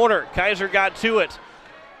to the corner. Kaiser got to it.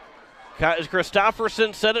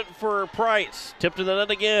 Christofferson set it for Price. Tipped to the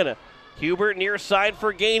net again. Hubert near side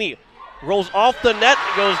for Gainey. Rolls off the net.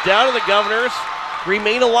 Goes down to the Governors.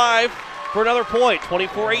 Remain alive for another point.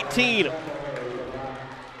 24-18.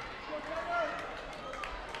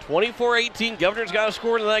 24-18. Governors got to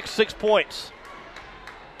score in the next 6 points.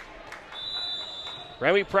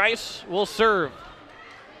 Remy Price will serve.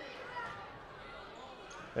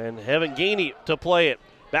 And having Gainey to play it.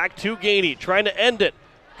 Back to Gainey, trying to end it.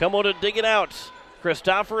 Cumbo to dig it out.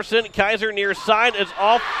 Christofferson, Kaiser near side. It's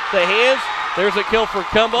off the hands. There's a kill for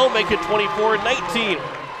Cumbo, make it 24-19.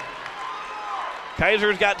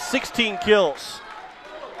 Kaiser's got 16 kills.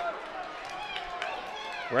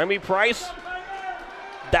 Remy Price,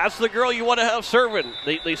 that's the girl you want to have serving.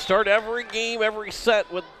 They start every game, every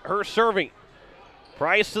set with her serving.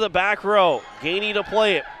 Price to the back row. Gainey to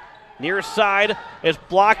play it. Near side is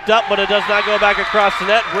blocked up, but it does not go back across the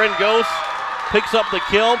net. Bryn Ghost picks up the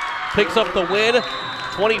kill, picks up the win.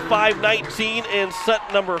 25-19 in set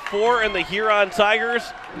number 4, and the Huron Tigers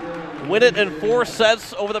win it in 4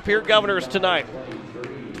 sets over the Pierre Governors tonight.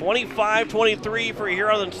 25-23 for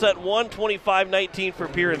Huron in set 1, 25-19 for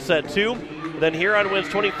Pierre in set 2. Then Huron wins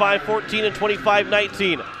 25-14 and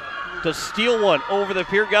 25-19 to steal one over the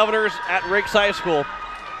Pierre Governors at Riggs High School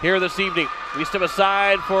here this evening. We step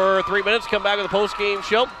aside for 3 minutes, come back with a post-game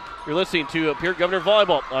show. You're listening to Pierre Governor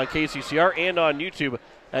Volleyball on KCCR and on YouTube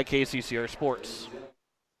at KCCR Sports.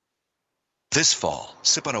 This fall,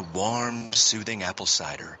 sip on a warm, soothing apple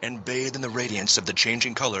cider and bathe in the radiance of the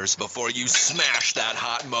changing colors before you smash that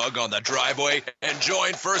hot mug on the driveway and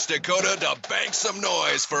join First Dakota to bank some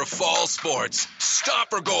noise for fall sports. Stop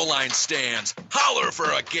for goal line stands, holler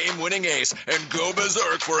for a game-winning ace, and go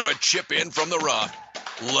berserk for a chip in from the rough.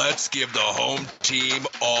 Let's give the home team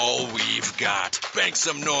all we've got. Bank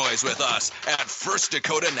some noise with us at First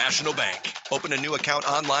Dakota National Bank. Open a new account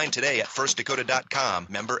online today at firstdakota.com,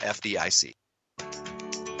 member FDIC.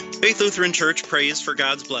 Faith Lutheran Church prays for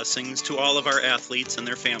God's blessings to all of our athletes and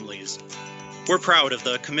their families. We're proud of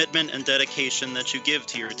the commitment and dedication that you give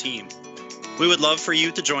to your team. We would love for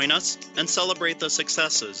you to join us and celebrate the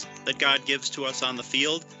successes that God gives to us on the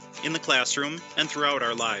field, in the classroom, and throughout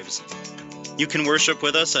our lives. You can worship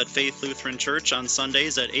with us at Faith Lutheran Church on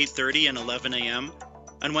Sundays at 8:30 and 11 a.m.,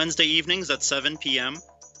 on Wednesday evenings at 7 p.m.,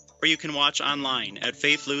 or you can watch online at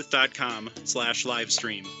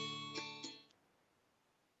faithluth.com/livestream.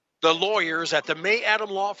 The lawyers at the May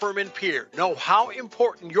Adam Law Firm in Pierre know how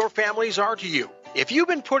important your families are to you. If you've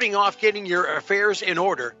been putting off getting your affairs in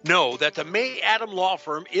order, know that the May Adam Law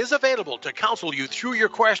Firm is available to counsel you through your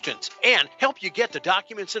questions and help you get the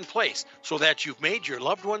documents in place so that you've made your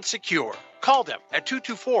loved ones secure. Call them at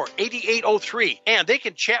 224-8803 and they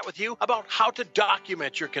can chat with you about how to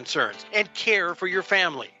document your concerns and care for your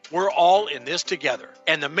family. We're all in this together,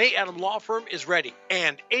 and the May Adam Law Firm is ready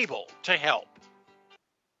and able to help.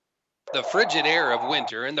 The frigid air of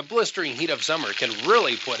winter and the blistering heat of summer can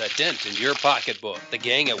really put a dent into your pocketbook. The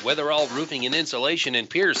gang at Weatherall Roofing and Insulation in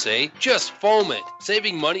Pierre say, just foam it.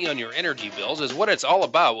 Saving money on your energy bills is what it's all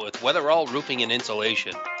about with Weatherall Roofing and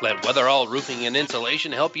Insulation. Let Weatherall Roofing and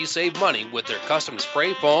Insulation help you save money with their custom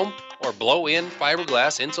spray foam or blow-in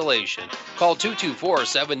fiberglass insulation. Call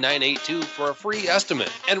 224-7982 for a free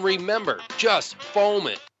estimate. And remember, just foam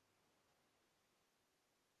it.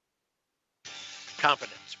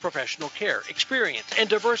 Confidence, professional care, experience, and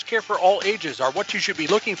diverse care for all ages are what you should be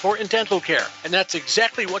looking for in dental care. And that's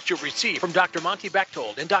exactly what you'll receive from Dr. Monty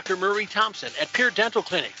Bechtold and Dr. Murray Thompson at Pierre Dental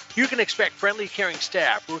Clinic. You can expect friendly, caring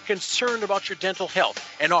staff who are concerned about your dental health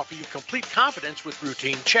and offer you complete confidence with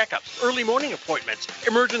routine checkups, early morning appointments,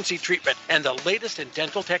 emergency treatment, and the latest in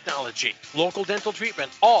dental technology. Local dental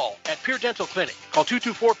treatment, all at Pierre Dental Clinic. Call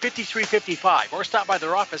 224-5355 or stop by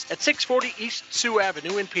their office at 640 East Sioux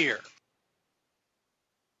Avenue in Pierre.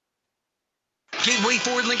 Gateway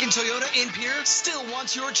Ford Lincoln Toyota in Pierre still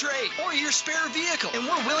wants your trade or your spare vehicle, and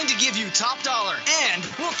we're willing to give you top dollar. And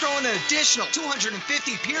we'll throw in an additional $250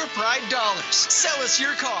 Pierre Pride dollars. Sell us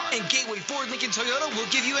your car, and Gateway Ford Lincoln Toyota will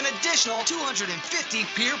give you an additional $250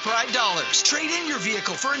 Pierre Pride dollars. Trade in your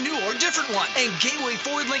vehicle for a new or different one, and Gateway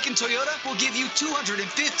Ford Lincoln Toyota will give you $250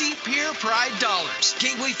 Pierre Pride dollars.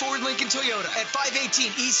 Gateway Ford Lincoln Toyota at 518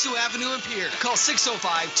 East Sioux Avenue in Pierre. Call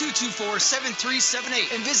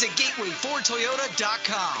 605-224-7378 and visit GatewayFordToyota.com.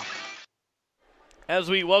 As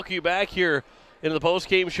we welcome you back here into the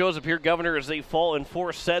post-game shows of Pierre Governor as they fall in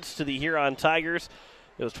 4 sets to the Huron Tigers.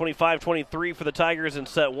 It was 25-23 for the Tigers in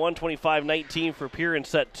set 1, 25-19 for Pierre in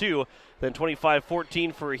set 2, then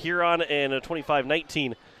 25-14 for Huron, and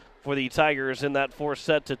 25-19 for the Tigers in that 4th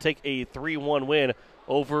set to take a 3-1 win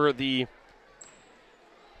over the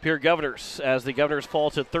Pierre Governors as the Governors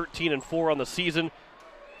fall to 13-4 on the season.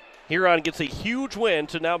 Huron gets a huge win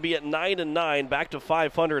to now be at 9-9, back to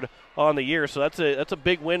 500 on the year. So that's a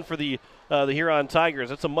big win for the Huron Tigers.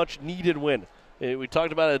 That's a much-needed win. We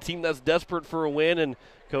talked about a team that's desperate for a win, and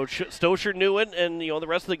Coach Stoscher knew it, and the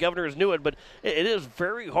rest of the Governors knew it. But it is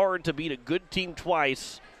very hard to beat a good team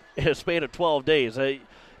twice in a span of 12 days.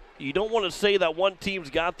 You don't want to say that one team's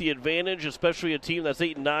got the advantage, especially a team that's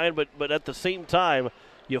 8-9. But at the same time,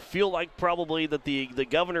 you feel like probably that the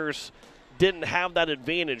Governors didn't have that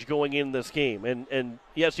advantage going in this game. And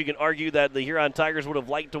yes, you can argue that the Huron Tigers would have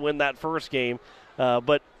liked to win that first game,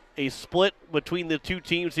 but a split between the two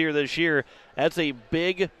teams here this year, that's a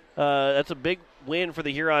big win for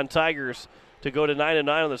the Huron Tigers to go to 9-9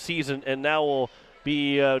 on the season, and now we'll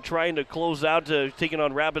be trying to close out taking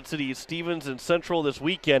on Rapid City Stevens and Central this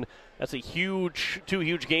weekend. That's two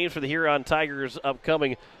huge games for the Huron Tigers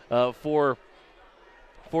upcoming for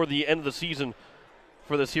the end of the season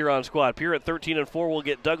for this Huron squad. Pierre at 13-4 will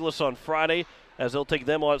get Douglas on Friday as they'll take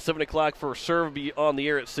them on at 7 o'clock for serve, be on the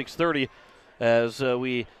air at 6:30. As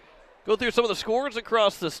we go through some of the scores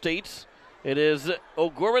across the states, it is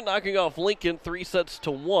O'Gorman knocking off Lincoln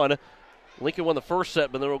 3-1. Lincoln won the first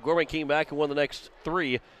set, but then O'Gorman came back and won the next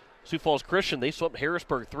 3. Sioux Falls Christian, they swept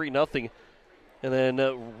Harrisburg 3-0. And then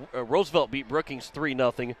Roosevelt beat Brookings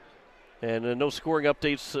 3-0. And no scoring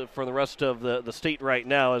updates for the rest of the state right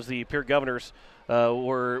now as the Pierre Governors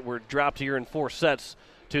were dropped here in 4 sets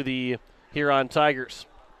to the Huron Tigers.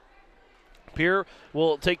 Pierre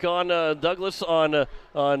will take on Douglas on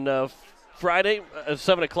Friday at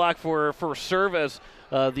 7 o'clock for serve as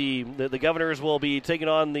the Governors will be taking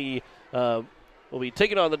on the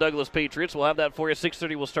Douglas Patriots. We'll have that for you.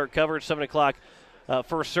 6:30 we'll start coverage. 7 o'clock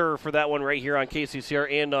first serve for that one right here on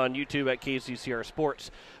KCCR and on YouTube at KCCR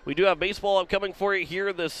Sports. We do have baseball upcoming for you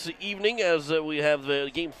here this evening as we have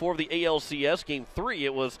Game 4 of the ALCS. Game 3,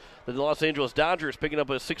 it was the Los Angeles Dodgers picking up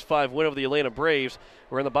a 6-5 win over the Atlanta Braves.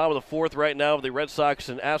 We're in the bottom of the 4th right now of the Red Sox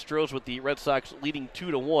and Astros with the Red Sox leading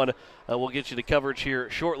 2-1. We'll get you the coverage here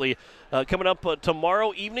shortly. Coming up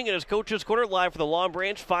tomorrow evening, it is Coach's Corner live for the Long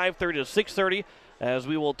Branch, 5:30 to 6:30. As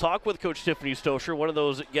we will talk with Coach Tiffany Stoscher, one of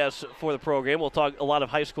those guests for the program. We'll talk a lot of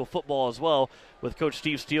high school football as well with Coach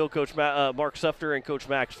Steve Steele, Coach Mark Sefter, and Coach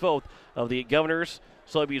Max Foth of the Governors,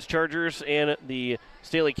 Sully Buttes Chargers, and the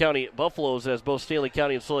Stanley County Buffaloes, as both Stanley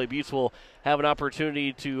County and Sully Buttes will have an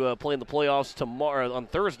opportunity to play in the playoffs tomorrow on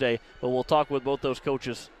Thursday. But we'll talk with both those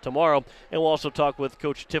coaches tomorrow, and we'll also talk with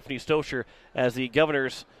Coach Tiffany Stoscher as the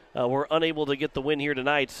Governors were unable to get the win here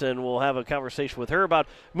tonight, and we'll have a conversation with her about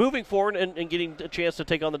moving forward and getting a chance to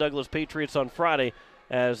take on the Douglas Patriots on Friday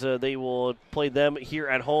as they will play them here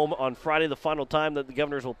at home on Friday, the final time that the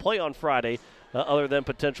Governors will play on Friday, other than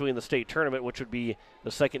potentially in the state tournament, which would be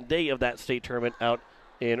the second day of that state tournament out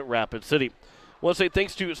in Rapid City. want to say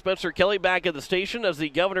thanks to Spencer Kelly back at the station as the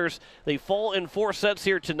Governors, they fall in 4 sets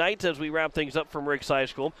here tonight as we wrap things up from Riggs High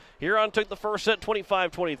School. Huron took the first set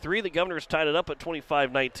 25-23. The Governors tied it up at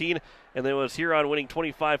 25-19, and then it was Huron winning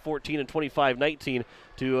 25-14 and 25-19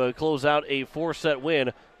 to close out a 4-set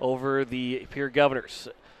win over the Pierre Governors.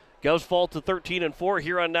 Govs fall to 13-4.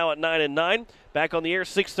 Huron now at 9-9. Back on the air,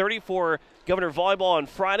 6:30 for Governor Volleyball on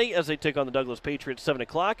Friday as they take on the Douglas Patriots 7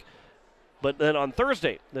 o'clock. But then on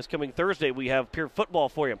Thursday, this coming Thursday, we have Pierre football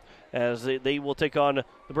for you as they will take on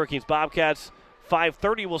the Brookings Bobcats.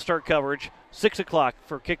 5:30 will start coverage. 6 o'clock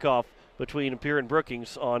for kickoff between Pierre and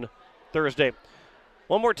Brookings on Thursday.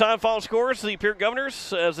 One more time, final scores. The Pierre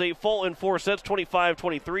Governors as they fall in 4 sets,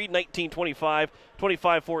 25-23, 19-25,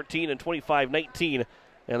 25-14, and 25-19.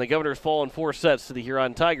 And the Governors fall in 4 sets to the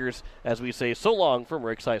Huron Tigers as we say so long from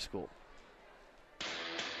Riggs High School.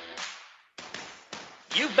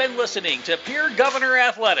 You've been listening to Pierre Governor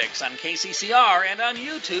Athletics on KCCR and on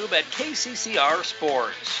YouTube at KCCR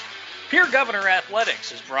Sports. Pierre Governor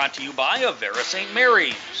Athletics is brought to you by Avera St.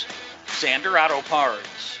 Mary's, Sander Auto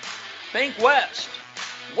Parts, Bank West,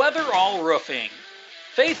 Weather All Roofing,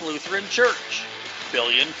 Faith Lutheran Church,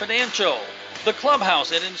 Billion Financial, The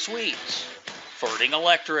Clubhouse Inn and Suites, Fording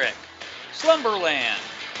Electric, Slumberland,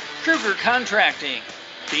 Kruger Contracting,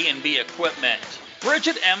 B&B Equipment,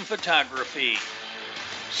 Bridget M. Photography,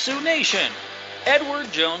 Sioux Nation,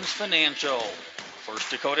 Edward Jones Financial, First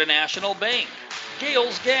Dakota National Bank,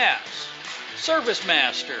 Gales Gas, Service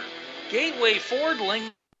Master, Gateway Ford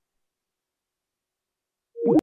Lincoln.